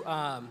back to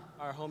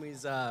our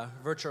homie's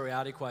virtual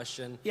reality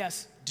question.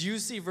 Yes. Do you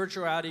see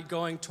virtual reality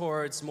going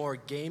towards more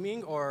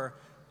gaming or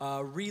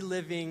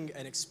reliving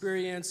an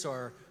experience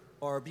or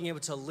being able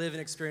to live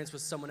an experience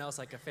with someone else,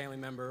 like a family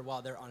member,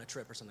 while they're on a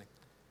trip or something?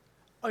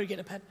 Oh, you're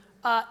getting a pen?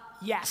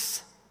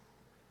 Yes.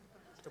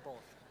 To both.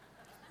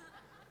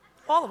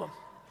 All of them.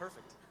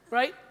 Perfect.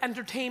 Right?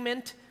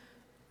 Entertainment.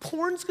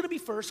 Porn's gonna be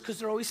first because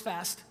they're always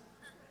fast,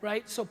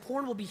 right? So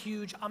porn will be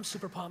huge. I'm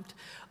super pumped.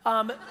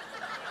 I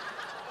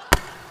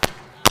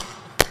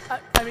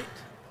mean,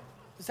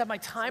 is that my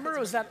timer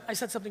or is that, I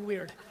said something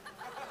weird?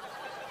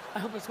 I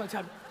hope it's my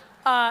timer.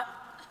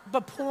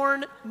 But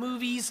porn,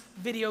 movies,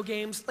 video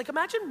games, like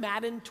imagine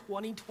Madden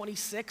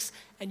 2026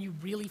 and you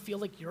really feel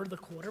like you're the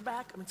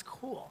quarterback. I mean, it's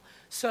cool.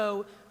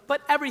 So,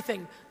 but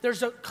everything.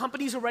 There's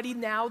companies already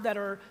now that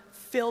are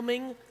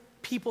filming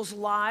people's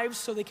lives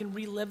so they can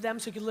relive them,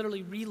 so you can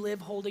literally relive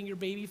holding your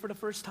baby for the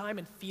first time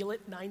and feel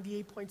it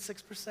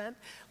 98.6%.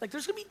 Like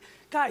there's gonna be,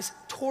 guys,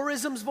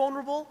 tourism's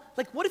vulnerable.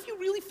 Like what if you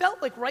really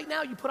felt like right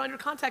now you put on your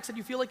contacts and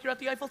you feel like you're at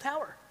the Eiffel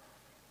Tower?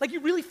 Like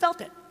you really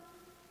felt it.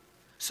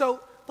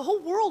 So the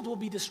whole world will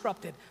be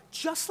disrupted,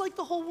 just like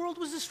the whole world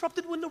was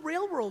disrupted when the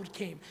railroad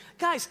came.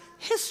 Guys,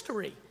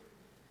 history,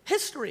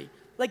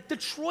 like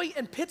Detroit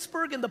and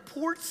Pittsburgh and the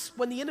ports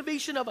when the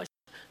innovation of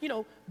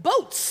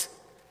boats,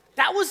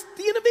 that was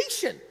the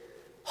innovation.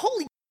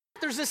 Holy,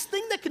 there's this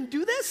thing that can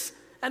do this,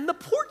 and the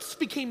ports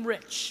became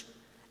rich.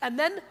 And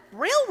then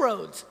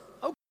railroads,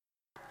 oh,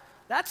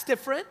 that's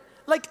different.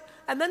 Like,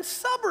 and then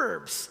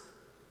suburbs,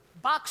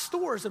 box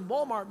stores and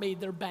Walmart made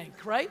their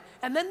bank, right?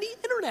 And then the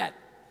internet.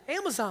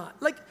 Amazon.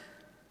 Like,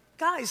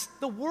 guys,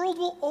 the world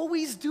will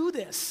always do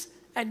this.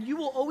 And you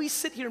will always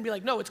sit here and be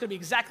like, no, it's going to be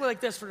exactly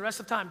like this for the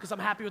rest of the time because I'm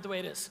happy with the way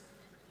it is.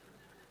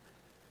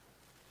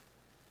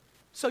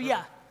 So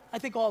yeah, I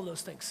think all of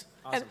those things.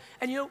 Awesome.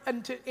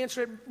 And to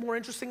answer it more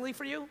interestingly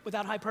for you,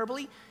 without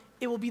hyperbole,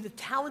 it will be the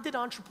talented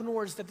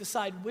entrepreneurs that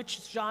decide which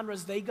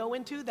genres they go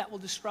into that will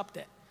disrupt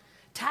it.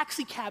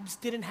 Taxi cabs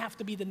didn't have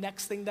to be the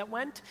next thing that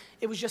went.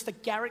 It was just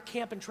that Garrett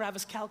Camp and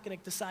Travis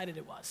Kalanick decided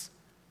it was.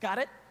 Got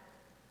it?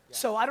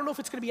 So I don't know if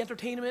it's going to be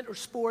entertainment or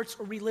sports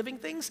or reliving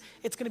things.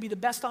 It's going to be the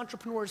best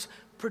entrepreneurs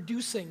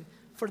producing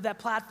for that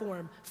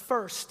platform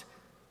first.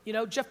 You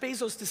know, Jeff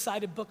Bezos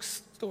decided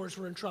bookstores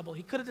were in trouble.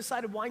 He could have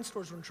decided wine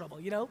stores were in trouble,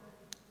 you know?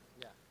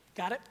 Yeah.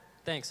 Got it?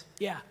 Thanks.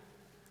 Yeah.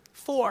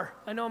 4.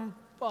 I know I'm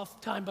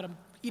off time, but I'm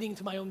eating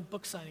to my own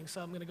book signing,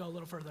 so I'm going to go a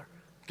little further.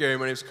 Gary,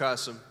 my name's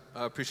Qasim.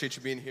 I appreciate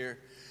you being here.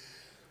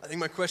 I think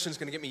my question is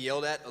going to get me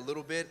yelled at a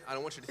little bit. I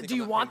don't want you to think Do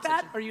you want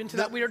that? Are you into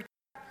that weird?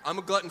 I'm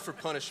a glutton for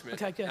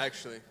punishment, okay, good.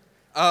 Actually.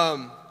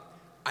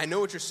 I know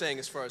what you're saying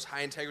as far as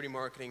high integrity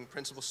marketing,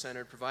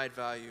 principle-centered, provide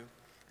value,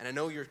 and I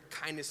know you're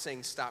kind of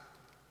saying stop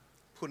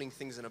putting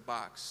things in a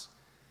box.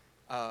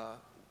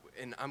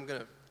 And I'm going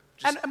to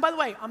just... And by the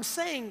way, I'm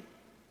saying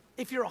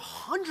if you're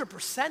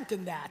 100%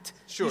 in that,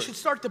 sure. You should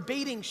start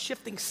debating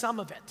shifting some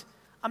of it.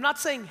 I'm not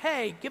saying,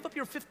 hey, give up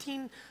your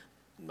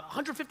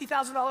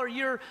 $150,000 a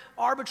year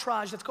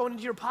arbitrage that's going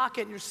into your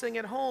pocket and you're sitting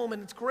at home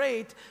and it's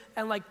great,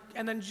 and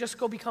then just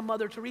go become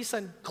Mother Teresa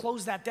and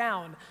close that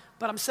down.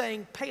 But I'm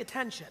saying pay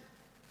attention.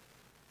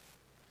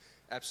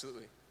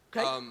 Absolutely.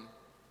 Okay.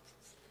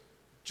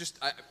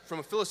 From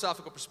a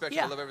philosophical perspective,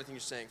 yeah. I love everything you're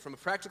saying. From a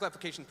practical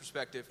application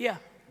perspective, yeah.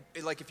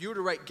 Like if you were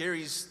to write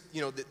Gary's,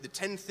 the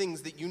 10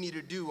 things that you need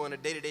to do on a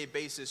day-to-day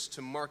basis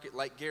to market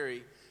like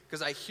Gary,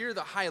 because I hear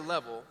the high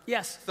level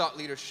yes. thought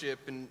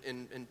leadership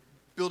and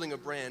building a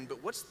brand,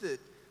 but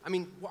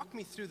walk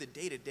me through the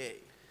day-to-day.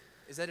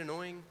 Is that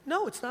annoying?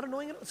 No, it's not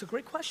annoying at all. It's a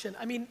great question.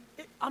 I mean,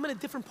 I'm in a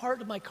different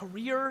part of my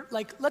career.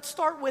 Like, let's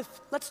start with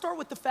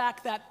the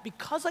fact that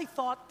because I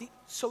thought the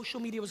social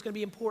media was going to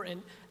be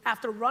important,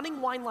 after running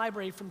Wine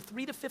Library from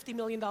 $3 to $50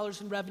 million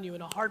in revenue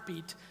in a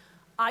heartbeat,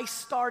 I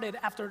started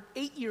after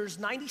 8 years,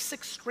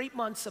 96 straight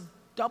months of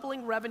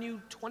doubling revenue,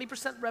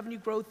 20% revenue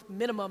growth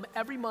minimum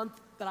every month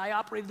that I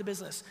operated the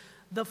business.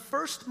 The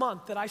first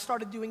month that I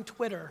started doing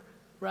Twitter,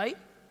 right,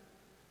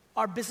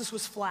 our business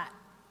was flat.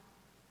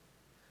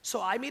 So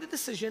I made a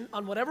decision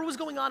on whatever was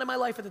going on in my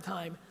life at the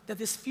time that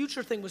this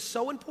future thing was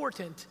so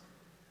important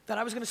that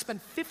I was going to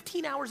spend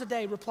 15 hours a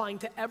day replying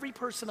to every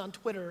person on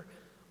Twitter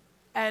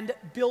and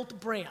built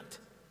brand,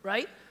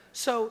 right?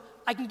 So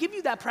I can give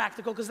you that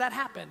practical because that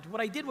happened.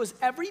 What I did was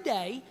every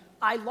day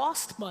I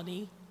lost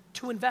money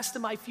to invest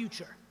in my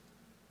future.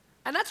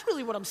 And that's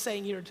really what I'm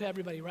saying here to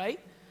everybody, right?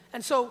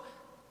 And so,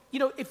 you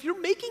know, if you're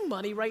making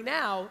money right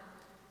now,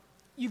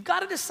 you've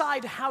got to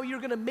decide how you're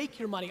gonna make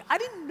your money. I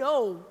didn't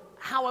know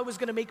how I was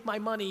gonna make my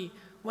money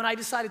when I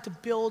decided to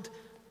build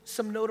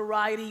some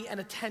notoriety and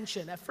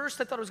attention. At first,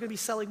 I thought I was gonna be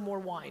selling more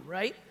wine,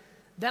 right?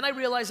 Then I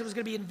realized I was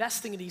gonna be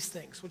investing in these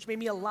things, which made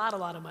me a lot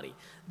of money.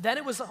 Then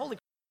it was, holy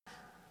crap,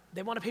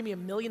 they wanna pay me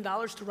 $1 million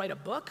to write a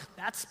book?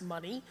 That's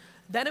money.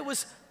 Then it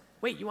was,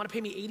 wait, you wanna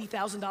pay me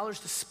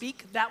 $80,000 to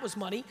speak? That was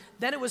money.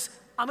 Then it was,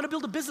 I'm gonna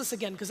build a business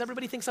again because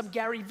everybody thinks I'm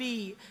Gary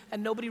Vee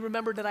and nobody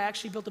remembered that I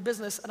actually built a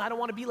business and I don't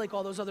wanna be like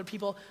all those other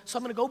people, so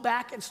I'm gonna go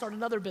back and start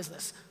another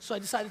business. So I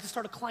decided to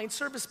start a client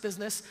service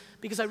business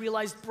because I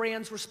realized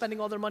brands were spending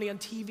all their money on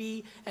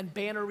TV and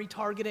banner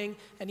retargeting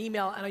and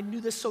email, and I knew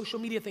this social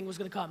media thing was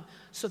gonna come.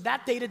 So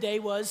that day-to-day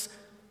was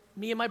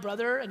me and my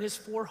brother and his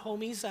 4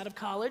 homies out of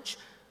college,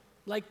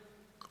 like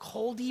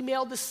cold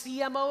emailed the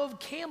CMO of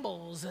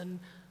Campbell's and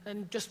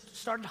just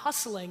started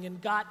hustling and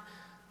got,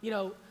 you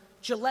know,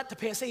 Gillette to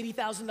pay us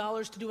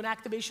 $80,000 to do an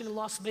activation in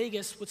Las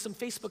Vegas with some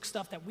Facebook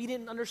stuff that we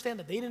didn't understand,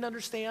 that they didn't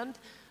understand.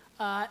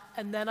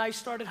 And then I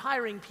started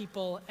hiring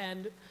people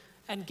and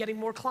getting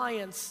more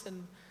clients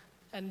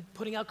and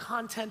putting out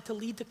content to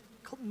lead to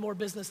more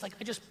business. Like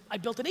I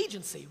built an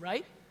agency,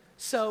 right?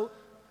 So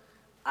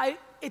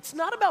it's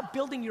not about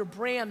building your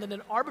brand and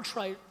then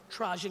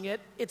arbitraging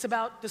it. It's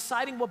about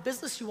deciding what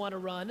business you want to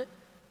run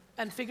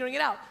and figuring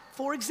it out.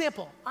 For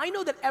example, I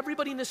know that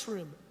everybody in this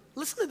room,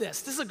 listen to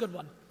this is a good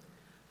one.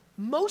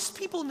 Most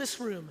people in this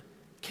room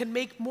can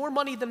make more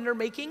money than they're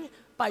making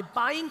by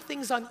buying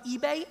things on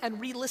eBay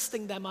and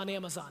relisting them on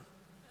Amazon.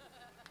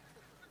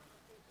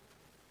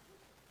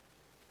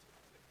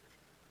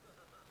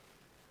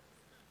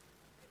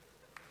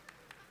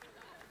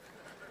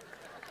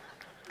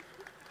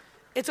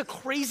 It's a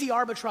crazy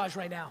arbitrage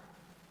right now.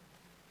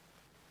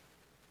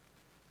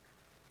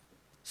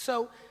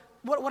 So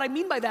what I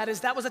mean by that is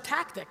that was a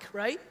tactic,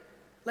 right?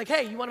 Like,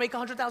 hey, you wanna make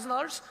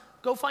 $100,000?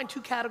 Go find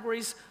 2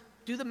 categories,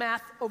 do the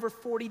math over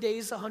 40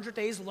 days, 100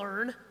 days,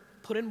 learn,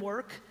 put in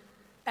work,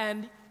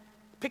 and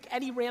pick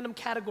any random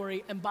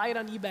category and buy it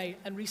on eBay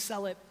and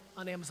resell it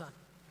on Amazon.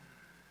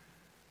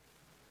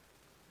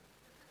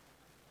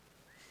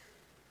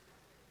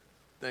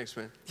 Thanks,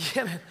 man.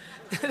 Yeah,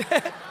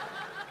 man.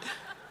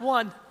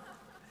 One.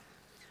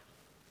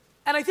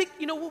 And I think,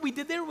 you know what we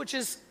did there, which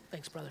is,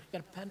 thanks, brother. You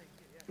got a pen?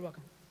 You're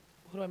welcome.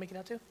 Who do I make it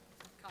out to?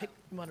 You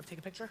want to take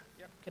a picture?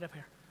 Yep. Get up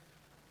here.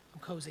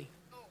 I'm cozy.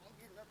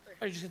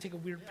 Are you just gonna take a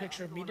weird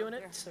picture of me doing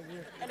it? It's so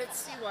weird. And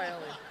it's CYLE.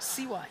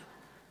 CY.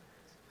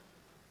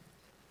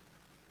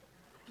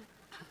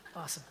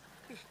 Awesome.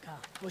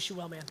 Wish you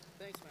well, man.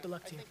 Thanks, man. Good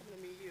luck to you. I think I'm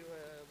gonna meet you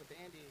with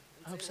Andy.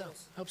 I hope so.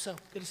 Hope so.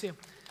 Good to see you.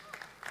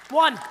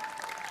 One.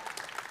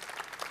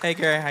 Hey,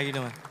 Gary, how you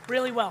doing?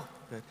 Really well.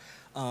 Good.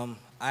 I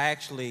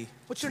actually.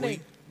 What's your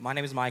name? My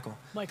name is Michael.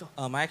 Michael.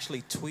 I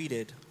actually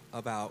tweeted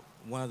about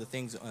one of the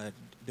things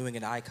doing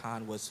an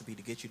icon was to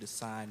get you to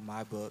sign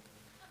my book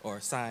or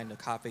sign a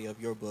copy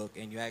of your book,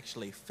 and you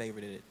actually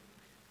favorited it.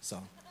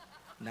 So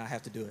now I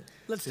have to do it.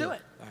 Let's do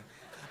it.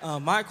 All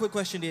right. My quick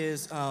question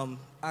is, I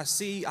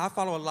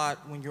follow a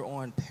lot when you're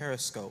on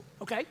Periscope.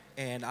 Okay.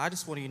 And I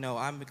just want to know,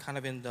 I'm kind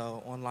of in the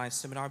online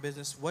seminar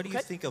business. What do you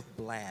think of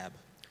Blab?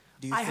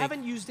 I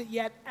haven't used it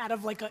yet out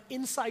of like an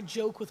inside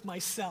joke with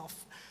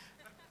myself.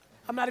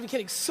 I'm not even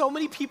kidding. So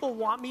many people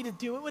want me to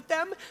do it with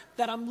them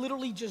that I'm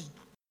literally just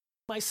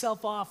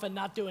myself off and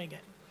not doing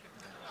it.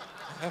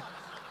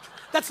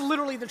 That's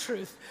literally the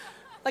truth.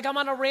 Like I'm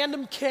on a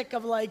random kick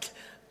of like,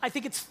 I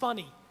think it's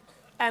funny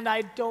and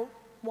I don't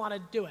want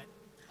to do it.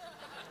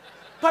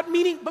 But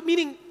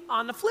meaning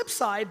on the flip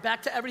side,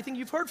 back to everything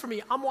you've heard from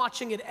me, I'm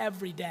watching it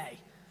every day.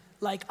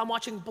 Like I'm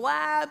watching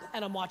Blab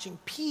and I'm watching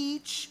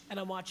Peach and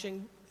I'm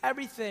watching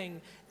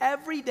everything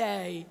every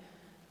day.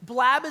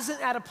 Blab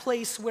isn't at a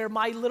place where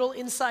my little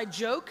inside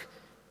joke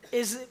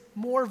is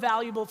more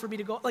valuable for me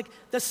to go. Like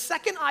the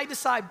second I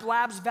decide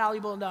Blab's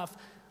valuable enough,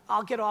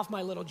 I'll get off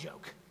my little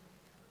joke.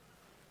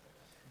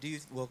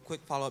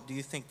 Quick follow-up, do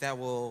you think that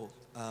will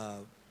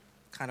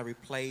kind of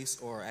replace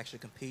or actually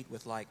compete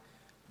with like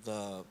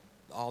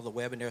all the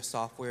webinar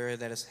software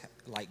that is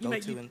like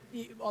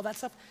all that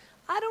stuff?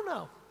 I don't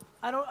know.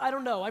 I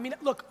don't know. I mean,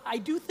 look, I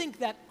do think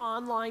that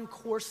online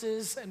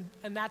courses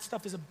and that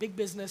stuff is a big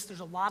business.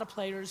 There's a lot of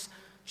players.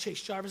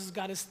 Chase Jarvis has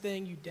got his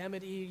thing,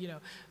 Udemy,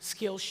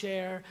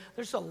 Skillshare.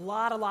 There's a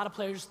lot of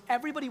players.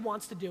 Everybody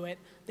wants to do it.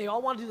 They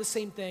all want to do the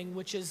same thing,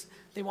 which is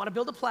they want to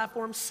build a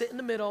platform, sit in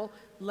the middle,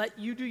 let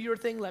you do your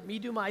thing, let me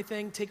do my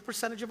thing, take a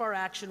percentage of our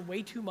action,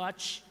 way too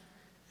much,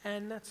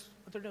 and that's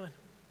what they're doing.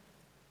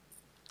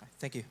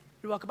 Thank you.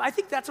 You're welcome. I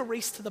think that's a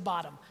race to the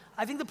bottom.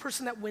 I think the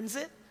person that wins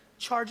it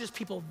charges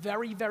people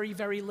very, very,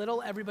 very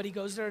little. Everybody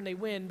goes there and they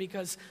win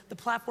because the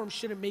platform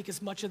shouldn't make as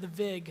much of the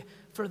vig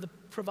for the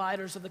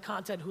providers of the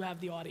content who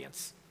have the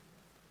audience.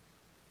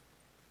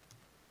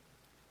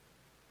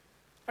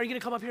 Are you gonna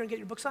come up here and get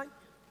your book signed?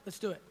 Let's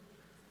do it.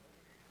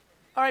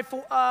 All right,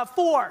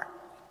 4.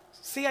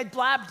 See, I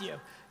blabbed you.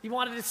 You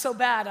wanted it so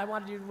bad, I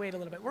wanted you to wait a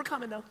little bit. We're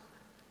coming, though.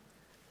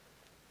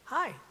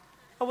 Hi.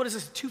 Oh, what is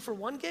this, a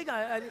 2-for-1 gig?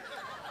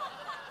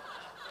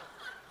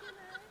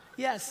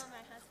 Yes.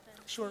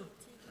 Sure.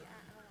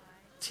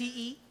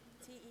 T-E?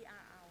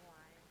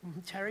 T-E-R-R-Y.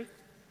 Terry?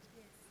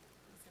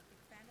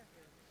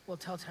 Well,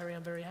 tell Terry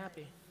I'm very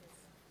happy.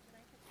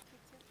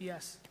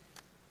 Yes.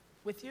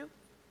 With you?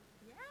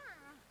 Yeah.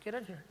 Get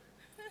in here.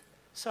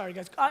 Sorry,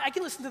 guys. I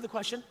can listen to the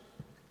question.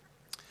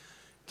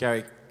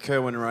 Gary,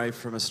 Kerwin Ray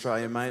from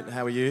Australia, mate.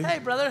 How are you? Hey,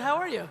 brother. How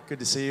are you? Good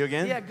to see you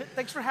again. Yeah, good.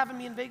 Thanks for having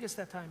me in Vegas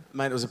that time.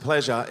 Mate, it was a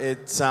pleasure.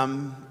 It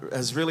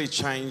has really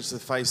changed the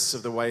face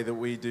of the way that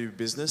we do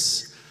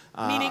business.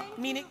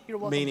 Meaning, you're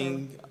welcome.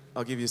 Meaning,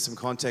 I'll give you some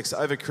context.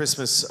 Over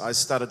Christmas, I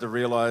started to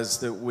realize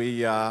that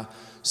we are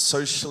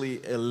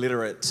socially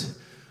illiterate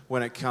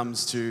when it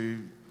comes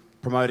to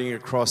promoting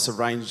across a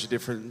range of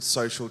different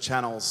social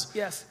channels.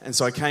 Yes. And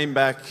so I came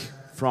back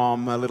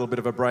from a little bit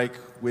of a break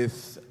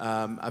with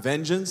a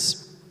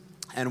vengeance.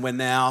 And when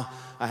now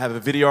I have a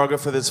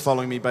videographer that's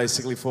following me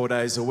basically 4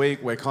 days a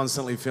week. We're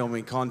constantly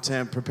filming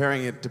content,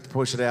 preparing it to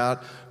push it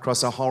out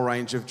across a whole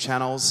range of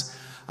channels.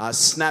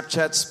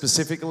 Snapchat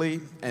specifically,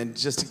 and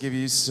just to give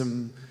you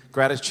some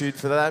gratitude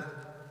for that,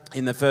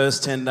 in the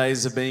first 10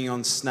 days of being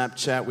on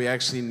Snapchat, we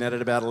actually netted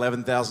about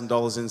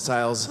 $11,000 in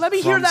sales. Let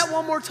me hear that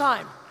one more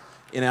time.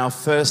 In our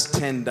first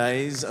 10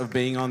 days of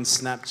being on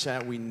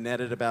Snapchat, we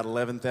netted about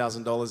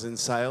 $11,000 in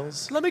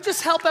sales. Let me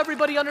just help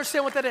everybody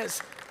understand what that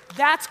is.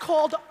 That's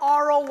called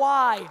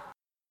ROI.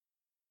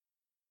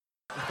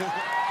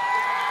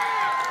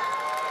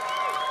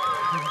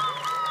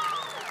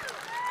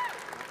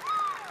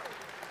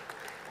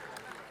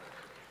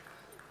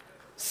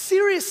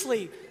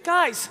 Seriously,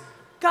 guys,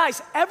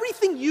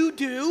 everything you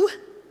do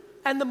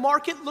and the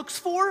market looks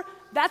for,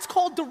 that's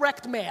called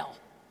direct mail.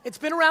 It's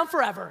been around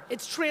forever.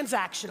 It's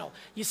transactional.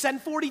 You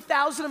send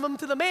 40,000 of them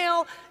to the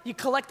mail, you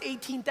collect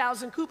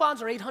 18,000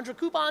 coupons or 800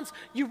 coupons,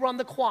 you run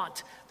the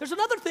quant. There's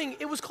another thing,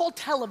 it was called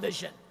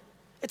television.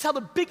 It's how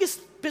the biggest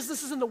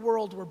businesses in the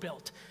world were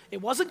built.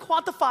 It wasn't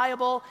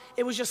quantifiable,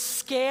 it was just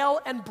scale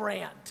and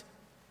brand.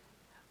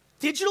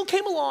 Digital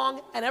came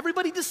along and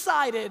everybody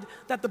decided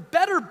that the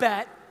better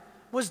bet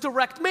was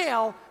direct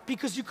mail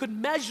because you could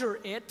measure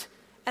it,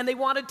 and they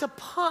wanted to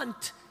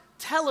punt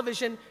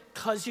television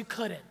because you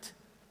couldn't.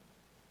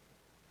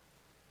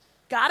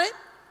 Got it?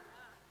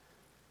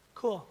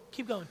 Cool,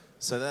 keep going.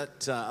 So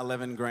that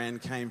 11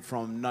 grand came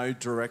from no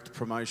direct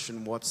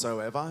promotion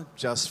whatsoever,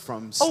 just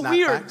from snapbacks. Oh,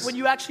 weird. When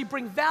you actually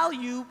bring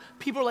value,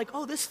 people are like,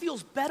 oh, this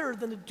feels better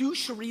than the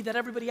douchery that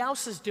everybody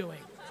else is doing.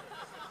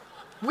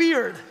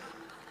 Weird.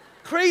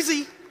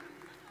 Crazy.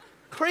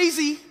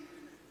 Crazy.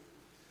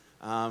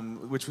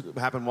 Which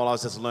happened while I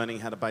was just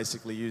learning how to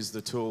basically use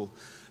the tool.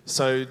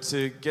 So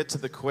to get to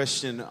the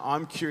question,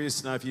 I'm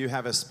curious to know if you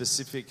have a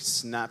specific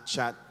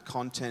Snapchat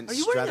content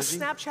strategy. Are you wearing a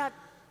Snapchat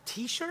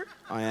t-shirt?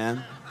 I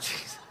am.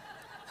 Jeez.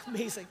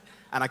 Amazing.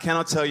 And I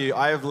cannot tell you,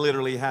 I have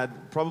literally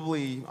had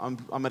probably, I'm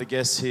going to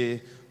guess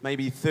here,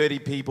 maybe 30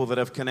 people that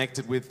have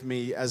connected with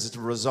me as a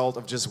result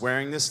of just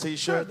wearing this t-shirt.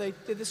 Sure, they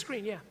did the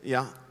screen, yeah.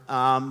 Yeah.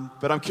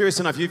 But I'm curious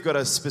to know if you've got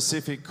a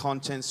specific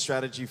content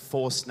strategy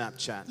for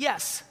Snapchat.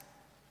 Yes.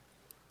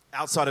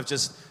 Outside of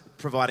just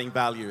providing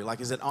value, like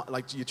is it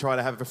like do you try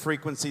to have a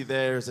frequency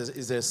there?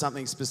 Is there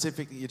something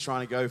specific that you're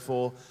trying to go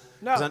for?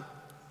 No.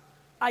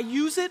 I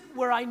use it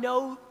where I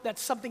know that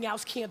something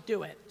else can't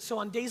do it. So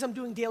on days I'm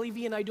doing Daily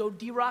V and I do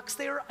D-Rocks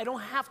there, I don't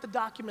have to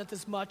document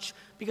as much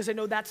because I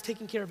know that's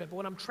taking care of it. But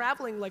when I'm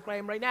traveling like I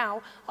am right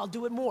now, I'll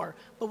do it more.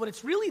 But what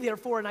it's really there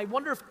for, and I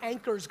wonder if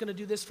Anchor is gonna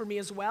do this for me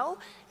as well,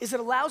 is it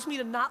allows me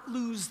to not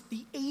lose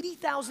the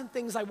 80,000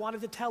 things I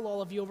wanted to tell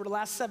all of you over the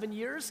last 7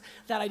 years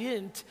that I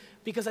didn't,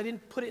 because I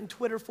didn't put it in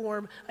Twitter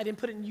form, I didn't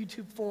put it in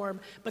YouTube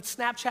form, but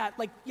Snapchat,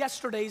 like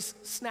yesterday's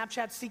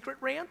Snapchat secret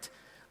rant,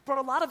 brought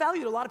a lot of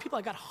value to a lot of people.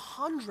 I got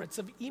hundreds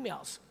of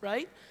emails,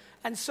 right?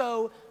 And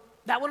so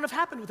that wouldn't have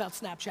happened without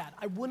Snapchat.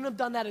 I wouldn't have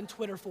done that in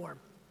Twitter form.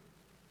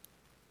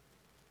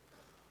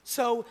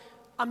 So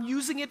I'm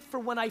using it for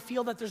when I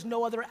feel that there's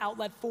no other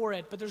outlet for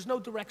it, but there's no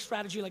direct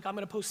strategy like I'm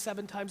gonna post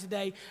 7 times a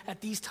day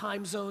at these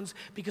time zones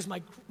because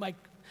my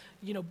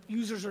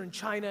users are in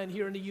China and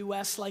here in the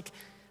US. Like,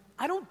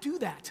 I don't do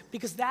that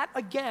because that,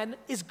 again,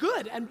 is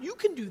good and you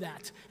can do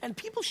that and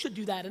people should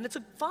do that and it's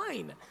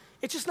fine.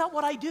 It's just not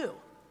what I do.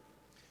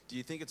 Do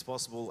you think it's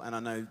possible, and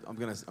I know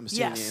I'm assuming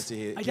the answer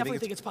here. I definitely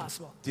think it's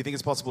possible. Do you think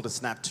it's possible to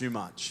snap too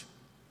much?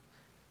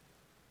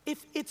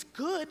 If it's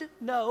good,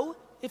 no.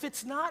 If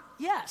it's not,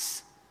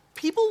 yes.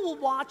 People will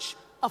watch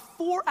a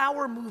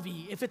 4-hour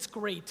movie if it's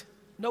great.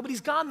 Nobody's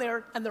gone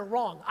there and they're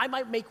wrong. I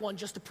might make one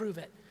just to prove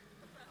it.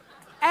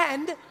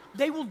 And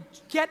they will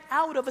get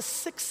out of a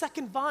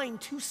 6-second Vine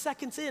 2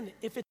 seconds in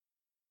if it's.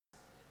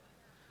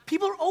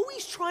 People are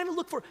always trying to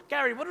look for,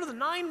 Gary, what are the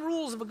 9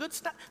 rules of a good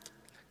snap?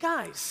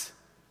 Guys.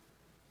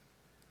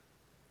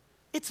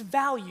 It's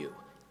value.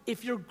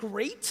 If you're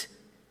great,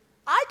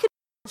 I could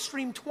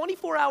stream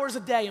 24 hours a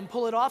day and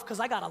pull it off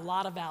because I got a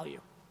lot of value.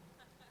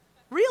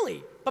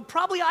 Really, but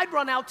probably I'd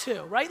run out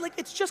too, right? Like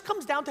it just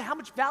comes down to how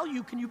much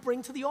value can you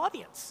bring to the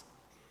audience.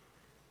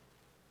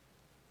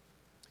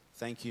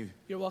 Thank you.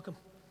 You're welcome.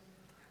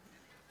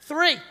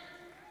 3.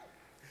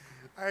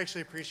 I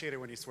actually appreciate it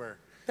when you swear.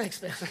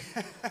 Thanks, man.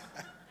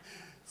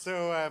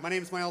 So my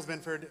name is Miles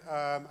Binford.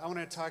 I want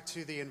to talk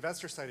to the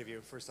investor side of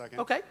you for a second.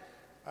 Okay.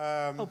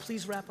 Oh,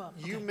 please wrap up.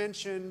 You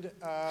mentioned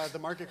the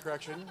market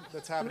correction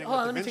that's happening Hold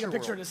on, with let the me take a venture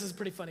picture of world. this. This is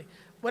pretty funny.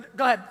 What?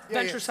 Go ahead, Yeah,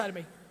 venture yeah. side of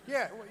me.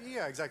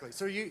 Yeah, exactly.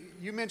 So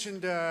you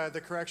mentioned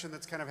the correction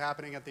that's kind of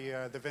happening at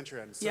the venture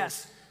end. So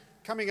Yes.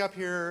 Coming up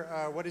here,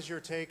 what is your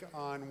take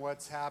on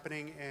what's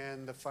happening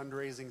in the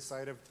fundraising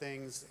side of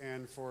things,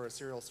 and for a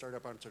serial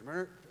startup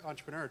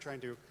entrepreneur trying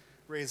to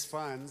raise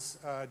funds,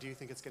 do you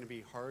think it's going to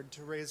be hard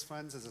to raise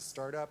funds as a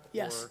startup,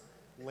 Yes.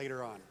 or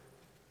later on?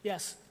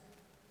 Yes.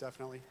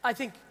 Definitely. I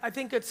think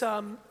it's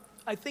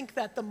I think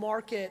that the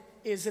market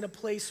is in a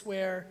place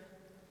where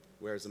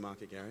Where is the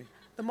market, Gary?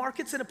 the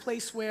market's in a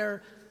place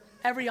where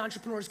every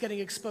entrepreneur is getting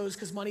exposed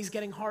because money's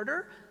getting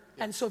harder.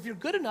 And so if you're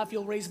good enough,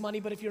 you'll raise money,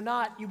 but if you're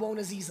not, you won't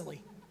as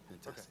easily.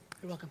 Fantastic.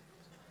 You're welcome.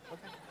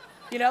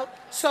 You know,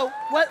 so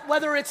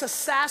whether it's a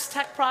SaaS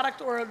tech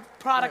product or a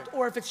product,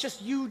 or if it's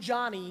just you,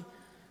 Johnny,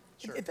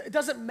 it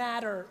doesn't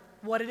matter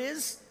what it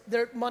is.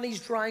 Their money's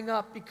drying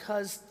up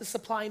because the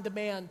supply and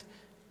demand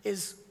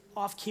is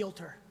off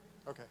kilter.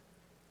 Okay.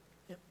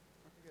 Yep.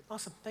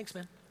 Awesome. Thanks,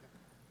 man.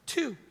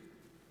 2.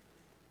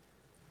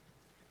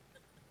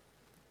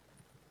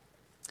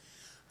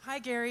 Hi,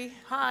 Gary.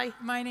 Hi.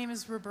 My name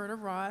is Roberta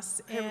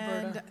Ross, Hey,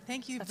 and Roberta.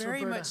 thank you That's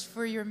very Roberta. much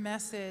for your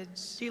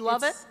message. Do you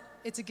love it?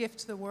 It's a gift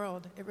to the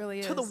world. It really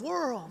is. To the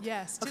world?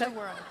 Yes, to Okay. the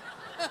world.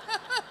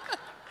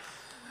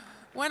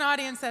 One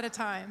audience at a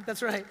time.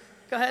 That's right.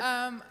 Go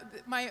ahead.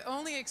 My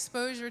only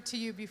exposure to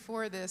you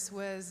before this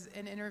was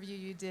an interview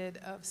you did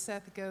of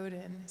Seth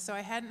Godin, so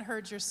I hadn't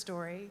heard your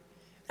story.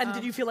 And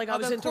did you feel like I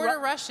was although quarter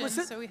interrupt- Russian, was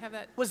it- so we have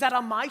that. Was that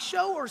on my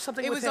show or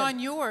something? It with was him? on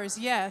yours,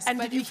 yes. And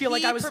but did you feel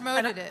like he I was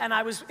promoted it? and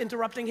I was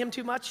interrupting him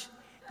too much?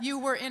 You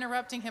were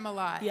interrupting him a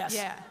lot. Yes.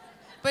 Yeah,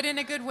 but in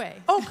a good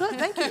way. Oh, good.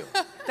 Thank you.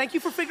 Thank you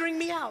for figuring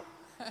me out.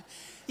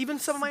 Even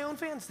some of my own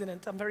fans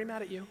didn't. I'm very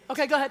mad at you.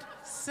 Okay, go ahead.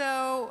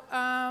 So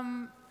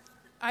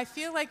I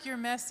feel like your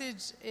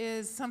message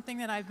is something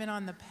that I've been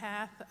on the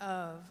path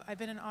of. I've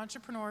been an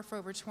entrepreneur for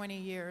over 20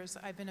 years.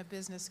 I've been a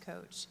business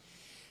coach.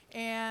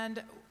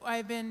 And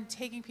I've been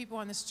taking people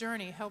on this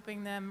journey,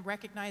 helping them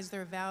recognize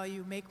their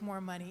value, make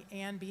more money,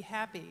 and be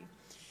happy.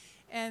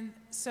 And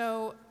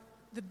so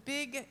the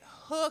big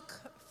hook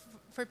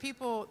for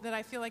people that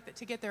I feel like that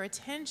to get their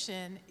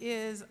attention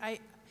is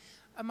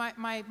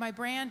my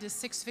brand is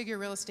Six Figure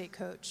Real Estate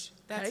Coach.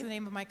 That's Okay. the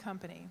name of my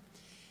company.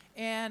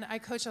 And I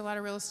coach a lot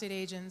of real estate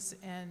agents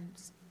and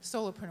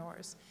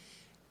solopreneurs.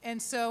 And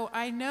so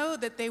I know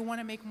that they want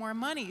to make more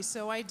money,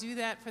 so I do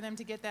that for them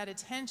to get that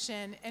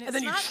attention. And, it's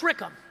then you not, trick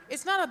them.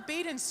 It's not a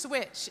bait and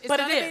switch. It's But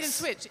not it a bait is. and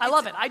switch. I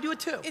love it. I do it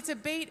too. It's a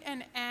bait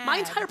and add. My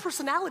entire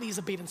personality is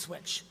a bait and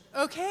switch.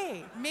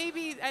 Okay,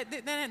 maybe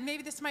then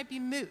maybe this might be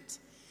moot.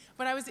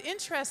 But I was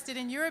interested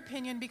in your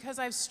opinion because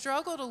I've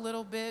struggled a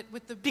little bit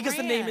with the Because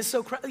brand. the name is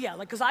so yeah,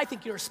 like because I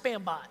think you're a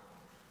spam bot.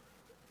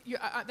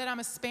 That I'm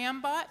a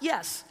spam bot?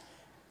 Yes.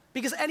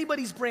 Because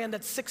anybody's brand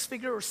that's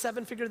 6-figure or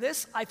 7-figure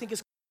this, I think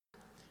is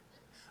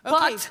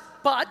Okay.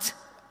 But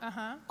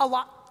Uh-huh. a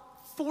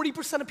lot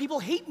 40% of people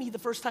hate me the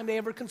first time they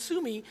ever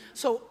consume me.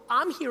 So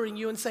I'm hearing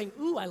you and saying,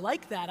 "Ooh, I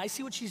like that. I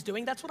see what she's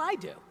doing. That's what I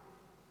do."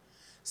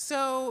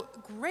 So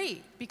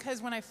great,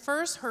 because when I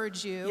first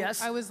heard you,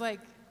 Yes. I was like,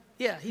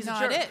 Yeah, he's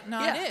not a jerk. it,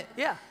 not Yeah, it.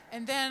 yeah.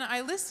 And then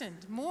I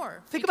listened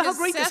more. Think about how because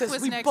great Seth this is.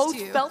 was We next both to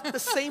you. felt the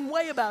same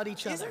way about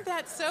each other. Isn't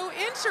that so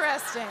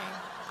interesting?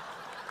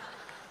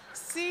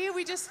 See,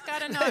 we just got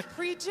to not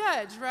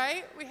prejudge,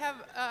 right? We have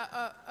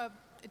a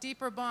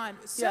deeper bond.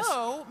 Yes.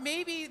 So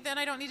maybe then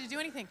I don't need to do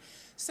anything.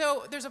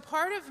 So there's a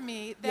part of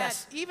me that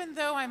Yes. even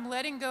though I'm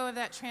letting go of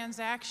that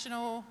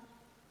transactional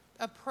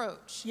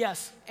approach,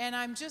 Yes. and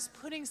I'm just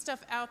putting stuff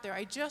out there,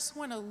 I just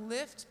want to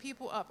lift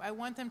people up. I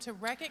want them to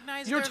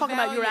recognize You're their talking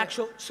about your value.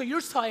 actual, so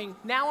you're saying,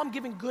 now I'm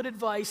giving good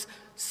advice.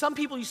 Some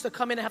people used to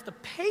come in and have to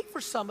pay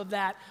for some of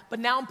that, but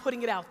now I'm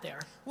putting it out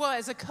there. Well,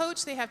 as a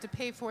coach, they have to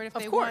pay for it if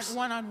Of they course.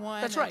 want one-on-one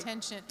That's right.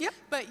 attention. Yep.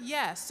 But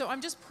yes, so I'm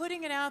just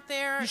putting it out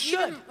there. You should.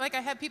 Even, like I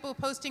have people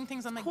posting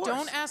things, I'm like, course.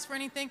 don't ask for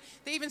anything.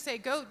 They even say,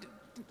 go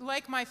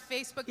like my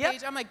Facebook Yep.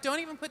 page. I'm like, don't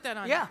even put that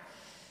on Yeah. there.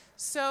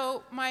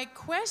 So my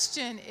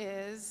question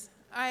is,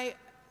 I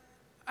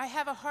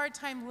have a hard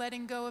time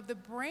letting go of the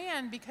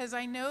brand because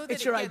I know that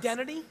It's it your gets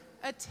identity?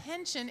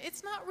 attention.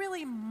 It's not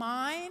really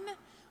mine.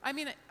 I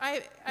mean,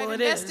 I've Well,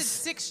 it invested is.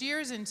 6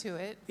 years into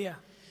it. Yeah.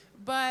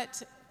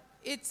 But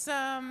it's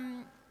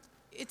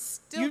it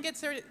still gets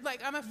there.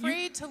 Like I'm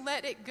afraid to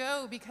let it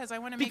go because I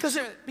want to make Because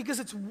sure. because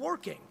it's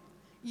working.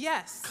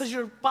 Yes. Because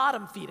you're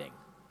bottom feeding.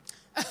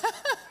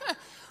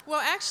 Well,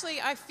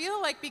 actually, I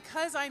feel like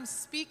because I'm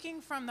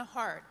speaking from the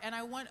heart, and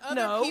I want other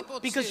No, people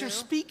because to. you're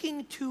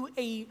speaking to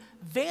a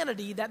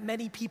vanity that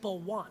many people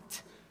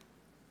want.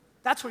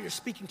 That's what you're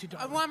speaking to,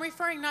 darling. Well, I'm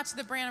referring not to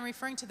the brand. I'm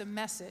referring to the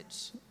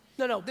message.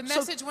 No. The So-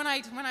 message when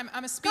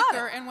I'm a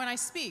speaker and when I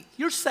speak.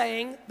 You're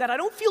saying that I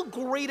don't feel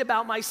great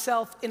about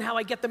myself in how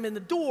I get them in the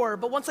door,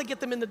 but once I get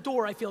them in the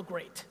door, I feel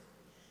great.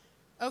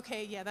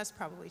 Okay, yeah, that's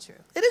probably true.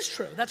 It is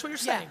true. That's what you're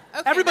Yeah, saying.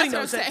 okay, Everybody that's what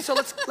knows I'm it.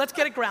 saying. So let's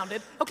get it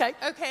grounded. Okay.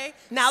 Okay.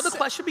 Now the so-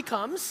 question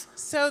becomes.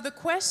 So the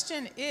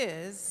question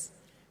is,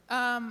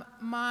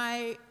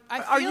 I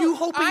Are feel you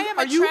hoping? I am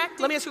Are you? attracting.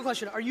 Let me ask you a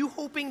question. Are you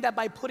hoping that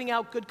by putting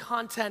out good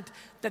content,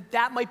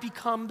 that might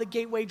become the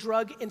gateway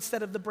drug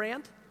instead of the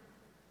brand?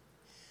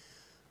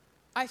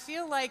 I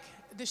feel like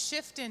the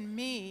shift in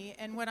me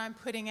and what I'm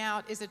putting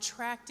out is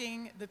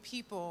attracting the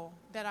people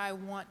that I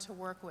want to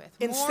work with.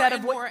 Instead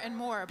of more and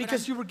more.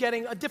 Because you were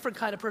getting a different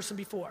kind of person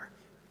before.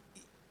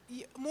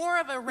 More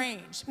of a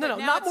range. No, but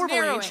now not it's more of a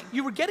narrowing. range.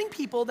 You were getting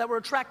people that were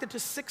attracted to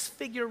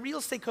six-figure real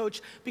estate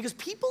coach because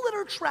people that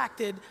are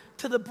attracted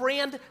to the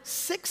brand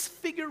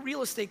six-figure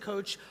real estate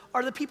coach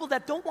are the people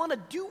that don't want to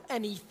do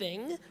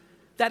anything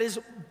that is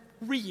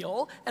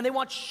real and they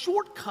want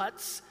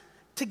shortcuts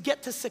to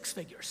get to six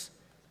figures.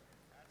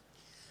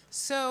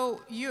 So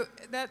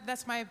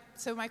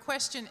my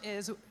question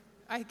is,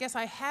 I guess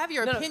I have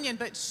your opinion,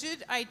 but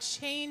should I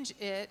change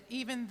it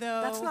even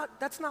though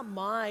That's not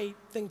my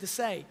thing to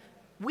say.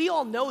 We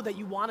all know that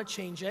you want to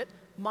change it.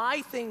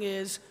 My thing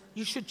is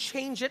you should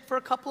change it for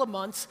a couple of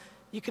months.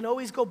 You can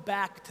always go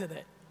back to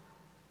it.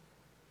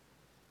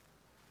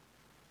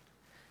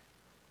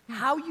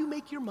 How you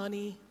make your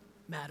money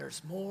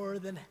matters more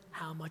than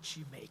how much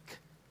you make.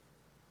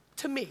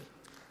 To me.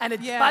 And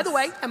by the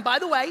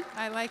way,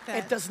 I like that.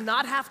 It does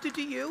not have to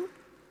do you.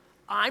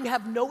 I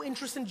have no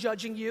interest in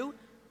judging you.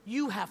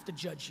 You have to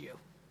judge you.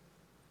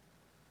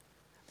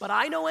 But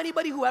I know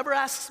anybody who ever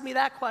asks me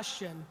that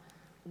question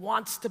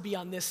wants to be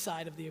on this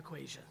side of the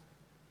equation.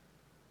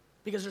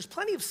 Because there's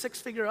plenty of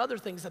six-figure other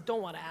things that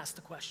don't want to ask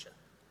the question.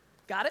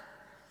 Got it?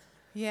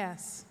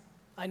 Yes.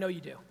 I know you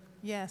do.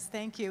 Yes,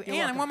 thank you. You're And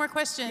welcome. one more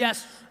question.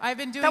 Yes. I've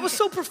been doing That was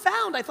so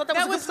profound. I thought that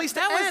was a good place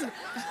to end.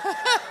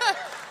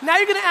 Now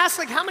you're going to ask,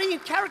 like, how many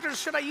characters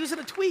should I use in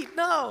a tweet?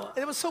 No,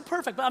 it was so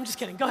perfect, but I'm just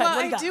kidding. Go ahead. Well,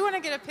 What do you I got? do want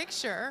to get a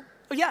picture.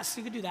 Oh, yes,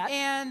 you could do that.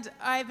 And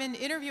I've been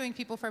interviewing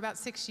people for about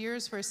 6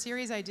 years for a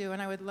series I do,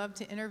 and I would love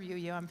to interview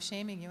you. I'm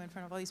shaming you in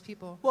front of all these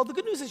people. Well, the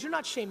good news is you're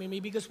not shaming me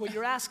because what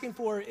you're asking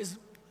for is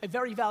a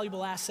very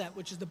valuable asset,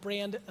 which is the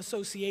brand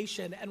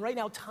association. And right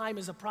now, time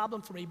is a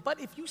problem for me. But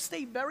if you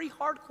stay very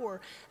hardcore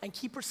and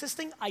keep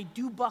persisting, I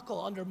do buckle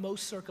under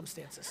most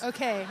circumstances.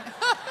 Okay.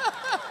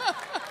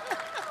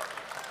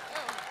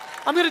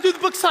 I'm going to do the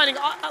book signing.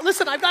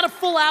 Listen, I've got a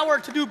full hour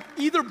to do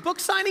either book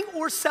signing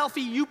or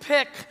selfie. You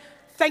pick.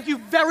 Thank you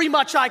very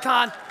much,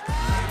 Icon.